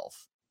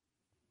yourself.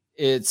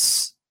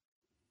 It's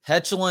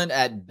petulant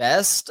at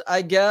best,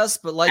 I guess,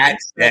 but at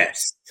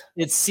best,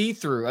 it's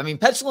see-through. I mean,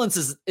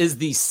 petulance is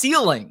the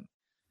ceiling.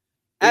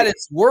 At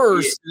its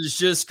worst, is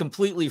just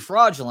completely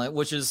fraudulent,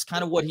 which is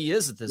kind of what he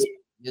is at this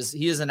point.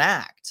 He is an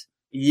act.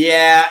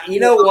 Yeah, you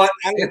know what?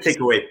 I'm going to take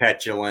away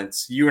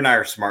petulance. You and I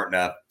are smart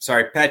enough.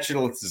 Sorry,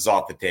 petulance is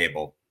off the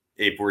table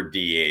if we're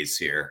DAs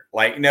here.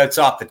 It's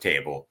off the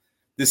table.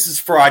 This is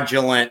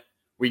fraudulent.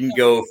 We can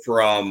go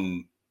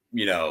from,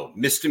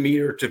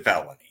 misdemeanor to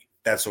felony.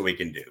 That's what we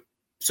can do.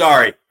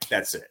 Sorry,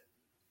 that's it.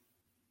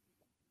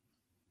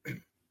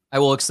 I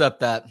will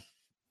accept that.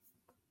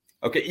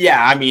 Okay,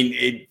 yeah, I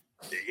mean,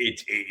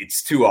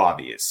 it's too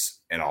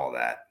obvious and all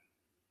that.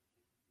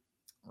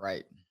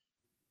 Right.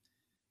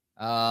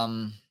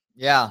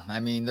 Yeah, I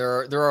mean,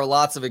 there are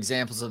lots of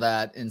examples of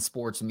that in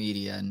sports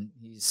media, and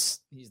he's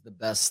the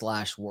best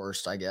 /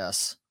 worst, I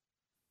guess.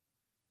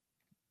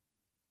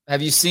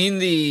 Have you seen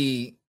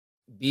the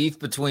beef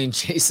between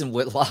Jason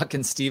Whitlock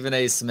and Stephen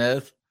A.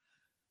 Smith,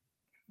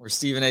 where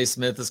Stephen A.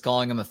 Smith is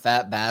calling him a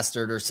fat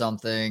bastard or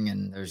something?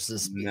 And there's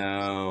this.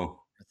 No.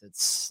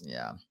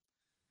 Yeah.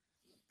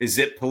 Is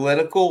it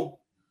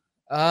political?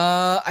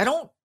 I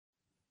don't.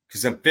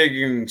 Because I'm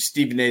figuring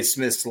Stephen A.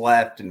 Smith's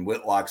left and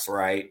Whitlock's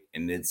right.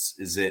 And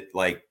is it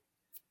like.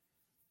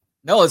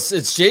 No,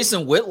 it's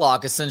Jason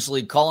Whitlock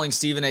essentially calling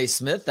Stephen A.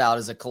 Smith out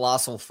as a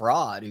colossal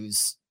fraud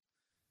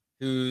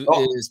who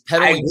is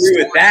peddling. I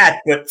agree with that,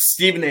 but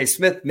Stephen A.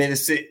 Smith may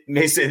say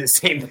the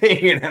same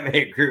thing, and I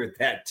may agree with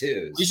that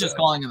too. He's just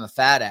calling him a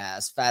fat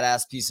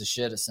ass piece of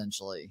shit,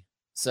 essentially.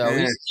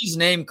 So he's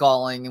name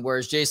calling,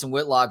 whereas Jason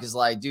Whitlock is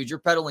like, dude, you're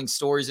peddling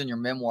stories in your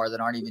memoir that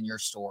aren't even your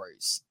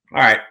stories. All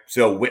right,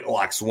 so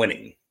Whitlock's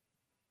winning.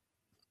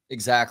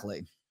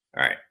 Exactly.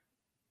 All right.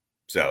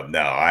 So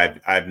no,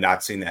 I've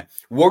not seen that.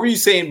 What were you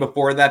saying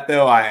before that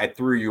though? I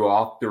threw you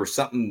off. There was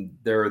something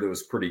there that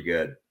was pretty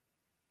good.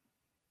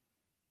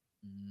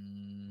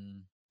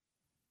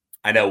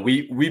 I know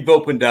we've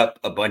opened up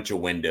a bunch of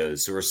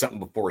windows. There was something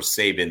before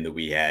Saban that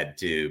we had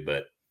too,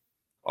 but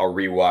I'll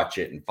rewatch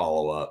it and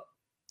follow up.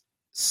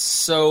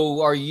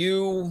 So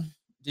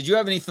did you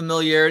have any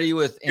familiarity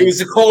with it was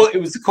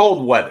the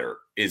cold weather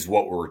is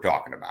what we were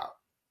talking about.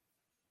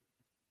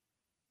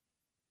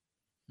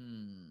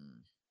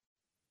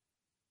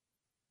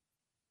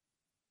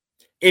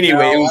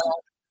 Anyway,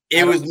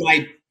 it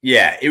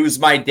was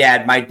my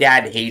dad. My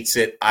dad hates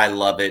it. I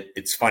love it.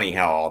 It's funny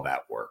how all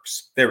that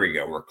works. There we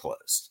go. We're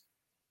closed.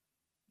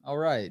 All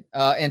right.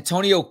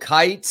 Antonio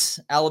Kite,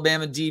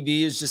 Alabama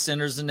DB, is just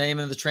enters the name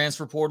in the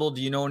transfer portal.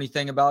 Do you know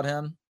anything about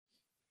him?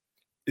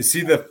 Is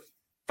he the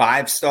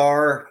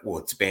 5-star? Well,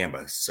 it's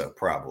Bama, so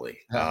probably.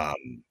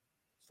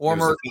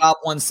 Former top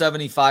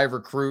 175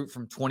 recruit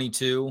from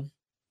 22.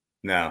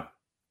 No.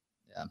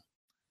 Yeah.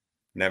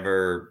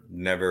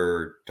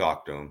 Never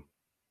talked to him.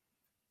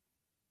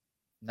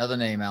 Another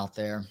name out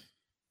there.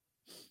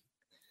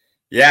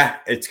 Yeah,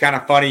 it's kind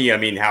of funny. I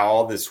mean, how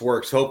all this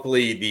works.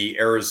 Hopefully the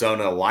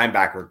Arizona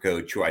linebacker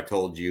coach, who I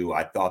told you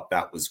I thought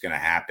that was going to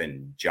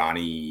happen,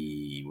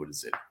 Johnny, what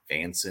is it?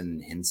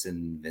 Vincent.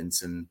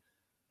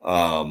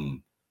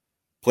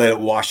 Played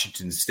at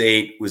Washington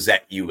State, was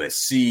at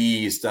USC.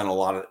 He's done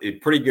a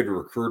pretty good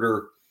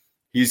recruiter.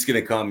 He's going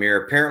to come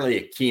here. Apparently,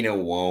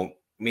 Aquino won't.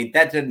 I mean,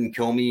 that didn't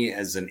kill me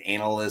as an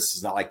analyst.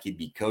 It's not like he'd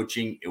be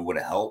coaching. It would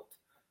have helped.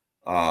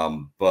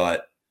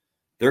 But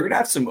they're going to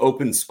have some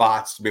open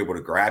spots to be able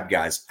to grab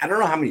guys. I don't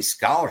know how many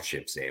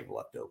scholarships they have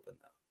left open,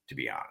 though, to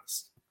be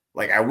honest.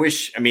 Like,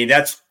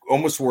 that's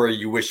almost where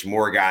you wish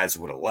more guys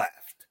would have left.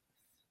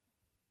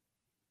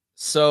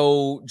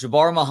 So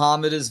Jabbar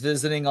Muhammad is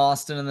visiting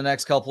Austin in the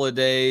next couple of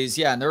days.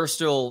 Yeah, and there are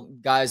still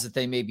guys that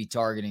they may be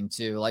targeting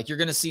too. Like, you're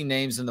going to see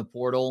names in the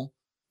portal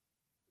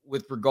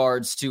with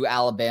regards to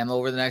Alabama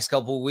over the next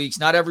couple of weeks.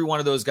 Not every one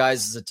of those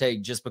guys is a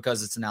take just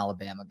because it's an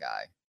Alabama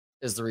guy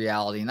is the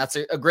reality. And that's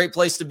a great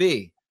place to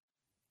be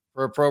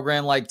for a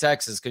program like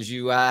Texas, because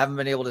you haven't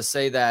been able to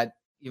say that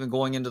even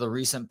going into the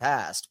recent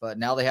past. But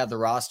now they have the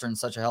roster in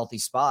such a healthy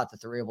spot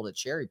that they're able to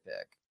cherry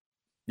pick.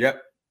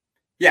 Yep.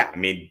 Yeah, I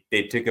mean,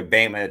 they took a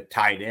Bama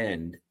tight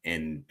end,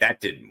 and that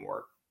didn't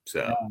work. So,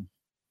 yeah.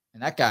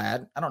 And that guy,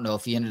 I don't know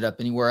if he ended up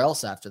anywhere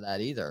else after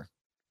that either.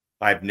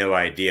 I have no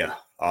idea.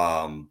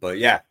 But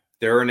yeah,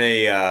 they're in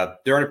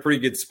a pretty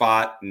good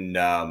spot, and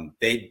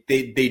they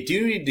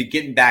do need to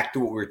get back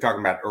to what we were talking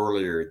about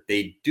earlier.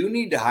 They do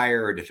need to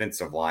hire a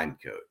defensive line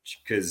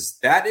coach, because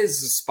that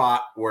is a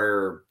spot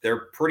where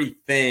they're pretty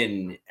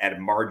thin at a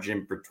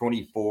margin for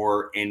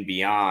 24 and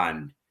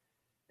beyond,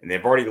 and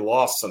they've already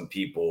lost some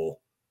people.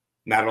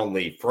 Not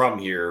only from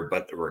here,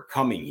 but that were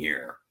coming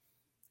here.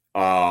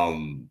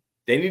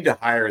 They need to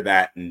hire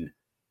that. And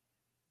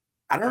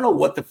I don't know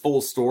what the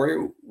full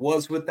story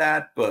was with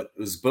that, but it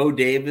was Bo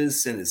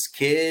Davis and his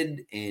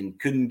kid and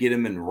couldn't get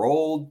him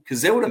enrolled,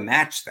 because they would have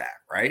matched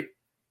that, right?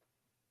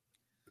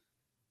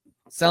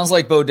 Sounds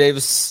like Bo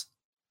Davis,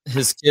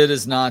 his kid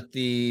is not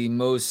the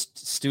most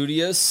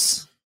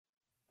studious.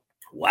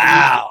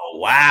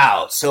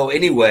 Wow. So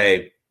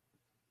anyway,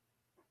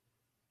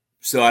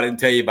 I didn't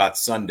tell you about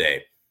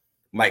Sunday.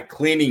 My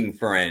cleaning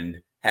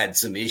friend had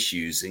some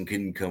issues and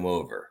couldn't come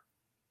over.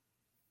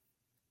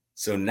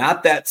 So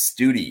not that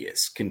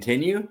studious.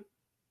 Continue.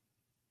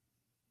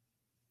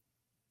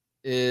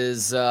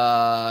 He's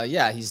a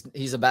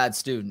bad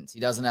student. He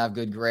doesn't have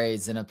good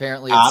grades, and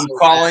apparently I'm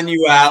calling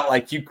you out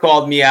like you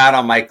called me out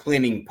on my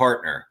cleaning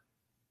partner.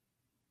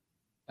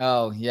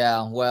 Oh,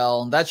 yeah.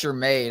 Well, that's your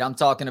maid. I'm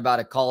talking about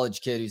a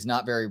college kid who's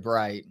not very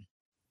bright.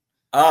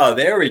 Oh,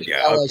 there we go.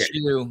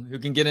 LSU, who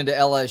can get into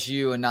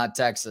LSU and not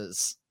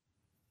Texas.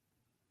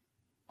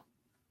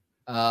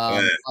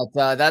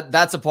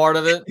 That's a part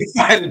of it.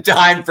 I had a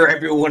dime for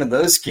every one of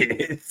those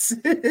kids.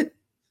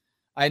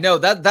 I know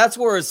that's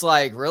where it's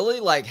like,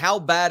 really? Like, how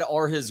bad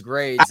are his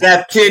grades? I'd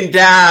have 10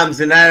 dimes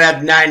and I'd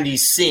have 90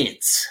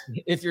 cents.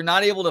 If you're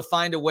not able to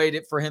find a way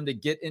for him to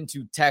get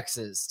into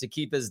Texas to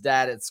keep his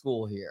dad at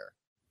school here.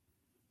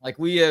 Like,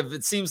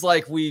 it seems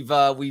like we've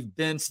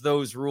bent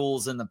those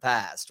rules in the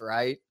past,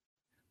 right?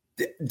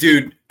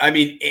 Dude, I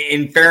mean,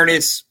 in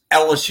fairness,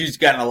 LSU's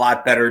gotten a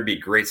lot better. It'd be a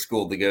great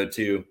school to go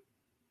to.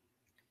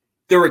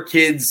 There were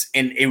kids,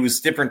 and it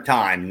was different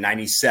time,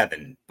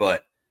 97,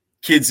 but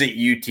kids at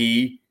UT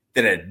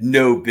that had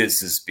no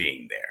business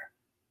being there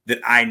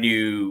that I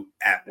knew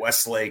at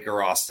Westlake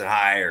or Austin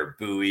High or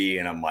Bowie,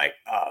 and I'm like,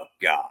 oh,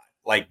 God,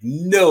 like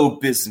no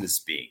business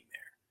being there.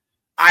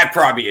 I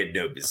probably had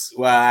no business.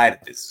 Well, I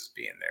had business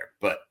being there,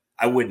 but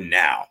I wouldn't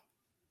now.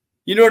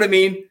 You know what I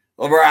mean?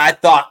 Where I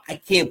thought, I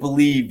can't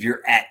believe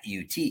you're at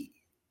UT.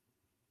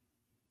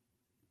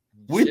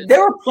 They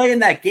were playing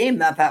that game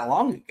not that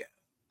long ago.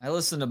 I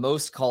listen to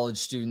most college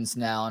students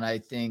now, and I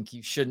think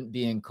you shouldn't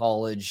be in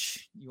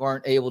college. You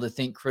aren't able to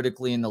think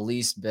critically in the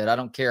least bit. I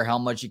don't care how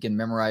much you can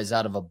memorize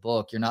out of a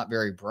book. You're not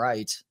very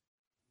bright.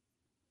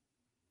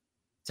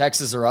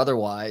 Texas or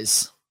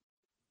otherwise.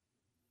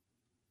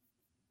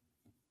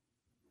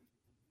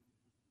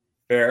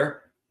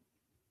 Fair.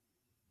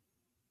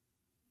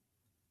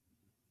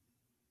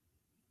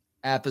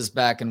 App is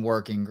back and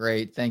working.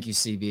 Great. Thank you,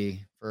 CB,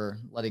 for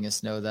letting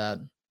us know that.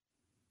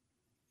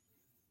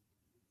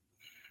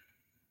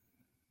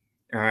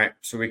 All right,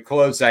 so we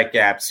close that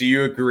gap. So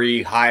you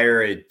agree,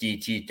 hire a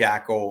DT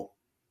tackle,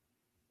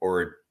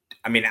 or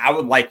I mean, I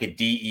would like a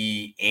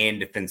DE and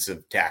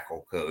defensive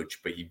tackle coach,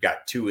 but you've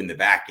got two in the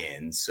back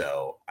end,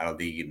 so I don't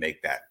think you can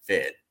make that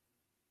fit.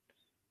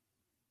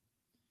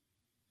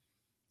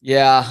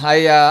 Yeah,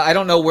 I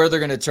don't know where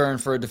they're going to turn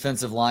for a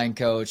defensive line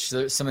coach.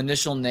 There's some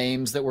initial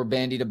names that were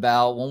bandied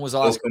about. One was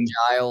Oscar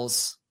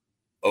Giles.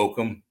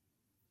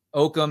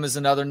 Oakham is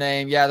another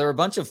name. Yeah, there are a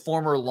bunch of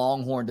former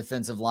Longhorn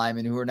defensive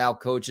linemen who are now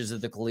coaches at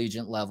the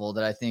collegiate level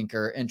that I think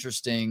are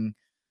interesting.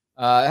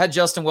 I had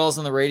Justin Wells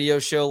on the radio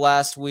show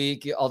last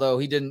week, although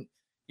he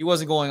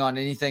wasn't going on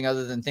anything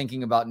other than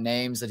thinking about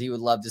names that he would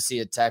love to see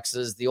at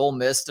Texas. The Ole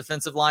Miss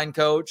defensive line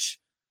coach,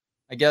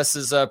 I guess,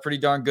 is pretty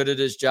darn good at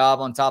his job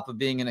on top of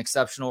being an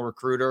exceptional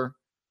recruiter.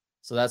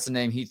 So that's the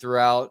name he threw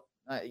out.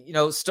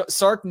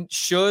 Sark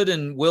should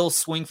and will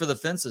swing for the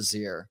fences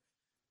here.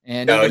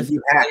 And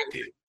you have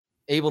to.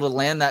 Able to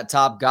land that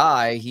top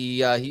guy,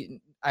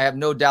 I have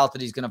no doubt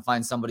that he's going to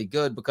find somebody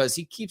good, because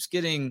he keeps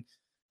getting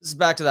this is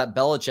back to that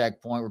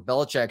Belichick point where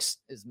Belichick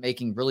is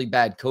making really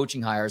bad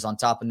coaching hires on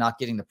top of not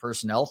getting the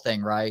personnel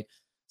thing right.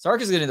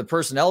 Sark is getting the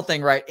personnel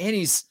thing right, and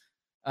he's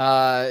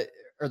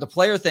or the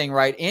player thing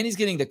right, and he's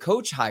getting the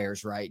coach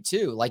hires right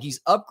too. Like he's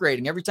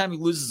upgrading. Every time he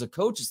loses a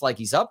coach, it's like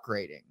he's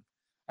upgrading.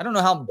 I don't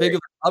know how big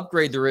of an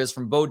upgrade there is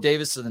from Bo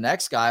Davis to the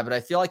next guy, but I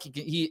feel like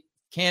he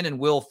can and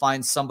will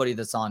find somebody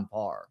that's on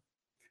par.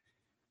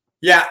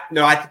 Yeah,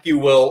 no, I think you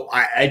will.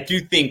 I do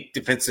think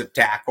defensive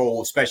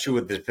tackle, especially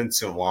with the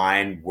defensive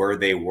line, where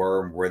they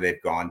were and where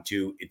they've gone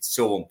to, it's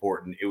so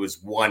important. It was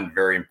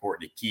very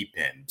important to keep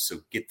him. So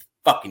get the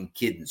fucking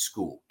kid in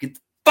school. Get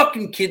the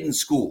fucking kid in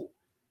school.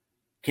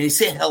 Can he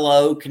say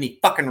hello? Can he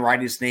fucking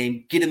write his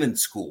name? Get him in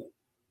school.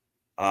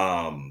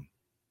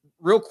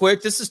 Real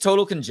quick, this is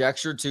total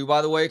conjecture too,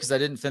 by the way, because I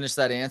didn't finish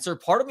that answer.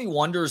 Part of me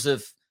wonders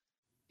if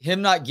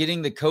him not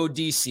getting the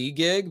co-DC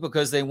gig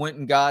because they went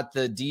and got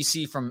the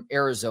DC from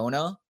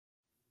Arizona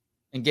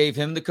and gave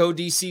him the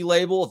co-DC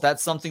label, if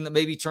that's something that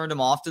maybe turned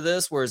him off to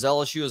this, whereas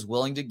LSU is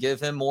willing to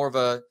give him more of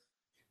a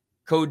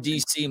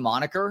co-DC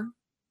moniker.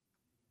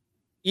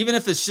 Even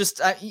if it's just,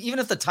 even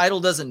if the title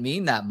doesn't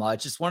mean that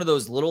much, it's one of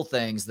those little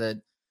things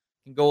that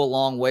can go a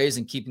long ways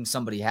in keeping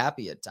somebody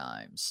happy at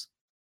times.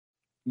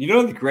 You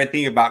know the great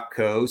thing about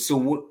co?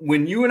 So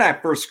when you and I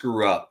first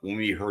grew up, when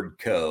we heard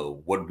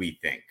co, what did we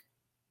think?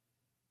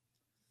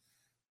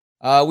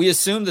 We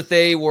assumed that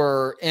they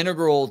were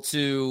integral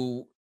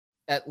to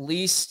at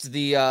least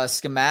the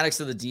schematics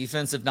of the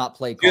defense, if not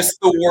play call. Just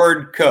the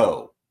word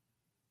co.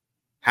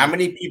 How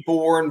many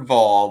people were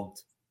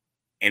involved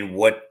and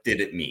what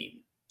did it mean?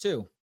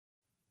 Two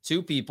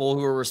people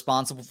who are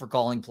responsible for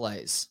calling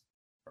plays.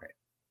 Right.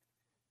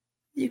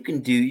 You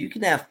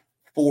can have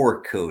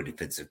 4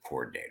 co-defensive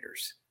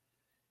coordinators.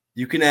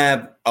 You can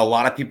have a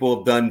lot of people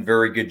have done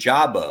very good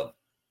job of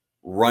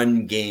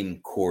run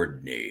game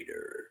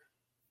coordinator.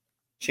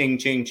 Ching,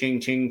 ching, ching,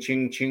 ching,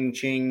 ching, ching,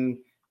 ching.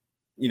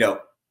 You know,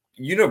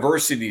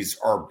 universities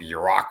are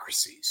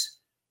bureaucracies.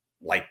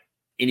 Like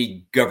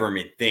any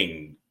government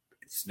thing,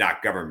 it's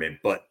not government,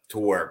 but to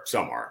where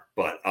some are.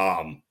 But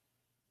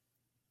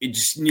you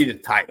just need a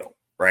title,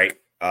 right?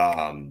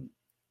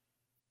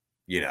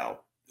 You know,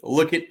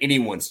 look at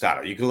anyone's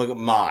title. You can look at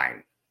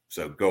mine.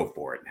 So go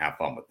for it and have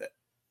fun with it.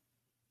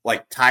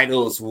 Like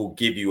titles will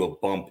give you a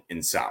bump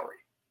in salary.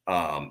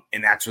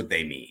 And that's what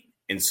they mean.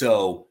 And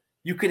so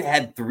you could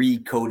have 3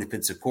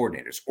 co-defensive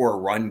coordinators or a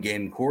run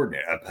game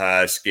coordinator, a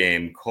pass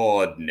game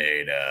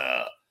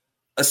coordinator,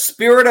 a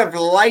spirit of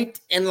light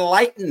and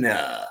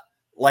lightener.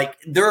 Like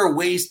there are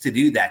ways to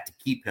do that to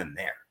keep him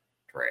there,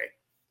 Trey.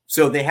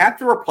 So they have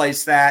to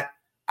replace that.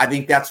 I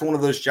think that's one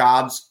of those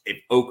jobs. If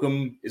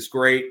Oakham is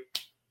great,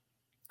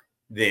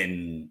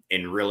 then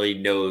and really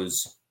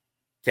knows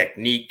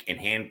technique and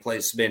hand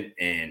placement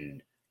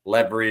and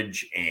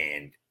leverage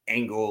and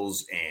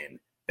angles and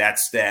that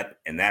step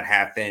and that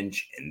half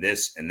inch and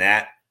this and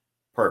that.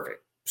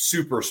 Perfect.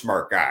 Super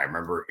smart guy. I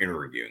remember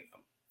interviewing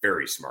him.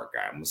 Very smart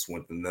guy. I almost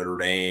went to Notre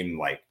Dame,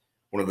 like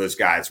one of those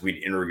guys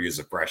we'd interview as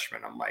a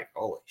freshman. I'm like,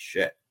 holy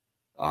shit.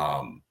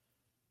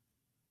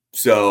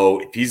 So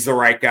if he's the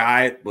right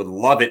guy, would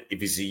love it if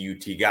he's a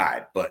UT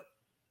guy, but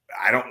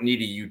I don't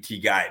need a UT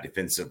guy at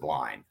defensive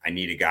line. I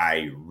need a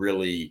guy who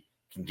really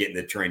can get in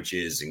the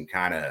trenches and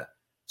kind of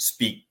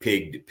speak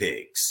pig to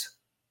pigs,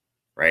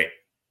 right?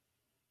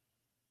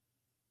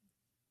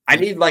 I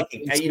need like,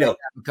 you know,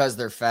 because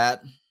they're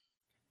fat.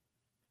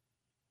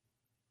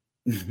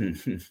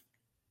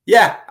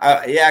 Yeah,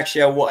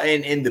 actually, I will.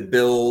 And in the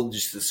build,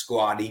 just the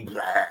squatty.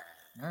 Blah.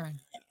 All right.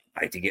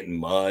 I like to get in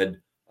mud.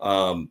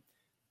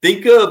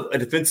 Think of a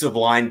defensive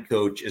line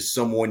coach as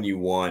someone you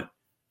want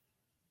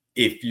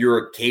if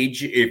you're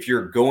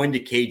going to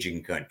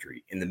Cajun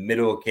country, in the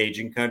middle of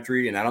Cajun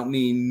country, and I don't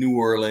mean New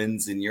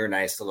Orleans and your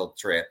nice little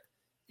trip,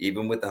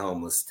 even with the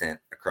homeless tent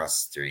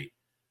across the street.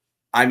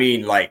 I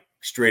mean like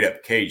straight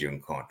up Cajun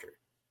country.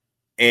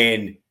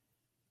 And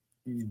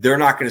they're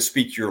not going to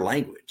speak your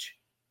language.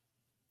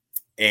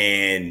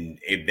 And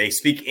if they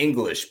speak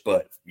English,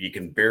 but you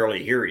can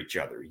barely hear each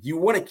other, you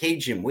want a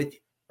Cajun with you,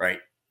 right?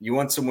 You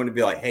want someone to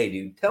be like, hey,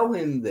 dude, tell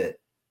him that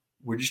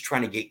we're just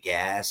trying to get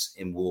gas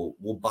and we'll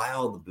buy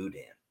all the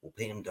boudin. We'll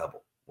pay him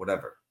double,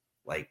 whatever.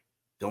 Like,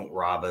 don't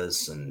rob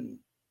us and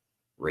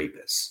rape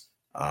us.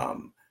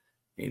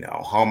 You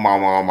know,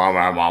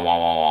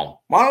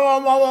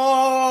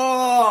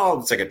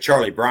 it's like a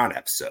Charlie Brown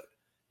episode.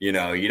 You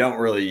know, you don't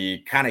really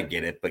kind of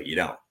get it, but you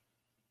don't.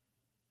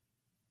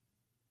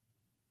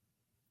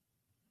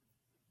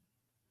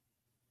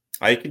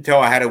 I can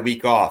tell I had a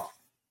week off.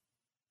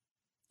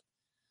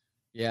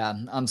 Yeah,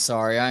 I'm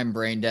sorry. I'm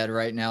brain dead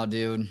right now,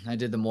 dude. I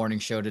did the morning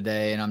show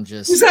today, and I'm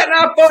just... Was that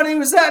not funny?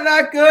 Was that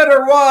not good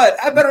or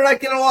what? I better not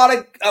get a lot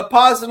of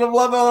positive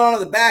love on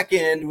the back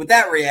end with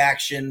that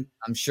reaction.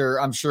 I'm sure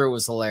it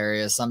was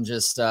hilarious. I'm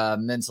just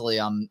mentally,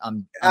 I'm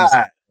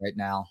right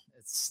now.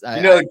 It's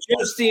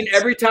Justine.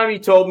 Every time you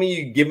told me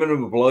you'd given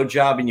him a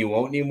blowjob and you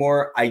won't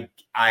anymore, I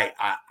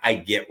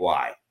get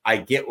why. I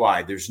get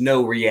why. There's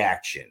no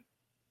reaction.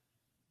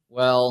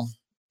 Well,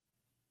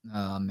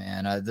 Oh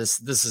man, this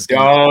is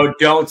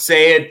don't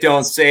say it.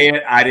 Don't say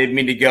it. I didn't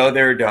mean to go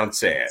there. Don't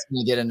say it. It's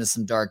gonna get into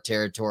some dark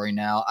territory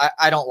now.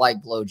 I don't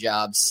like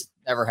blowjobs.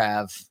 Never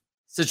have.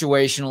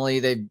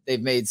 Situationally,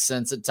 they've made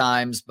sense at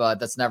times, but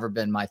that's never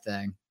been my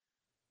thing.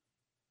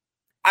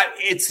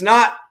 It's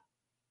not.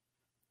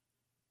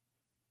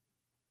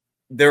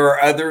 There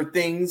are other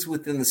things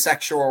within the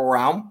sexual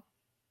realm.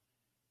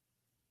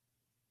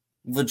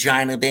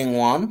 Vagina being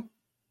one.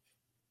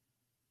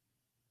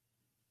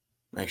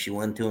 Actually,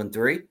 1, 2, and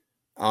 3.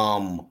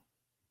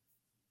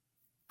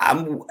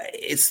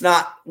 It's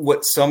not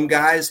what some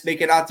guys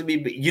make it out to be,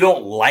 but you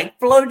don't like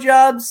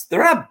blowjobs?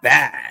 They're not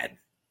bad.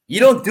 You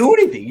don't do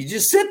anything. You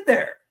just sit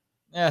there.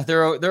 Yeah,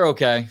 they're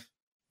okay.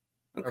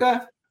 Okay.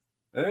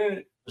 All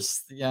right.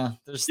 You're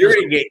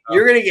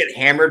gonna get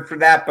hammered for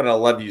that, but I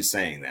love you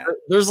saying that.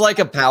 There's like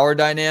a power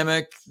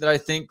dynamic that I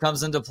think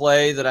comes into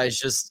play that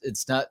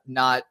it's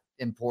not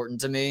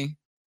important to me.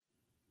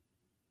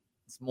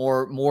 It's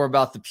more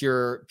about the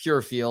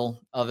pure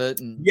feel of it.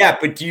 And yeah,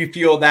 but do you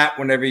feel that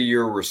whenever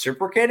you're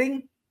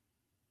reciprocating?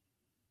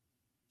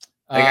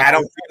 Like I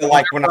don't feel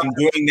like when I'm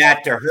doing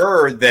that to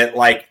her that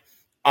like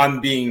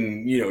I'm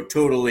being,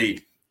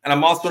 totally, and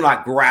I'm also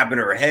not grabbing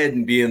her head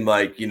and being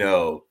like,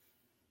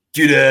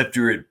 get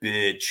after it,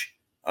 bitch.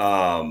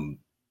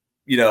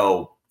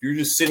 You're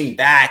just sitting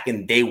back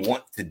and they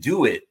want to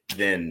do it,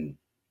 then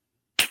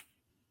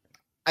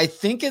I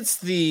think it's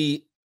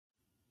the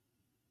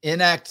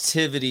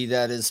inactivity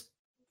that is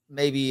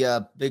maybe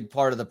a big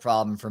part of the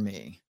problem for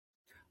me.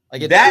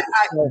 Like that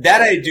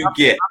I do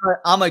get.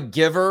 I'm a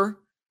giver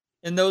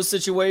in those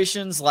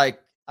situations.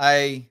 Like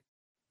I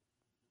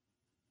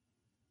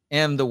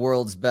am the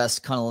world's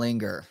best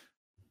cunnilingus,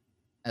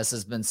 as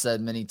has been said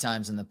many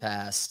times in the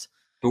past.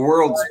 The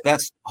world's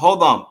best.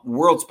 Hold on.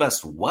 World's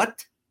best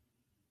what?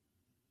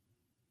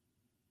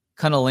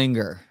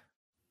 Cunnilingus.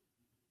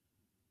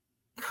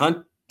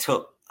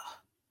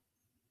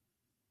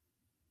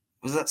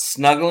 Was that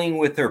snuggling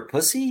with her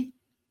pussy?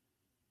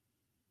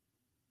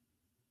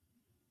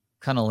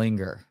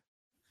 Cunnilingus.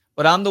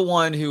 But I'm the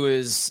one who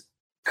is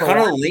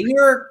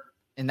cunnilingus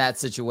in that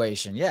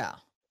situation. Yeah.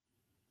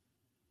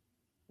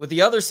 With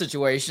the other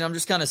situation, I'm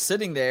just kind of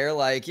sitting there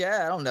like,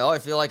 I don't know. I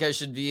feel like I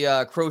should be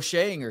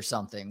crocheting or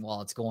something while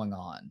it's going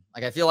on.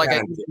 Like, I feel like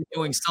I'm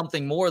doing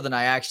something more than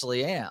I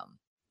actually am.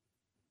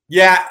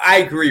 Yeah, I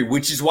agree,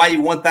 which is why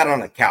you want that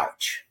on a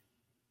couch.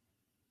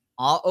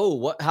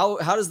 What? How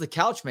does the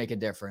couch make a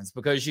difference?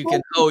 Because you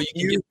can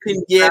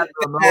get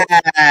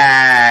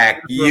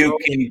back. You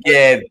can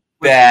get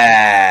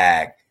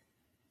back.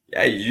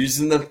 Yeah,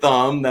 using the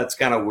thumb. That's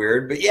kind of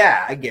weird, but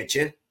yeah, I get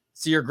you.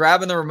 So you're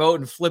grabbing the remote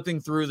and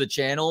flipping through the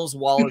channels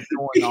while it's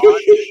going on.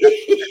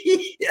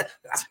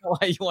 That's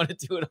why you want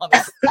to do it on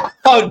the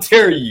How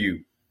dare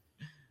you?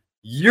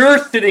 You're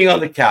sitting on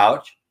the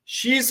couch.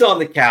 She's on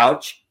the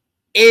couch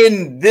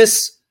in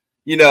this,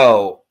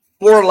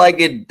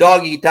 four-legged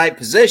doggy type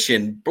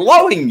position,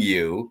 blowing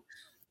you.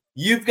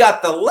 You've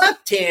got the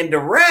left hand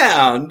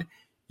around.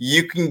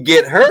 You can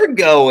get her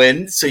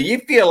going so you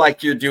feel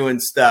like you're doing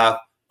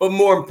stuff. But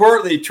more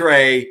importantly,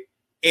 Trey,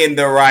 in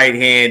the right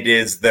hand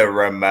is the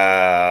remote.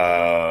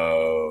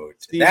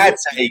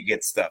 That's how you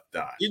get stuff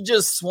done. You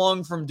just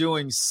swung from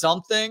doing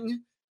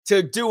something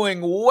to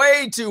doing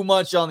way too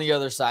much on the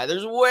other side.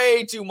 There's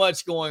way too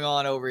much going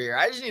on over here.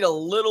 I just need a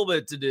little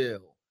bit to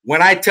do.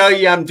 When I tell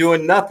you I'm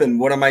doing nothing,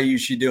 what am I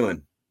usually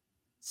doing?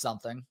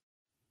 Something.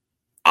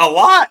 A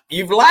lot.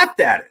 You've laughed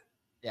at it.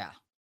 Yeah.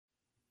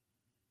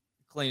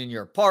 Cleaning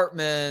your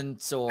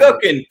apartment or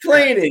cooking,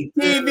 cleaning,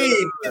 TV,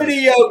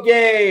 video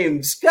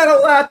games, got a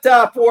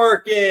laptop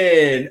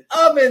working,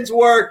 ovens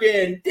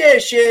working,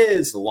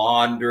 dishes,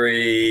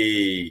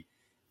 laundry,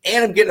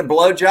 and I'm getting a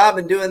blowjob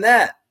and doing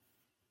that.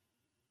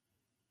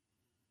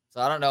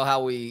 So I don't know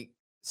how we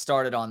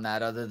started on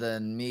that other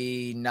than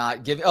me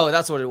not giving. Oh,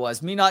 that's what it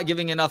was. Me not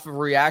giving enough of a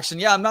reaction.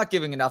 Yeah, I'm not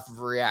giving enough of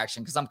a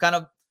reaction because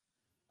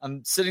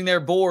I'm sitting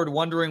there bored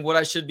wondering what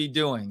I should be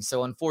doing.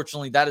 So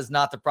unfortunately, that is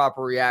not the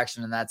proper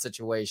reaction in that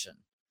situation.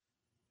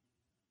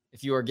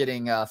 If you are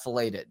getting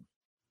filleted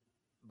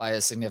by a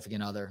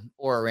significant other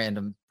or a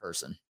random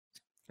person.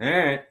 All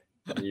right.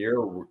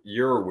 You're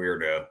a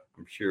weirdo.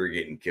 I'm sure you're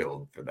getting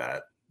killed for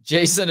that.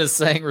 Jason is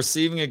saying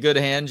receiving a good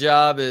hand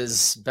job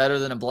is better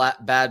than a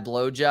bad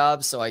blow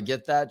job. So I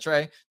get that,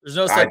 Trey. There's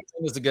no such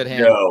thing as a good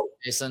hand job,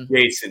 Jason.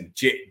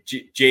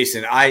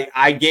 Jason,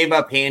 I gave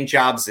up hand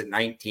jobs at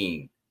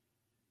 19.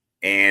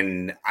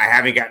 And I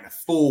haven't gotten a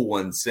full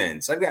one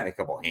since. I've got a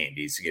couple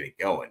handies to get it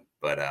going,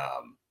 but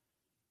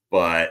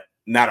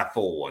not a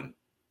full one.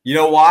 You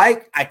know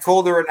why? I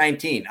told her at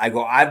 19, I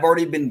go, I've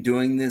already been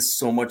doing this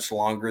so much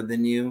longer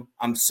than you.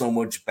 I'm so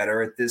much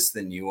better at this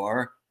than you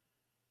are.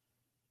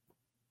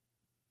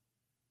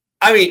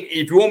 I mean,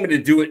 if you want me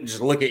to do it and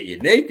just look at you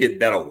naked,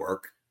 that'll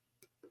work.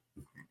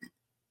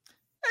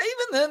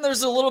 Even then,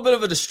 there's a little bit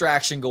of a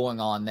distraction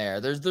going on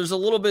there. There's a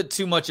little bit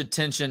too much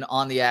attention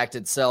on the act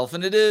itself.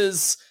 And it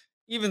is,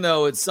 even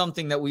though it's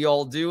something that we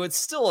all do, it's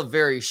still a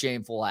very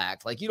shameful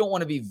act. Like, you don't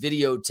want to be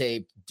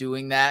videotaped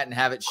doing that and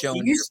have it shown.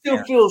 Do you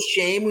still feel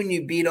shame when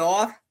you beat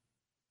off?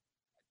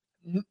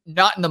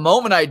 Not in the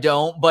moment, I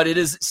don't, but it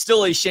is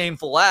still a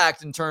shameful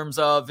act in terms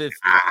of if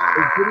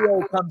a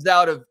video comes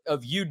out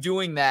of you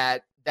doing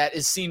that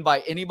is seen by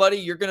anybody,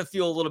 you're going to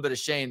feel a little bit of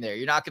shame there.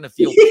 You're not going to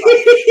feel.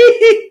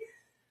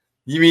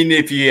 You mean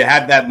if you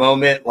had that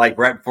moment, like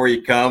right before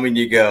you come and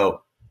you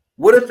go,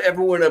 what if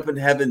everyone up in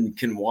heaven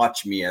can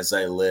watch me as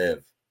I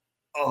live?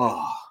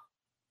 Oh.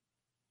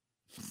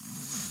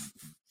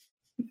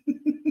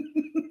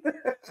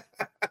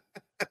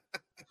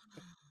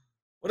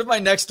 What if my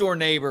next door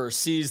neighbor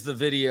sees the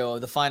video,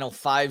 the final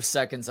 5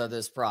 seconds of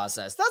this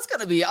process? I'm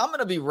going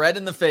to be red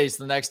in the face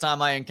the next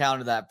time I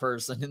encounter that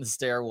person in the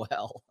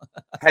stairwell.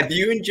 Have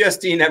you and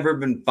Justine ever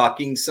been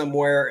fucking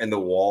somewhere and the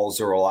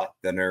walls are a lot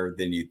thinner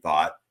than you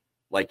thought?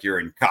 Like you're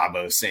in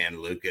Cabo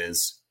San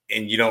Lucas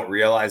and you don't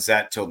realize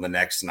that till the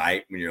next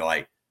night when you're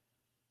like,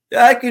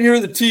 I can hear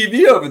the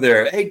TV over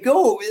there. Hey,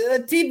 go.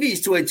 The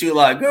TV's way too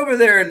loud. Go over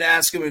there and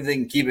ask them if they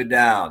can keep it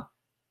down.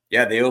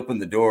 Yeah, they open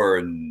the door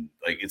and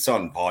like it's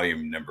on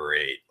volume number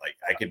 8. Like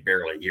I could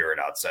barely hear it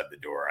outside the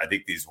door. I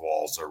think these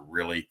walls are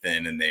really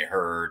thin and they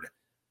heard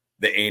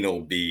the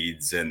anal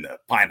beads and the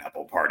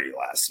pineapple party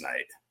last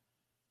night.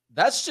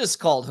 That's just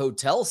called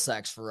hotel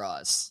sex for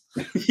us.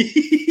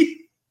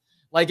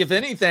 Like, if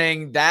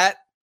anything, that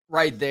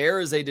right there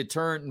is a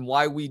deterrent in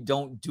why we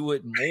don't do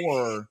it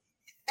more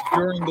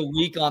during the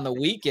week on the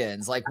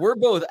weekends. Like, we're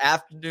both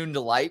afternoon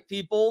delight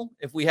people.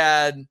 If we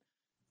had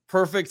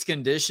perfect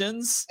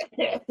conditions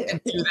and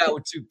do that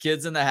with 2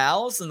 kids in the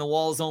house and the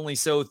wall is only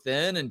so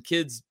thin and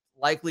kids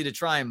likely to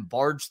try and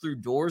barge through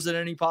doors at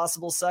any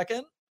possible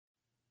second.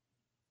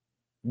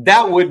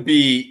 That would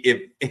be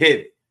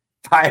if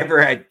I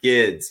ever had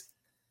kids,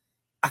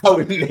 I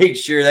would make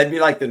sure that'd be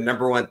like the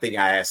number one thing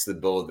I asked the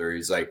builder.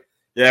 He's like,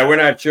 yeah, we're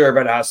not sure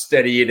about how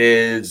steady it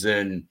is.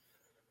 And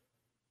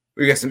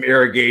we got some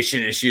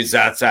irrigation issues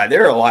outside.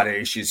 There are a lot of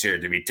issues here,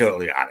 to be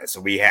totally honest.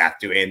 So we have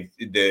to, and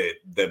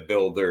the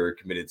builder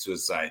committed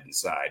suicide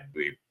inside.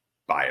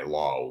 By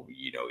law,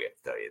 we have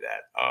to tell you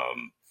that.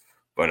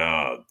 But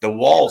the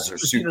walls are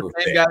super the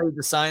same thick. Guy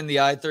who signed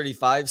the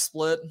I-35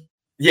 split.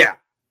 Yeah.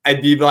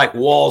 I'd be like,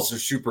 walls are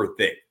super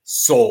thick.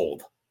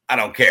 Sold. I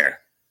don't care.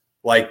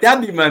 Like,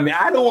 that'd be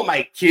I don't want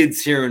my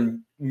kids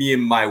hearing me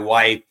and my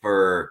wife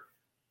or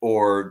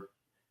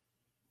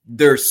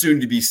their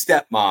soon-to-be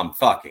stepmom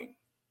fucking.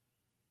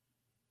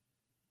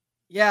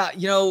 Yeah,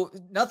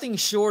 nothing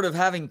short of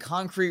having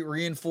concrete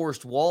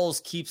reinforced walls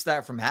keeps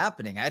that from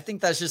happening. I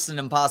think that's just an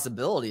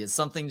impossibility. It's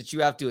something that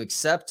you have to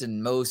accept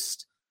in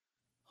most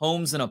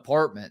homes and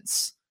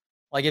apartments.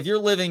 Like, if you're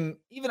living,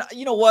 even,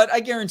 you know what? I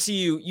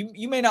guarantee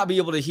you may not be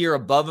able to hear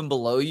above and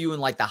below you in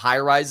like the high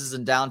rises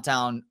in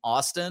downtown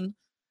Austin.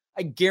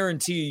 I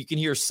guarantee you can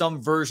hear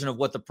some version of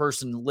what the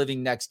person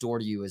living next door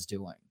to you is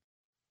doing.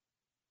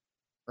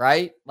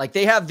 Right? Like,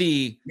 they have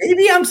I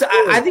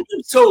think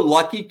I'm so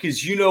lucky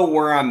because you know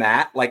where I'm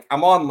at. Like,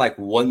 I'm on like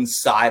one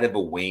side of a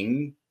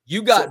wing.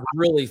 You got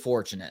really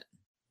fortunate.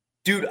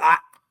 Dude, I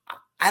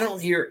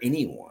don't hear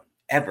anyone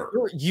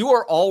ever. You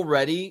are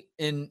already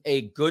in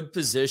a good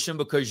position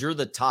because you're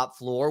the top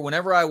floor.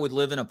 Whenever I would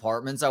live in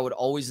apartments, I would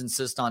always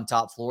insist on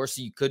top floor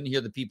so you couldn't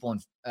hear the people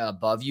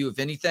above you. If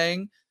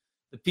anything,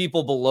 the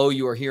people below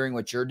you are hearing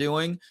what you're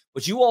doing.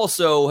 But you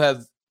also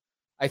have,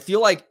 I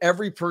feel like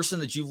every person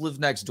that you've lived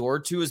next door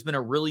to has been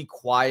a really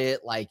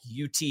quiet, like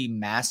UT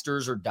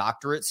master's or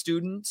doctorate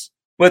student.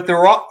 But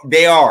they're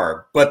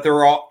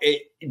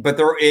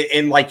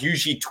in like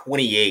usually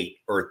 28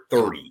 or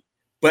 30.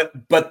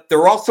 But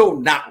they're also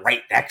not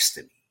right next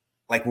to me,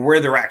 like where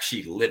they're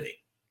actually living,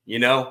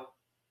 I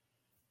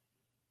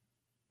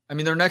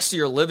mean, they're next to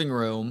your living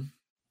room.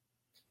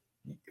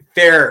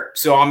 Fair.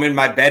 So I'm in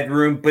my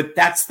bedroom, but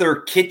that's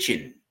their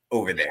kitchen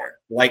over there.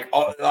 Like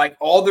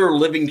all their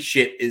living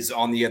shit is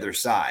on the other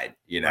side,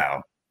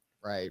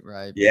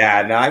 Right.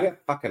 Yeah, no, I got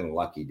fucking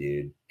lucky,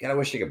 dude. God, I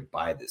wish I could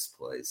buy this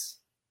place.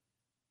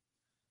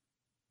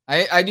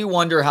 I do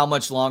wonder how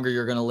much longer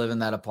you're going to live in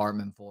that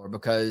apartment for,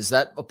 because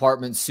that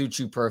apartment suits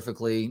you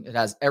perfectly. It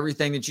has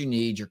everything that you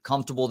need. You're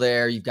comfortable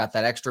there. You've got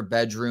that extra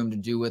bedroom to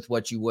do with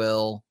what you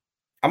will.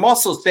 I'm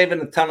also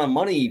saving a ton of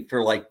money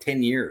for like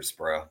 10 years,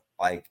 bro.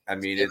 Like, I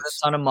mean, it's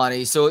a ton of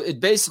money. So it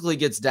basically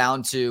gets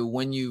down to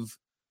when you've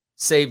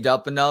saved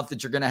up enough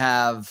that you're going to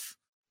have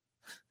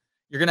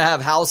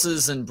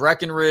houses in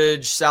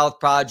Breckenridge, South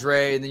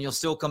Padre, and then you'll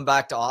still come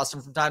back to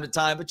Austin from time to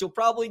time, but you'll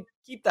probably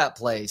keep that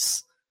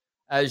place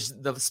as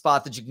the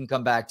spot that you can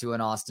come back to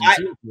in Austin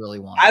too, if you really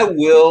want. I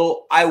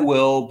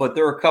will, but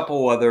there are a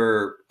couple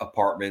other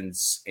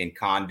apartments and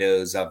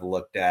condos I've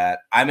looked at.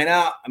 I mean,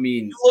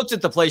 you looked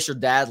at the place your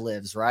dad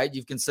lives, right?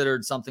 You've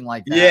considered something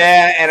like that.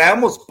 Yeah, and I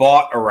almost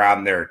bought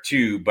around there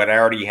too, but I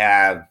already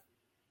have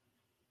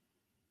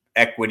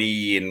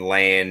equity in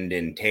land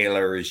in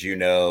Taylor, as you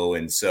know,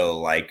 and so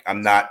like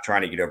I'm not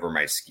trying to get over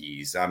my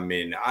skis. I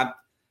mean, I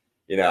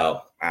don't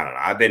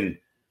know.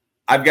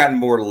 I've gotten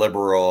more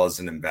liberal as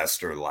an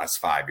investor the last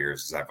 5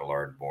 years as I've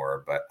learned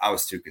more, but I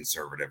was too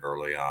conservative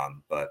early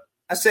on. But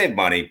I saved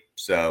money.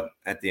 So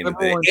at the end of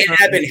the day, and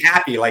I've been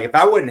happy. Like if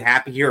I wasn't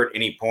happy here at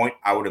any point,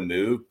 I would have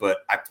moved. But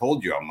I've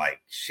told you, I'm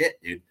like,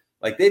 shit, dude.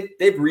 Like they've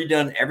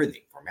redone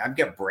everything for me. I've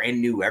got brand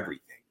new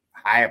everything,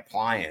 high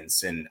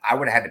appliance, and I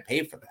would have had to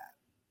pay for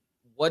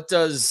that.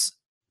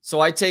 So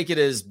I take it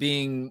as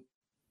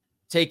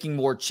taking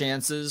more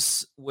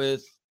chances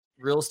with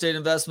real estate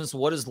investments.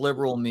 What does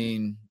liberal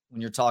mean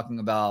when you're talking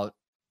about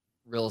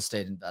real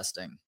estate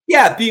investing?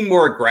 Yeah, being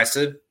more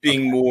aggressive,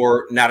 being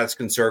more not as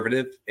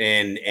conservative,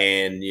 and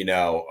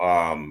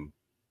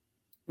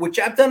which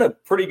I've done a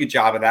pretty good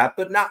job of that,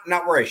 but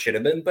not where I should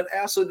have been. But I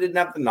also didn't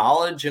have the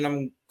knowledge, and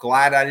I'm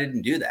glad I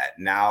didn't do that.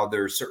 Now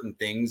there are certain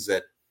things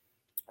that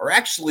are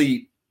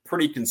actually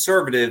pretty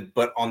conservative,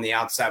 but on the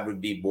outside would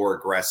be more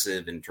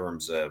aggressive in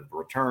terms of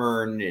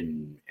return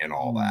and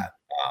all that.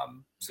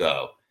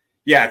 So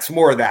yeah, it's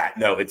more of that.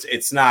 No,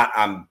 it's not.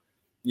 I'm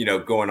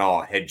going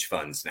all hedge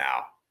funds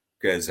now,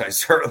 because I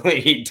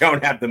certainly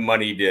don't have the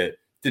money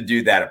to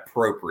do that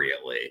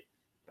appropriately.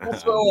 We'll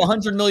throw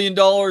 $100 million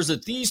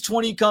at these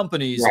 20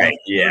 companies. Right.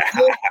 Yeah.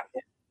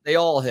 They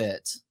all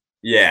hit.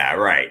 Yeah.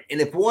 Right.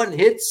 And if one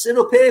hits,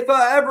 it'll pay for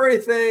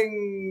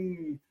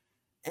everything.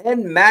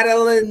 And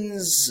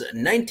Madeline's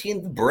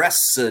 19th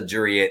breast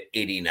surgery at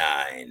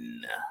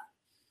 89.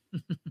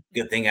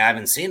 Good thing I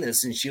haven't seen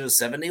this since she was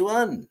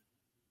 71.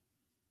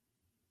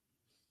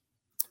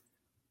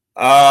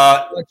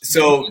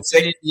 So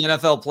the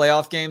NFL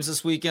playoff games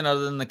this weekend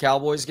other than the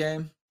Cowboys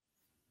game?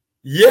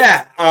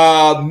 Yeah,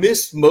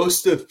 missed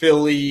most of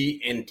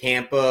Philly and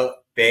Tampa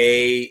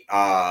Bay.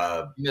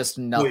 Missed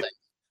nothing.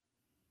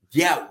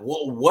 Yeah,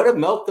 what a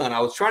meltdown. I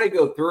was trying to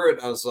go through it.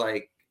 I was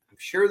like, I'm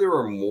sure there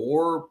were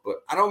more, but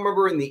I don't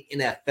remember in the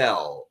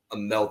NFL a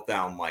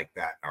meltdown like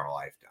that in our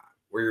lifetime,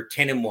 where you're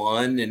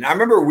 10-1. And I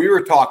remember we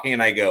were talking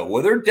and I go,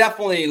 well, they're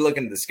definitely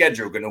looking at the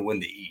schedule going to win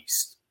the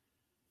East.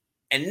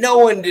 And no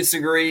one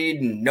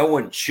disagreed, and no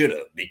one should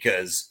have,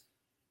 because,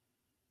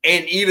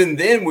 and even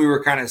then we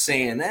were kind of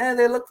saying,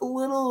 they look a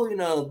little,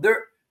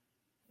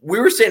 we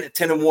were saying at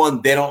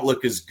 10-1, they don't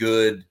look as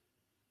good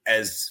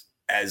as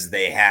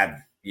they have,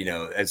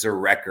 as their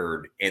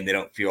record, and they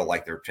don't feel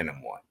like they're 10-1.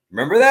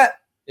 Remember that?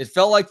 It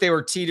felt like they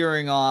were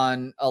teetering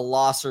on a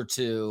loss or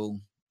two,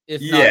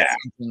 if not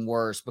something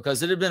worse,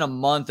 because it had been a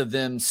month of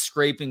them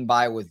scraping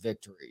by with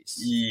victories.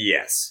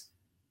 Yes.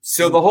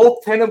 So the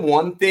whole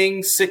 10-1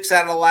 thing, 6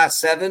 out of the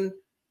last 7,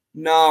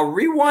 no,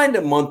 rewind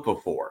a month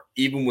before,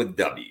 even with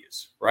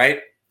W's,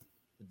 right?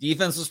 The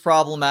defense was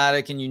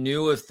problematic, and you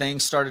knew if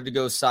things started to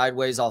go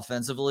sideways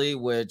offensively,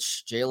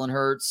 which Jalen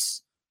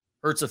hurts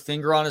a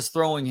finger on his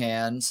throwing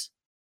hands,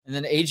 and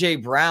then A.J.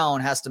 Brown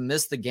has to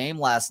miss the game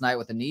last night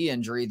with a knee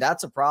injury,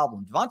 that's a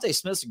problem. Devontae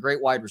Smith's a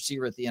great wide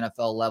receiver at the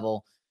NFL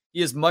level.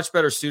 He is much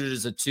better suited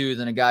as a 2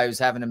 than a guy who's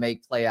having to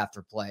make play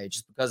after play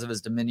just because of his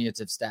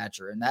diminutive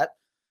stature, and that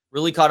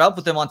really caught up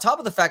with him. On top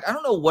of the fact, I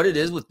don't know what it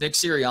is with Nick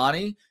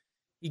Sirianni.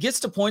 He gets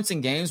to points in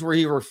games where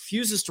he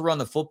refuses to run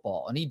the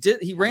football. And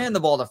he ran the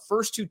ball the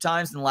first 2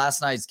 times in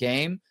last night's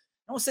game.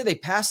 I want to say they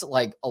passed it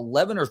like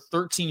 11 or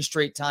 13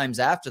 straight times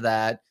after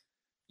that,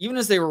 even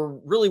as they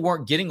really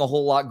weren't getting a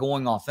whole lot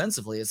going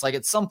offensively. It's like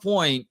at some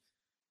point,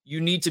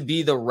 you need to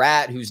be the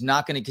rat who's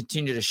not going to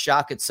continue to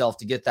shock itself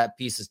to get that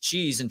piece of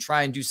cheese and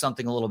try and do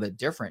something a little bit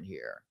different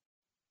here.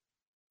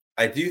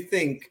 I do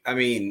think,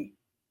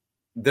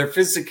 their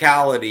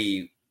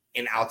physicality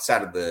and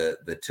outside of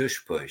the tush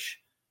push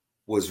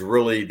was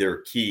really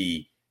their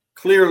key.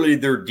 Clearly,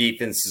 their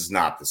defense is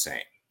not the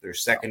same. Their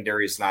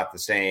secondary is not the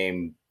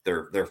same.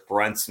 Their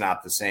front's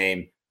not the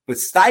same. But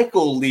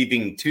Steichel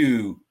leaving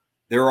too,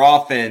 their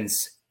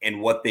offense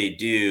and what they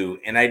do,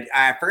 and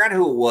I forgot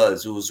who it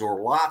was. It was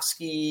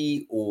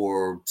Orlovsky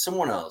or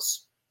someone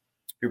else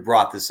who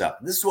brought this up.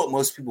 This is what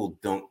most people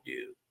don't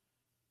do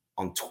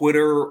on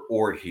Twitter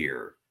or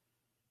here.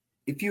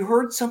 If you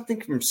heard something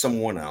from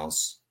someone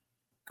else,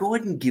 go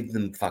ahead and give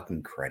them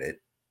fucking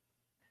credit.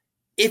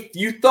 If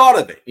you thought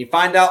of it, you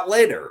find out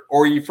later,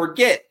 or you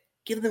forget,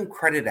 give them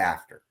credit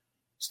after.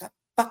 Stop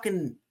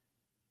fucking.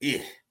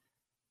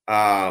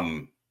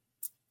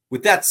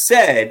 With that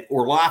said,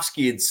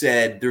 Orlovsky had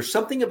said there's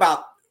something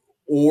about,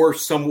 or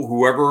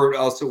whoever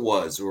else it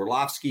was,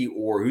 Orlovsky,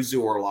 or who's the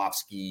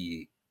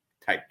Orlovsky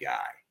type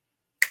guy.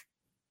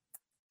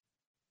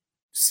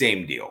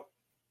 Same deal.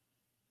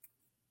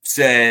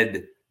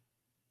 Said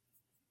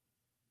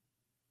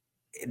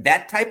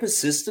that type of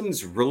system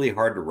is really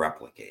hard to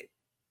replicate.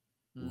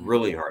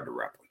 Really hard to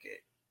replicate.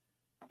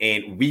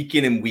 And week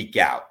in and week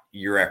out,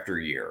 year after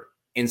year.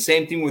 And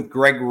same thing with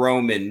Greg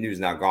Roman, who's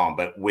now gone,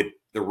 but with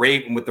the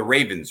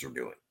Ravens are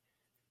doing.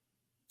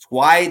 It's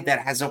why that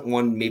hasn't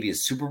won maybe a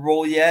Super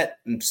Bowl yet.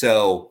 And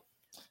so,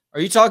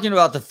 are you talking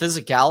about the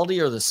physicality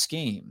or the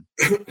scheme?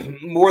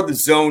 More the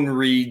zone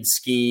read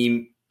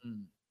scheme.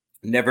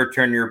 Never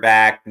turn your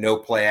back, no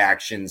play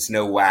actions,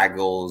 no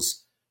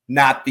waggles,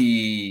 not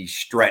the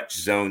stretch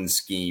zone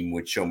scheme,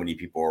 which so many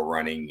people are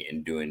running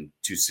and doing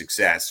to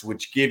success,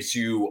 which gives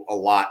you a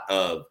lot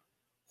of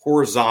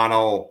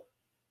horizontal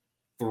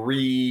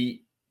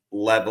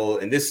 3-level,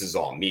 and this is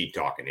all me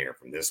talking here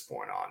from this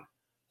point on,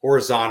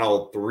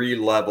 horizontal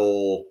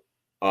 3-level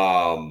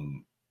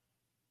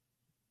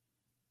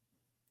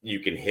you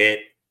can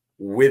hit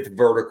with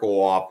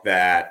vertical off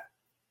that,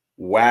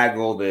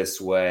 waggle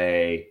this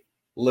way,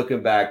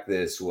 looking back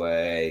this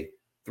way,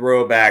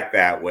 throw back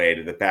that way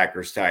to the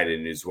Packers tight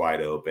end who's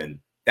wide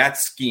open.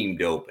 That's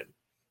schemed open.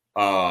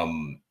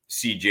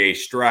 CJ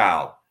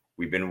Stroud,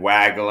 we've been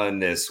waggling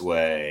this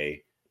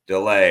way,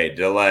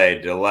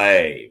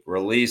 delay,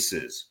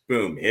 releases,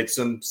 boom, hits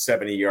him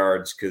 70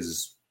 yards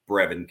because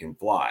Brevin can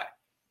fly.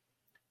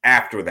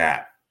 After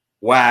that,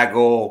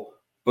 waggle,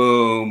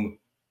 boom,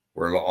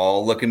 we're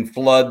all looking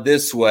flood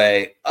this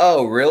way.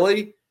 Oh,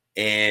 really?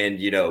 And,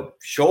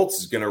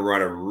 Schultz is going to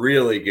run a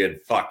really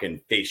good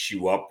fucking face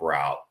you up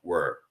route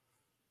where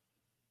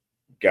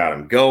got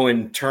him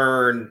going,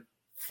 turn,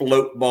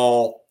 float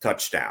ball,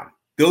 touchdown.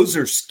 Those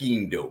are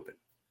schemed open.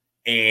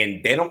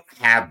 And they don't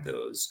have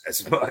those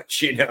as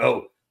much,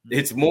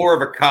 It's more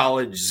of a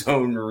college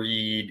zone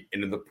read.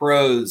 And in the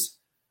pros,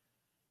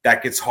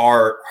 that gets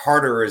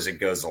harder as it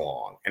goes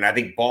along. And I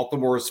think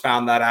Baltimore's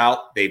found that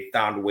out. They've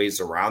found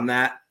ways around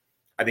that.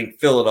 I think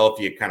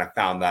Philadelphia kind of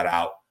found that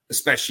out,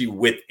 especially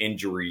with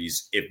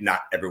injuries, if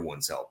not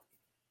everyone's healthy.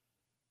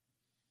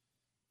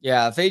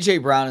 Yeah, if A.J.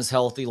 Brown is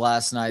healthy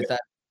last night,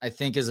 that I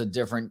think is a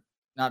different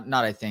 – I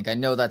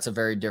know that's a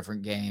very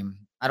different game.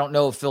 I don't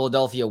know if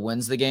Philadelphia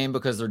wins the game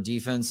because their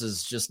defense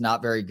is just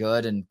not very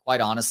good. And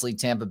quite honestly,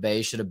 Tampa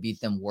Bay should have beat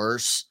them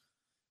worse.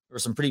 There were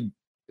some pretty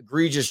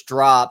egregious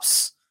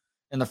drops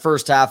in the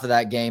first half of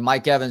that game.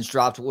 Mike Evans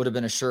dropped what would have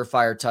been a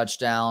surefire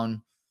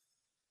touchdown.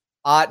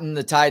 Otten,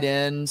 the tight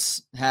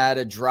ends, had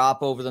a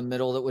drop over the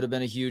middle that would have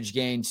been a huge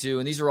gain too.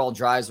 And these are all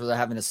drives where they're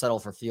having to settle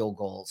for field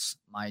goals,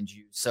 mind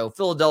you. So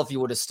Philadelphia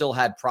would have still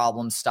had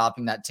problems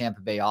stopping that Tampa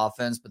Bay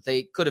offense, but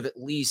they could have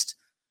at least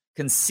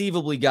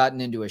conceivably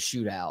gotten into a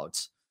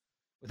shootout.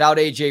 Without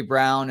A.J.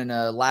 Brown and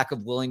a lack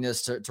of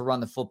willingness to run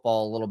the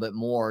football a little bit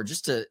more,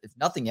 just to, if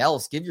nothing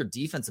else, give your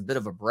defense a bit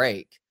of a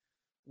break,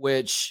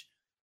 which,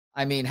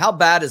 I mean, how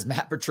bad is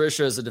Matt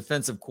Patricia as a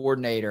defensive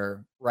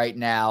coordinator right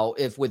now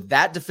if with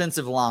that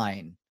defensive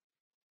line,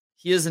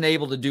 he isn't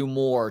able to do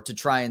more to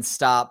try and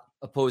stop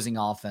opposing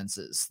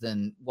offenses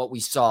than what we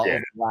saw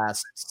over the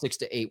last 6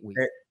 to 8 weeks?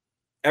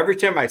 Every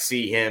time I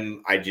see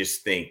him, I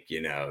just think,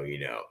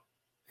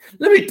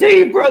 let me tell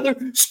you, brother,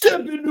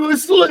 step into a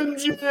Slim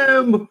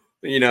Jim.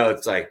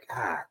 It's like,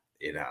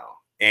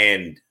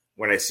 and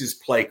when I see his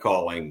play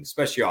calling,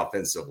 especially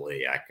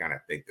offensively, I kind of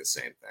think the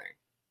same thing.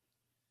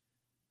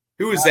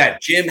 Who is that?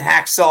 Jim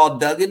Hacksaw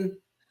Duggan?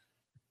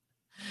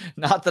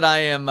 Not that I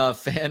am a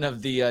fan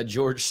of the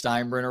George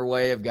Steinbrenner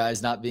way of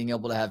guys not being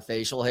able to have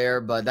facial hair,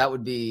 but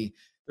there'd be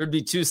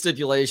 2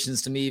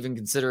 stipulations to me even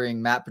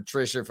considering Matt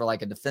Patricia for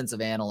like a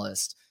defensive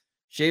analyst.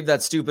 Shave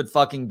that stupid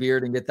fucking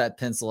beard and get that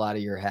pencil out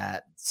of your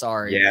hat.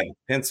 Sorry. Yeah, the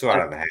pencil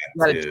out of the hat you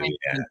gotta change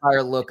the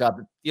entire look up.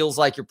 It feels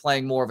like you're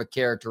playing more of a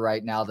character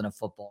right now than a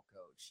football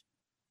coach.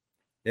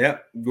 Yeah,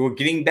 we're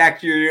getting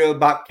back to your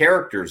about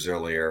characters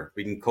earlier.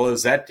 We can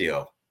close that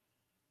deal.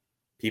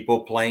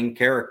 People playing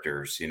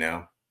characters,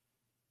 Yeah,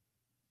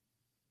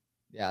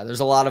 there's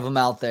a lot of them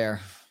out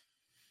there.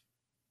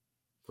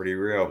 Pretty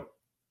real.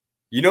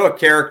 A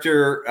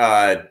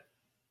character,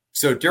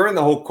 so during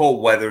the whole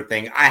cold weather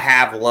thing, I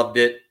have loved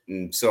it.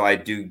 And so I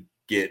do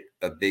get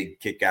a big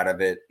kick out of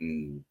it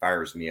and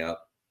fires me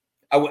up.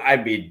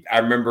 I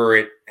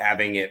remember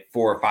having it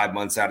 4 or 5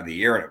 months out of the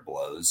year and it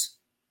blows.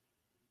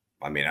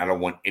 I mean, I don't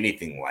want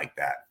anything like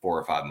that 4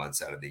 or 5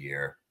 months out of the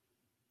year.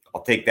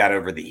 I'll take that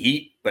over the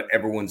heat, but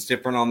everyone's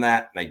different on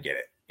that. And I get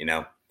it,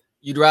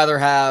 You'd rather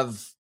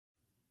have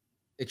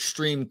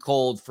extreme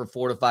cold for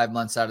 4 to 5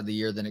 months out of the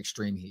year than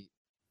extreme heat.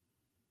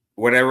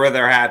 Would I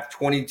rather have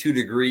 22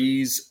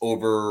 degrees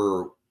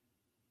over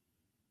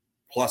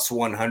plus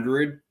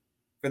 100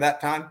 for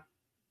that time?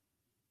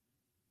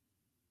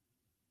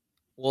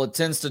 Well, it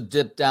tends to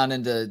dip down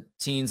into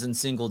teens and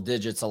single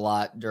digits a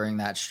lot during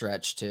that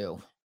stretch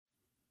too.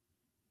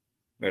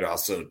 It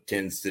also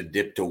tends to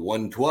dip to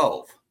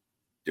 112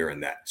 during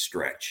that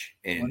stretch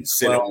and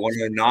sit at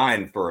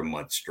 109 for a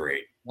month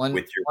straight.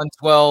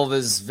 112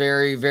 is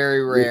very,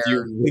 very rare.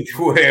 The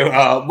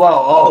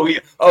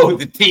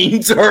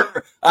teens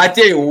are. I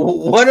tell you,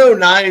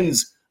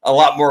 109's a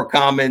lot more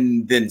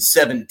common than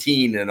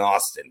 17 in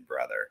Austin,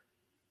 brother.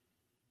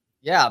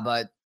 Yeah,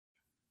 but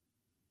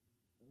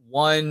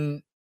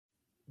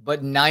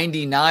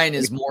 99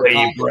 is more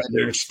common.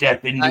 Brother,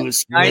 step into a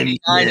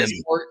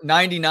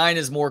 99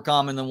 is more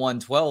common than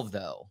 112,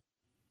 though.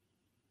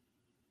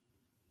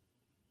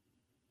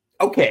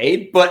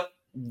 Okay, but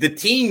the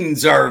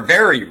teens are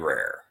very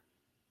rare.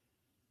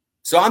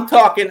 So I'm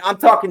talking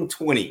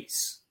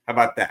 20s. How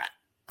about that?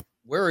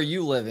 Where are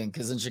you living?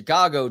 Because in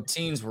Chicago,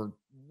 teens were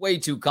way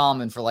too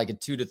common for like a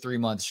 2 to 3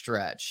 month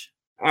stretch.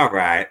 All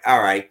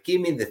right.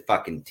 Give me the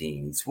fucking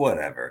teens,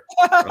 whatever.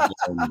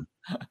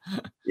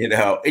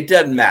 It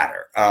doesn't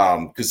matter.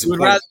 Because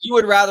you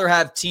would rather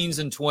have teens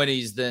and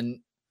 20s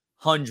than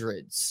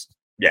hundreds.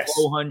 Yes.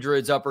 Low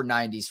hundreds, upper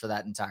 90s for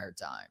that entire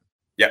time.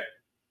 Yep.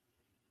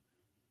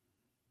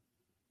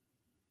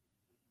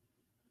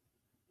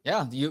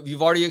 Yeah,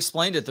 you've already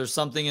explained it. There's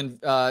something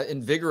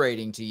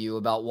invigorating to you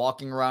about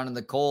walking around in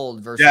the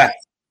cold versus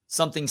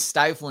something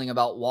stifling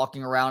about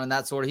walking around in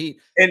that sort of heat.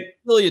 And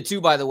Really, too,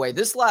 by the way,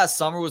 this last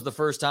summer was the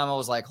first time I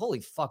was like,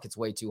 holy fuck, it's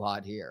way too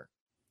hot here.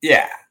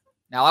 Yeah.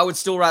 Now, I would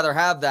still rather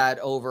have that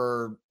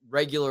over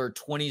regular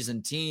 20s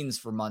and teens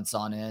for months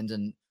on end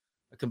and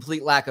a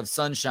complete lack of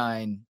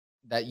sunshine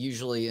that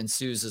usually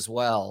ensues as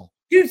well.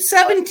 Dude,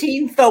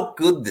 17 felt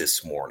good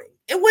this morning.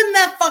 It wasn't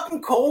that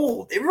fucking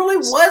cold. It really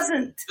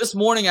wasn't. This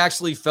morning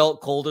actually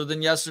felt colder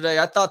than yesterday.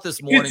 I thought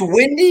this morning. It's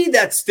windy.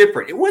 That's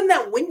different. It wasn't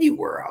that windy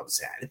where I was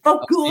at. It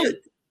felt good.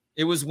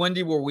 It was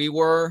windy where we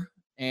were.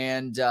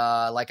 And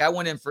I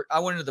went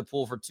into the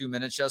pool for 2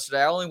 minutes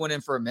yesterday. I only went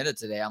in for a minute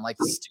today. I'm like,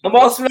 I'm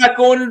also not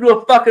going into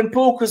a fucking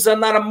pool because I'm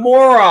not a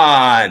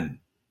moron.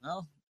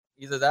 Well,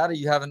 either that or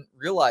you haven't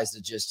realized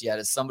it just yet.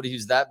 As somebody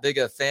who's that big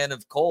a fan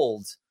of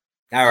cold.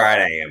 All right,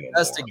 I am. The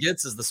best it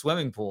gets is the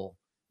swimming pool.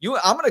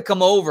 I'm going to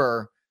come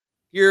over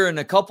here in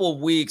a couple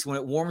of weeks when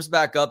it warms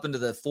back up into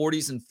the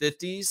 40s and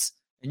 50s,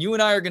 and you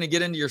and I are going to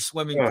get into your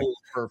swimming pool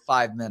for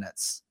 5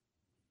 minutes.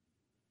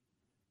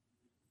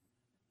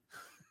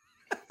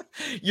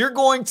 You're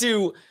going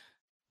to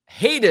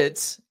hate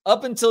it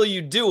up until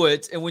you do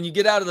it, and when you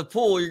get out of the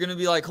pool, you're going to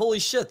be like, holy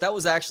shit, that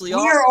was actually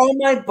awesome. Why are all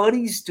my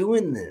buddies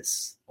doing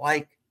this?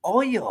 Like,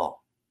 all y'all.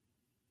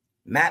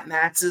 Matt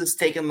Matz is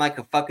taking like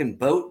a fucking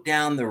boat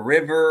down the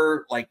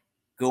river, like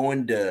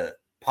going to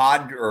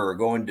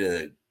going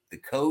to the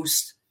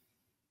coast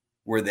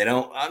where they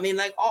don't. I mean,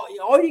 like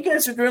all you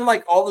guys are doing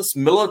like all this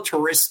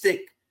militaristic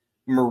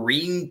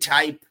marine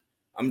type.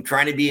 I'm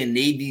trying to be a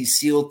Navy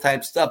SEAL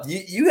type stuff.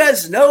 You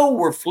guys know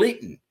we're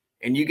fleeting,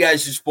 and you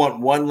guys just want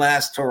one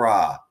last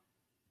hurrah.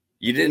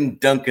 You didn't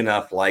dunk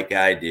enough like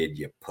I did,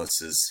 you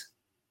pusses.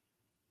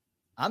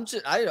 I'm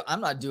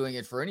not doing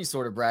it for any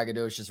sort of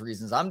braggadocious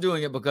reasons. I'm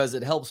doing it because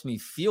it helps me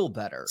feel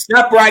better. It's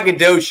not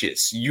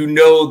braggadocious. You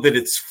know that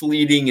it's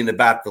fleeting and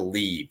about to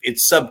leave.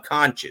 It's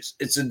subconscious.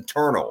 It's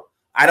internal.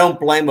 I don't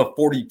blame a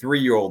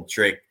 43-year-old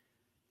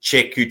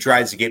chick who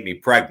tries to get me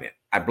pregnant.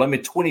 I blame a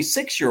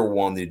 26-year-old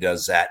one who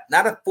does that,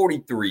 not a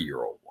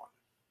 43-year-old one.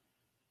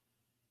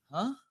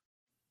 Huh?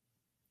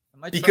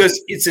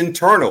 Because it's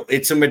internal.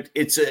 It's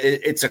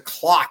a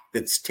clock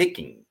that's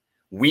ticking.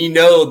 We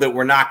know that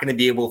we're not going to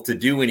be able to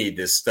do any of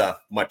this stuff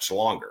much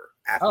longer.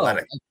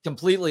 Athletic.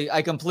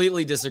 I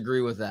completely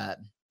disagree with that.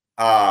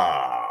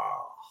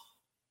 Well,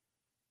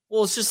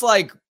 it's just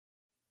like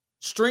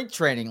strength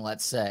training,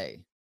 let's say.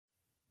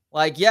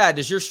 Like, yeah,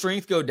 does your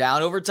strength go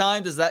down over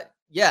time? Does that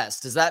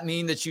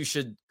mean that you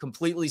should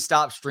completely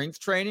stop strength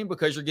training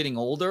because you're getting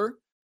older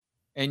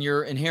and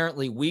you're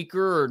inherently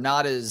weaker or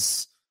not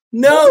as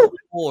no,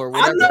 or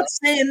I'm not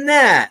saying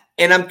that.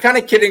 And I'm kind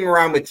of kidding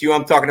around with you.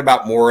 I'm talking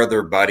about more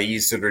other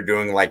buddies that are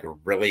doing like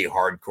really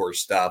hardcore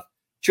stuff.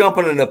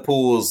 Jumping in a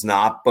pool is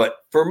not, but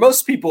for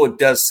most people, it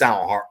does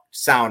sound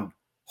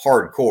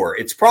hardcore.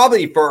 It's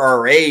probably for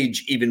our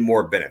age even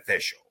more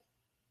beneficial.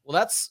 Well,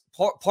 that's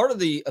part of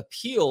the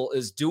appeal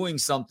is doing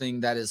something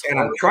that is. And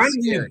I'm trying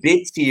to do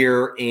bits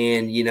here,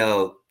 and you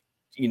know,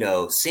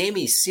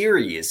 Sammy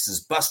Sirius is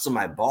busting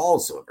my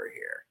balls over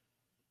here.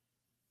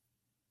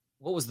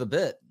 What was the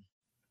bit?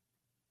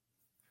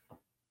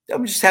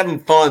 I'm just having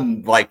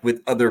fun, like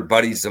with other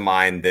buddies of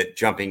mine, that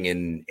jumping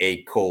in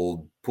a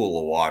cold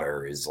pool of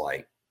water is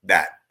like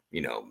that,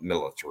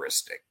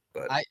 militaristic.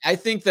 But I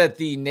think that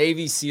the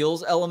Navy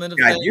SEALs element of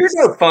God, things, you're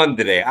no fun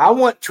today. I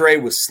want Trey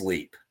with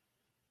sleep.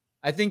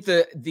 I think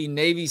the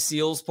Navy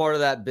SEALs part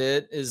of that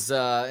bit is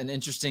an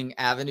interesting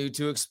avenue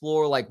to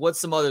explore. Like, what's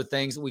some other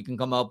things that we can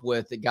come up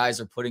with that guys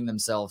are putting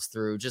themselves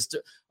through?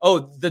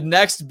 The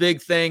next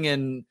big thing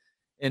in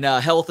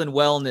health and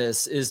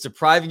wellness is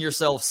depriving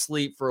yourself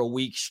sleep for a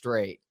week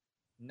straight,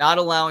 not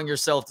allowing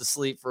yourself to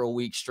sleep for a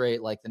week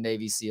straight like the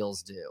Navy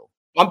SEALs do.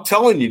 I'm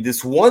telling you,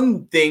 this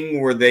one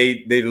thing where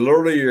they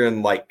literally are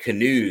in like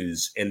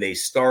canoes and they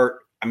start,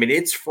 I mean,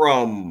 it's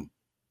from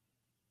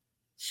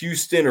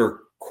Houston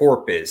or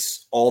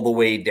Corpus all the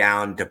way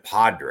down to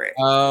Padre.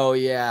 Oh,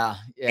 yeah.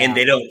 And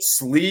they don't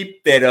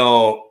sleep. They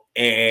don't.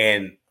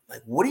 And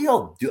like, what do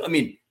y'all do? I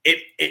mean,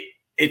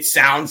 it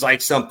sounds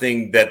like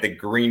something that the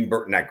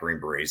not Green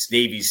Berets,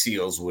 Navy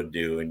SEALs would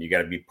do. And you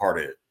got to be part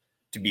of it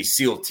to be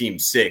SEAL Team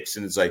 6.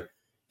 And it's like,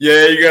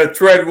 yeah, you got to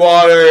tread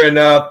water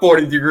and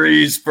 40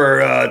 degrees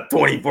for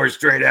 24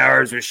 straight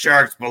hours with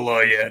sharks below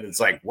you. And it's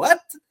like,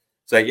 what?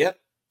 It's like, yeah,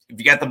 if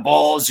you got the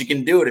balls, you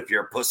can do it. If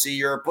you're a pussy,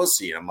 you're a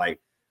pussy. And I'm like,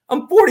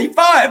 I'm 45.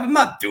 I'm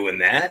not doing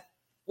that.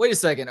 Wait a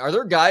second. Are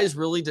there guys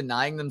really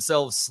denying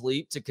themselves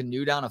sleep to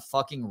canoe down a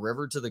fucking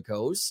river to the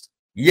coast?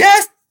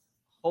 Yes.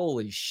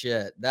 Holy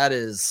shit. That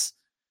is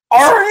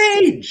our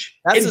age.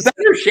 In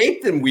better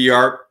shape than we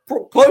are,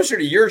 closer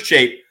to your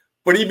shape,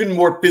 but even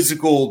more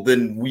physical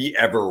than we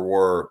ever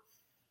were.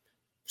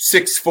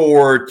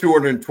 6'4",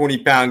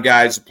 220-pound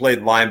guys who played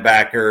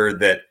linebacker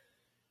that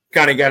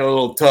kind of got a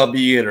little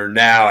tubby and are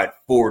now at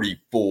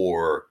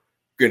 44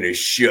 going to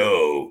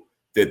show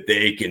that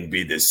they can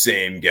be the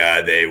same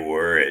guy they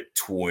were at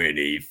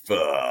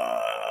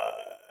 25.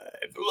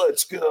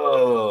 let's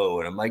go.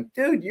 And I'm like,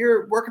 dude,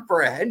 you're working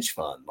for a hedge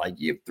fund. Like,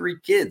 you have 3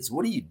 kids.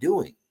 What are you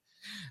doing?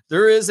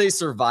 There is a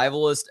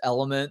survivalist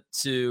element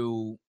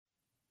to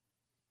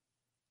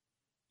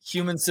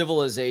human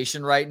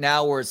civilization right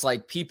now where it's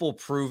like people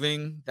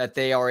proving that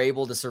they are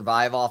able to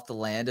survive off the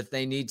land if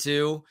they need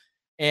to.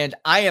 And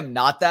I am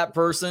not that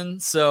person.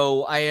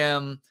 So I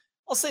am,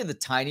 I'll say, the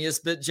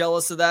tiniest bit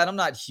jealous of that. I'm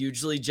not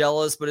hugely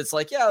jealous, but it's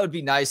like, yeah, it would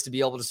be nice to be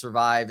able to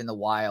survive in the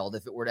wild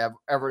if it were to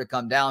ever to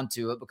come down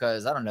to it,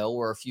 because I don't know,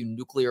 we're a few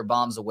nuclear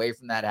bombs away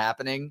from that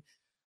happening.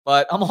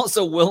 But I'm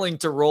also willing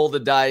to roll the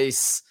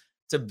dice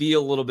to be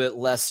a little bit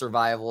less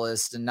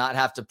survivalist and not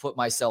have to put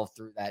myself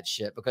through that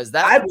shit, because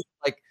that was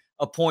like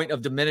a point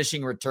of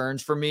diminishing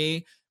returns for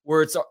me,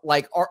 where it's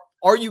like,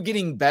 are you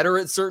getting better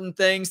at certain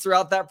things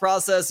throughout that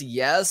process?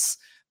 Yes.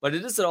 But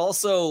it is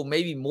also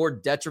maybe more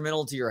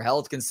detrimental to your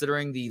health,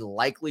 considering the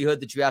likelihood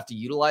that you have to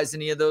utilize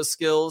any of those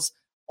skills.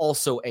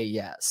 Also a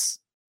yes.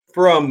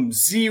 From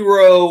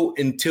 0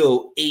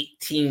 until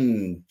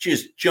 18,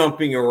 just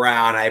jumping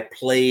around, I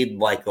played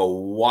like a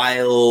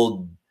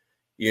wild,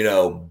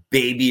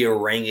 baby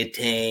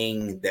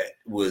orangutan that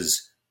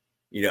was,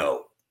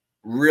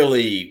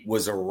 really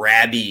was a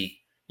rabby,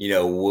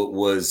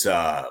 was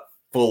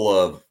full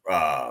of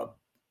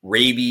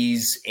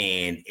rabies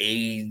and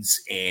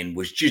AIDS and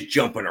was just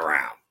jumping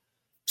around.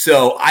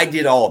 So I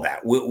did all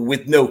that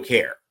with no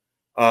care.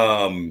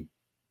 And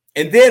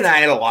then I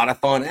had a lot of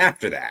fun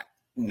after that.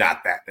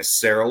 Not that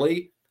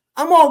necessarily.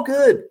 I'm all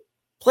good.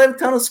 Played a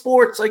ton of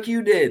sports like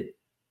you did.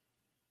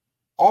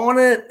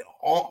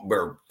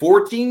 We're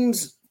 4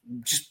 teams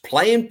just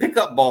playing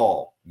pickup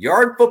ball,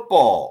 yard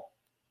football,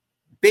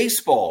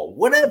 baseball,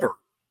 whatever.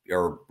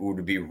 Or would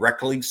it be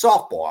rec league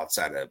softball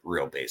outside of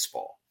real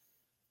baseball?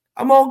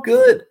 I'm all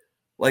good.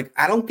 Like,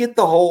 I don't get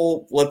the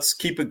whole let's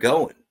keep it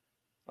going.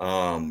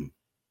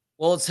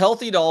 Well, it's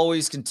healthy to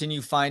always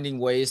continue finding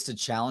ways to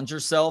challenge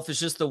yourself.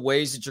 It's just the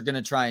ways that you're going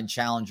to try and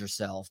challenge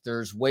yourself.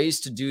 There's ways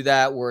to do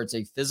that where it's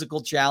a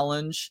physical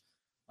challenge,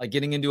 like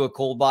getting into a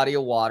cold body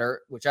of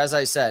water, which, as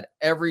I said,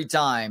 every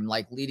time,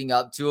 like leading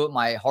up to it,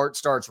 my heart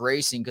starts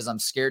racing because I'm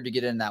scared to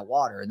get in that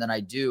water. And then I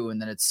do.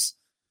 And then it's,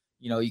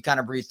 you kind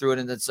of breathe through it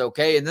and it's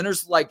okay. And then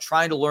there's like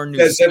trying to learn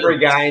new skills. Every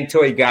guy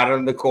until he got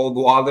in the cold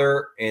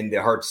water and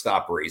the heart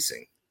stopped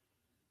racing.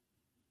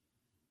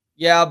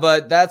 Yeah,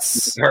 but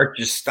the heart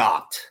just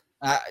stopped.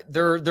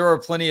 There are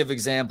plenty of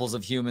examples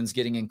of humans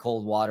getting in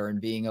cold water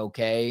and being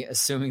okay,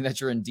 assuming that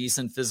you're in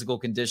decent physical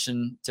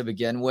condition to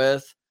begin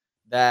with.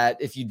 That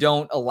if you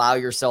don't allow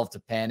yourself to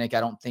panic, I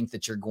don't think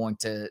that you're going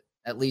to,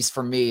 at least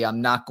for me, I'm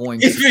not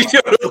going to. If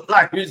you don't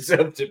allow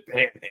yourself to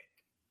panic.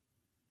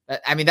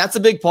 I mean, that's a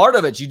big part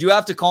of it. You do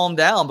have to calm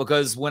down,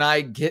 because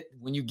when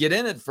you get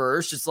in at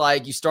first, it's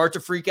like you start to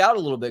freak out a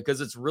little bit because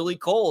it's really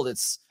cold.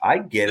 I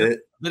get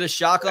it. A bit of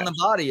shock on the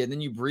body, and then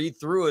you breathe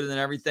through it and then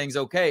everything's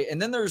okay.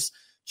 And then there's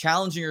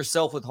challenging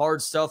yourself with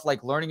hard stuff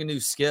like learning a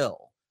new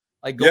skill,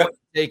 like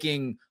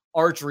taking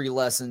archery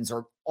lessons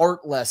or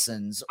art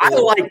lessons. I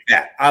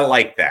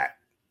like that.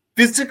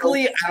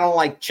 Physically, I don't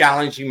like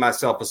challenging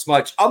myself as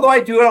much. Although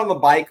I do it on the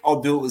bike, I'll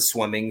do it with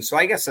swimming. So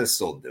I guess I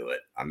still do it.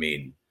 I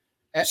mean,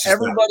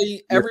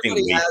 everybody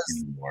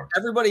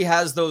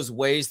has those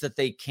ways that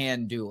they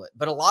can do it,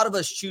 but a lot of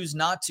us choose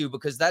not to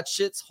because that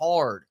shit's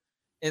hard,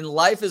 and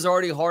life is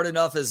already hard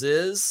enough as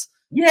is.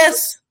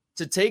 Yes.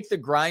 To take the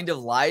grind of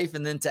life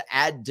and then to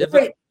add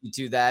difficulty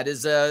to that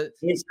is a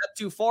step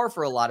too far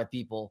for a lot of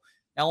people.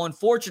 Now,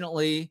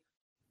 unfortunately,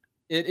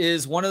 it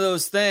is one of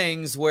those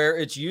things where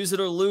it's use it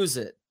or lose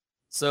it.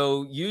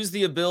 So use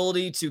the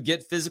ability to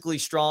get physically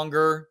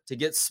stronger, to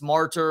get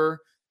smarter,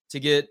 to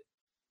get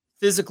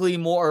physically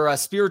more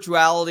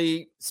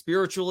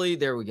spiritually,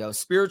 there we go,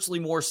 spiritually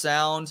more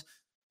sound.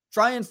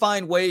 Try and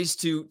find ways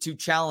to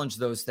challenge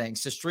those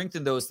things, to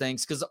strengthen those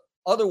things, because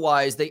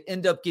otherwise they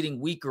end up getting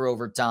weaker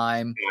over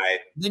time. Right.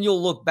 Then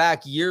you'll look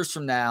back years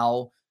from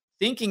now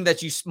thinking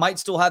that you might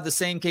still have the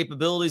same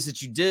capabilities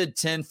that you did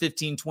 10,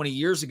 15, 20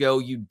 years ago.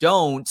 You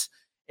don't.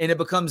 And it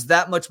becomes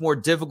that much more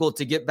difficult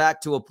to get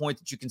back to a point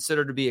that you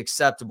consider to be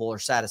acceptable or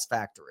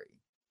satisfactory.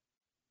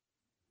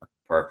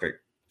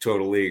 Perfect.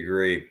 Totally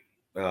agree.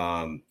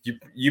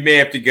 You may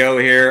have to go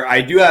here.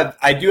 I do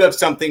have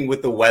something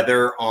with the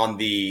weather on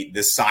the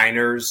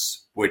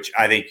signers, which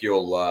I think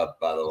you'll love,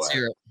 by the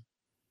way.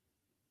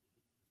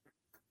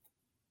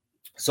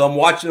 So I'm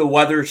watching the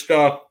weather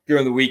stuff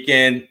during the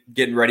weekend,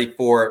 getting ready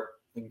for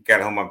it.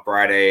 Got home on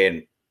Friday,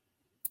 and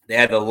they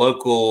had the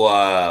local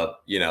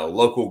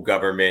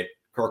government,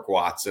 Kirk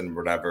Watson,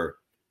 whatever,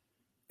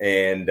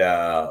 and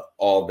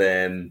all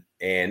them,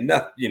 and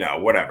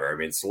whatever. I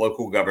mean, it's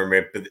local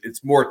government, but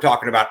it's more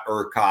talking about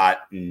ERCOT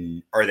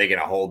and are they going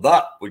to hold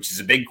up, which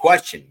is a big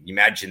question. You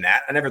imagine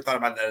that? I never thought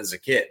about that as a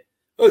kid.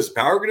 Oh, is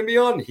power going to be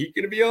on? Heat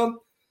going to be on?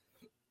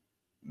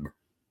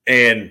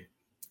 And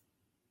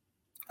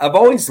I've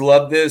always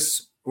loved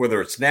this, whether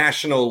it's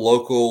national,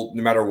 local,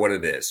 no matter what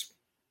it is.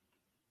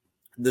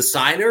 The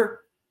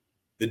signer,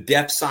 the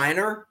deaf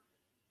signer,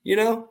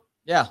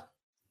 Yeah.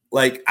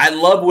 Like, I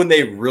love when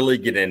they really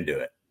get into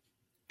it.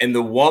 And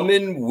the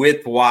woman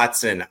with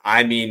Watson,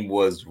 I mean,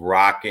 was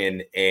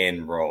rocking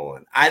and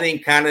rolling. I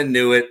think kind of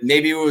knew it.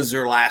 Maybe it was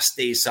her last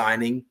day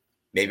signing.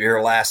 Maybe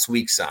her last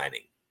week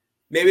signing.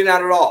 Maybe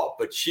not at all,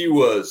 but she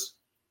was.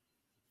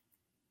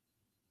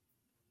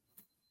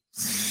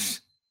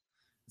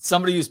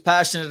 Somebody who's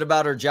passionate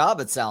about her job,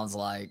 it sounds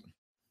like.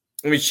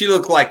 I mean, she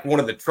looked like one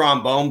of the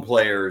trombone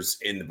players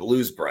in the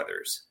Blues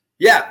Brothers.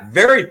 Yeah,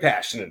 very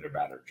passionate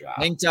about her job.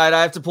 Hang tight.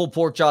 I have to pull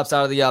pork chops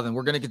out of the oven.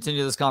 We're going to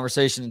continue this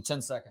conversation in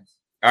 10 seconds.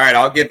 All right,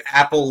 I'll give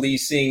Apple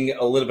Leasing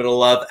a little bit of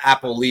love.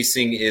 Apple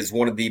Leasing is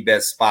one of the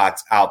best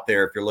spots out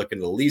there if you're looking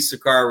to lease a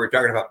car. We were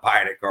talking about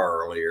buying a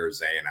car earlier,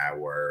 Zay and I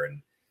were,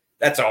 and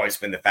that's always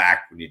been the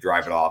fact when you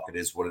drive it off. It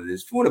is what it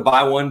is. If you want to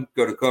buy one,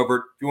 go to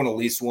Covert. If you want to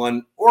lease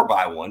one or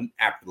buy one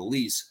after the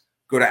lease,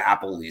 go to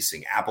Apple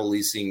Leasing. Apple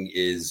Leasing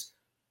is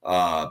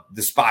the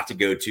spot to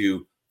go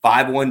to.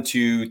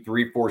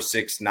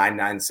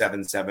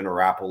 512-346-9977 or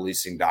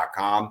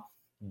appleleasing.com.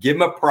 Give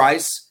them a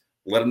price.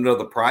 Let them know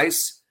the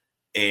price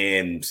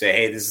and say,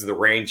 hey, this is the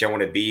range I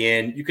want to be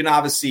in. You can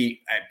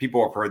obviously,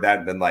 people have heard that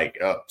and been like,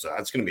 oh, so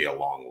that's going to be a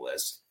long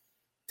list.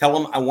 Tell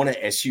them I want an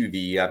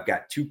SUV. I've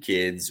got 2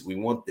 kids. We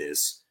want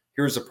this.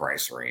 Here's a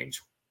price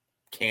range.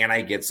 Can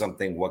I get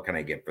something? What can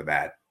I get for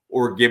that?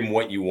 Or give them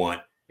what you want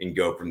and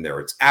go from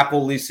there. It's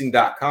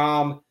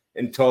appleleasing.com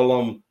and tell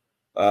them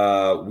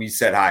we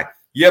said hi.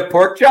 You have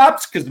pork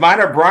chops? Because mine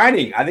are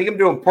brining. I think I'm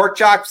doing pork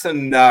chops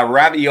and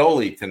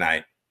ravioli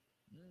tonight.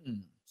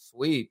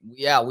 Sweet.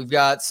 Yeah, we've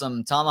got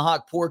some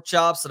tomahawk pork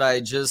chops that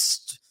I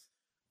just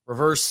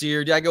reverse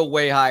seared. I go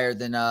way higher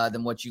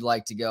than what you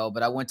like to go,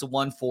 but I went to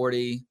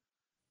 140,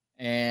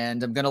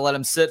 and I'm going to let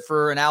them sit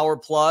for an hour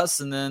plus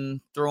and then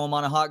throw them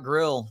on a hot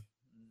grill.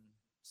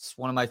 It's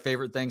one of my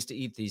favorite things to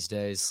eat these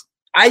days.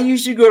 I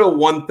usually go to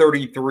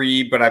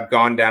 133, but I've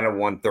gone down to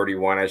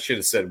 131. I should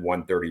have said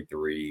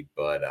 133,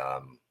 but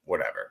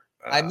whatever.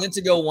 I meant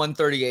to go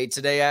 138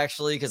 today,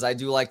 actually, because I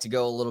do like to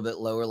go a little bit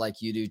lower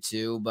like you do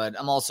too, but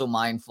I'm also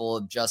mindful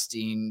of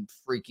Justine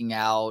freaking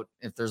out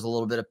if there's a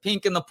little bit of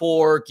pink in the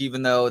pork,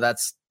 even though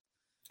that's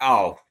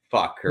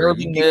fuck her.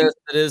 It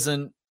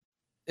isn't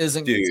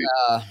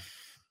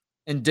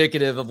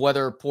indicative of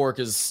whether pork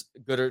is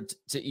good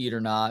to eat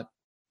or not.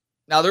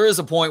 Now, there is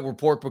a point where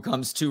pork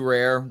becomes too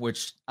rare,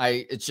 which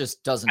it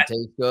just doesn't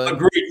taste good.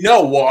 Agreed.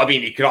 No, well, I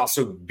mean, it could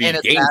also be and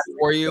it's bad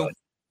for you.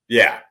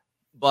 Yeah.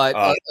 But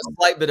a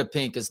slight bit of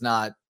pink is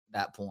not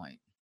that point.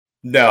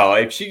 No,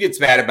 if she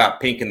gets mad about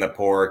pink in the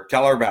pork,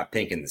 tell her about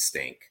pink in the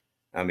stink.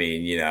 I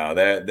mean, you know,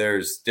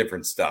 there's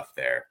different stuff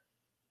there.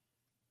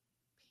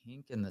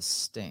 Pink in the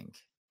stink.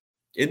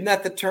 Isn't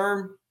that the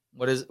term?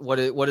 What is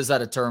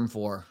that a term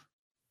for?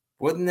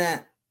 Wasn't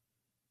that?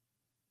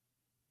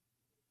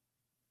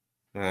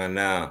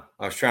 No,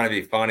 I was trying to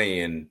be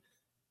funny, and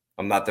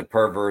I'm not the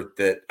pervert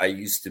that I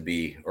used to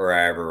be or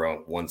I ever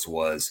once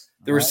was.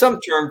 There was some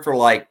term for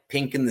like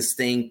pink in the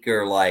stink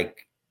or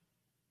like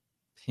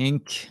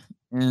pink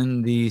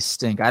in the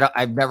stink.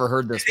 I've never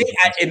heard this.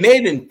 It may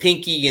have been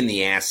pinky in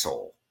the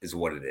asshole is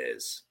what it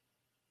is.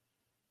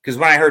 Because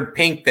when I heard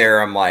pink there,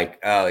 I'm like,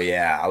 oh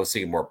yeah, I was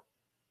thinking more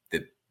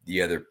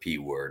the other P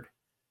word.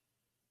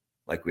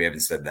 Like we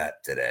haven't said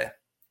that today.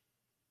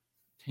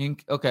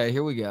 Pink. Okay,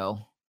 here we go.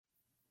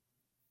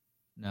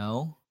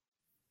 No.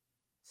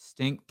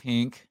 Stink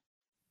pink.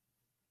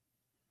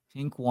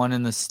 Pink one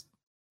in the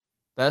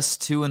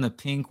best 2 in the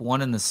pink,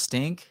 1 in the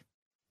stink.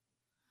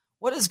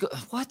 What?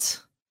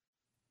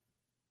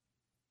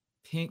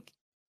 Pink.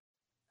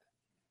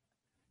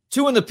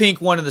 2 in the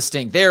pink, 1 in the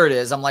stink. There it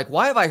is. I'm like,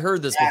 why have I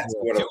heard this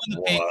before? 2 in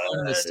the pink, 1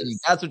 in the stink.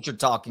 That's what you're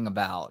talking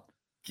about.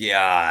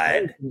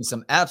 God.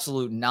 Some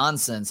absolute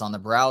nonsense on the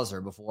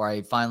browser before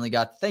I finally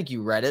thank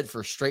you, Reddit,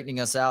 for straightening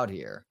us out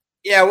here.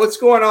 Yeah, what's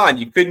going on?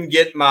 You couldn't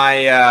get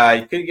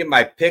my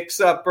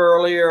picks up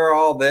earlier,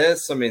 all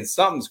this. I mean,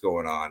 something's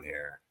going on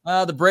here.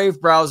 The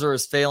Brave browser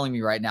is failing me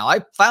right now.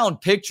 I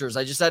found pictures.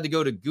 I just had to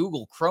go to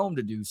Google Chrome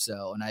to do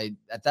so. And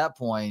at that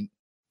point.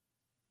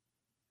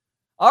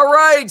 All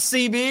right,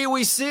 CB,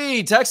 we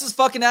see Texas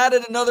fucking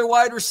added another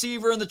wide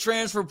receiver in the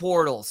transfer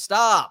portal.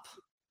 Stop.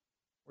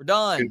 We're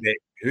done.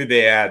 Who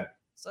they add?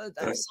 Some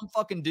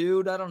fucking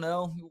dude. I don't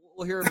know.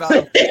 We'll hear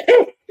about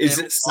it. Is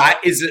it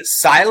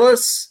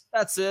Silas?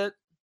 That's it.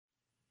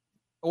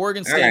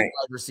 Oregon State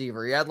wide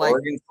receiver. He had like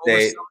over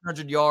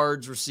 700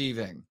 yards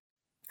receiving.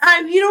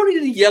 You don't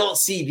need a yellow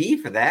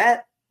CB for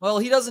that. Well,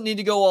 he doesn't need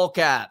to go all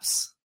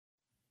caps.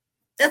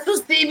 That's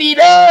what CB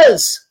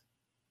does.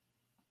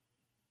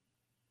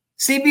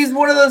 CB's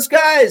one of those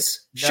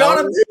guys.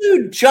 No.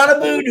 Sean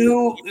Abood,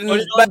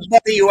 who's my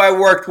buddy who I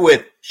worked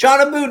with. Sean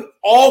Abood,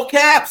 all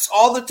caps,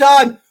 all the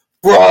time.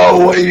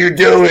 Bro, what are you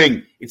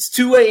doing? It's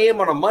 2 a.m.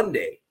 on a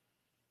Monday.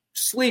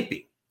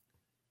 Sleepy.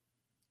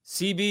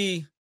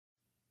 CB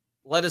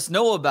let us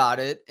know about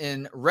it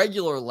in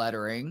regular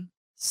lettering.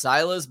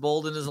 Silas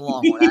Bolden is a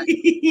Longhorn.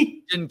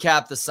 I didn't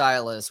cap the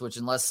Silas, which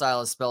unless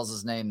Silas spells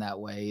his name that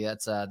way,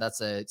 that's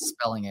a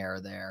spelling error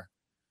there.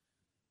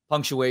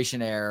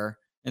 Punctuation error.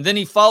 And then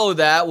he followed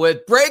that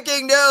with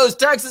breaking news.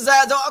 Texas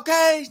adds.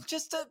 Okay,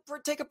 just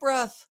take a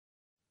breath.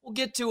 we'll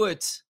get to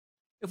it.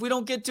 If we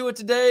don't get to it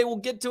today, we'll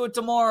get to it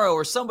tomorrow,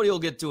 or somebody will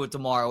get to it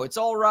tomorrow. It's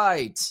all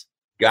right.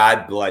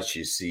 God bless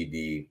you,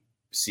 CB,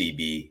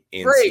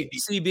 and Great,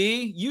 CB.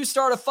 CB. You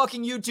start a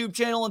fucking YouTube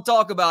channel and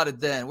talk about it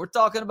then. We're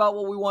talking about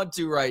what we want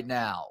to right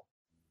now.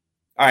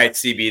 All right,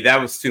 CB, that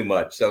was too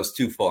much. That was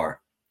too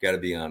far. Got to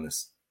be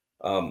honest.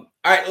 All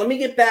right, let me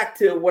get back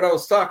to what I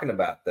was talking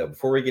about, though,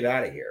 before we get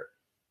out of here.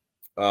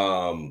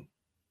 So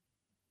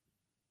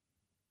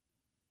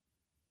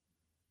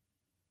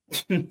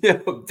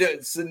it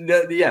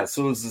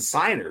was the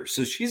signer.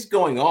 So she's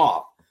going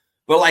off,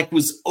 but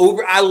was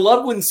over. I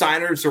love when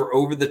signers are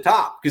over the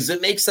top because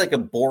it makes like a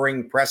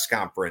boring press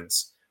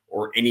conference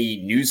or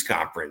any news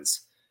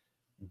conference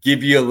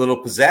give you a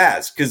little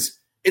pizzazz because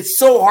it's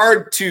so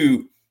hard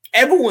to.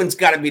 Everyone's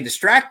got to be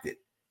distracted.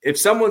 If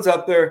someone's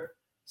up there,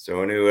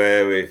 so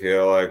anyway, we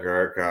feel like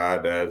our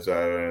God does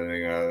have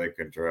anything under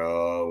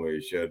control.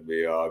 We should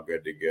be all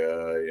good to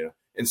go,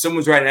 And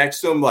someone's right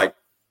next to them, like.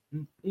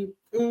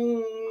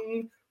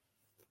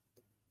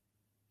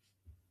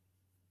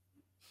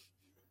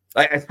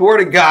 I swear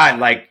to God,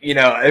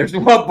 there's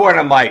one point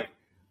I'm like,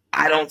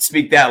 I don't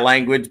speak that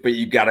language, but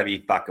you got to be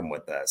fucking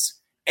with us.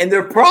 And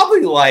they're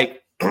probably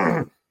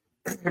they're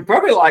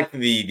probably like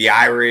the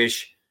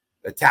Irish,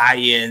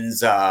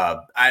 Italians.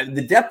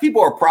 The deaf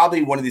people are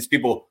probably one of these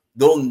people.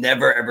 They'll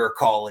never ever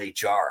call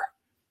HR.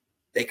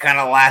 They kind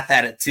of laugh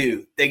at it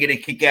too. They get a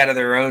kick out of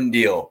their own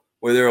deal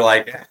where they're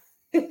like,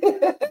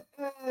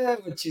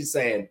 "What she's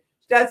saying?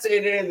 She's not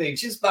saying anything.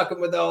 She's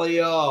fucking with all of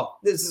y'all.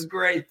 This is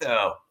great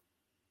though."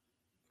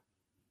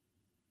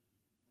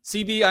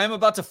 CB, I am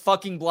about to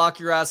fucking block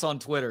your ass on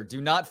Twitter. Do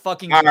not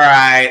fucking. All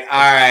right.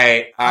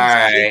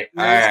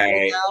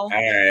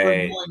 You're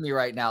annoying me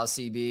right now,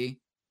 CB.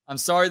 I'm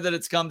sorry that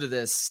it's come to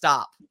this.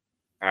 Stop.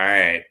 All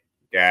right,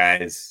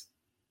 guys.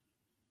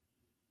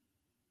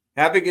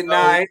 Have a good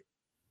night.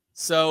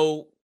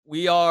 So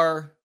we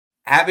are.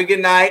 Have a good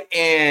night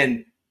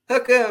and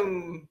hook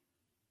 'em.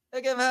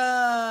 Hook 'em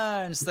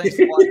hands. Thanks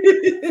for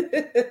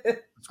watching.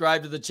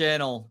 Subscribe to the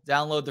channel.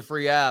 Download the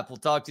free app. We'll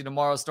talk to you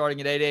tomorrow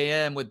starting at 8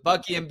 a.m. with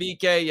Bucky and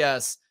BK.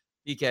 Yes,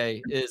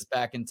 BK is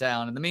back in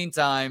town. In the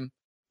meantime,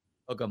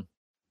 hook 'em.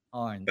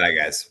 All right. Bye,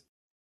 guys.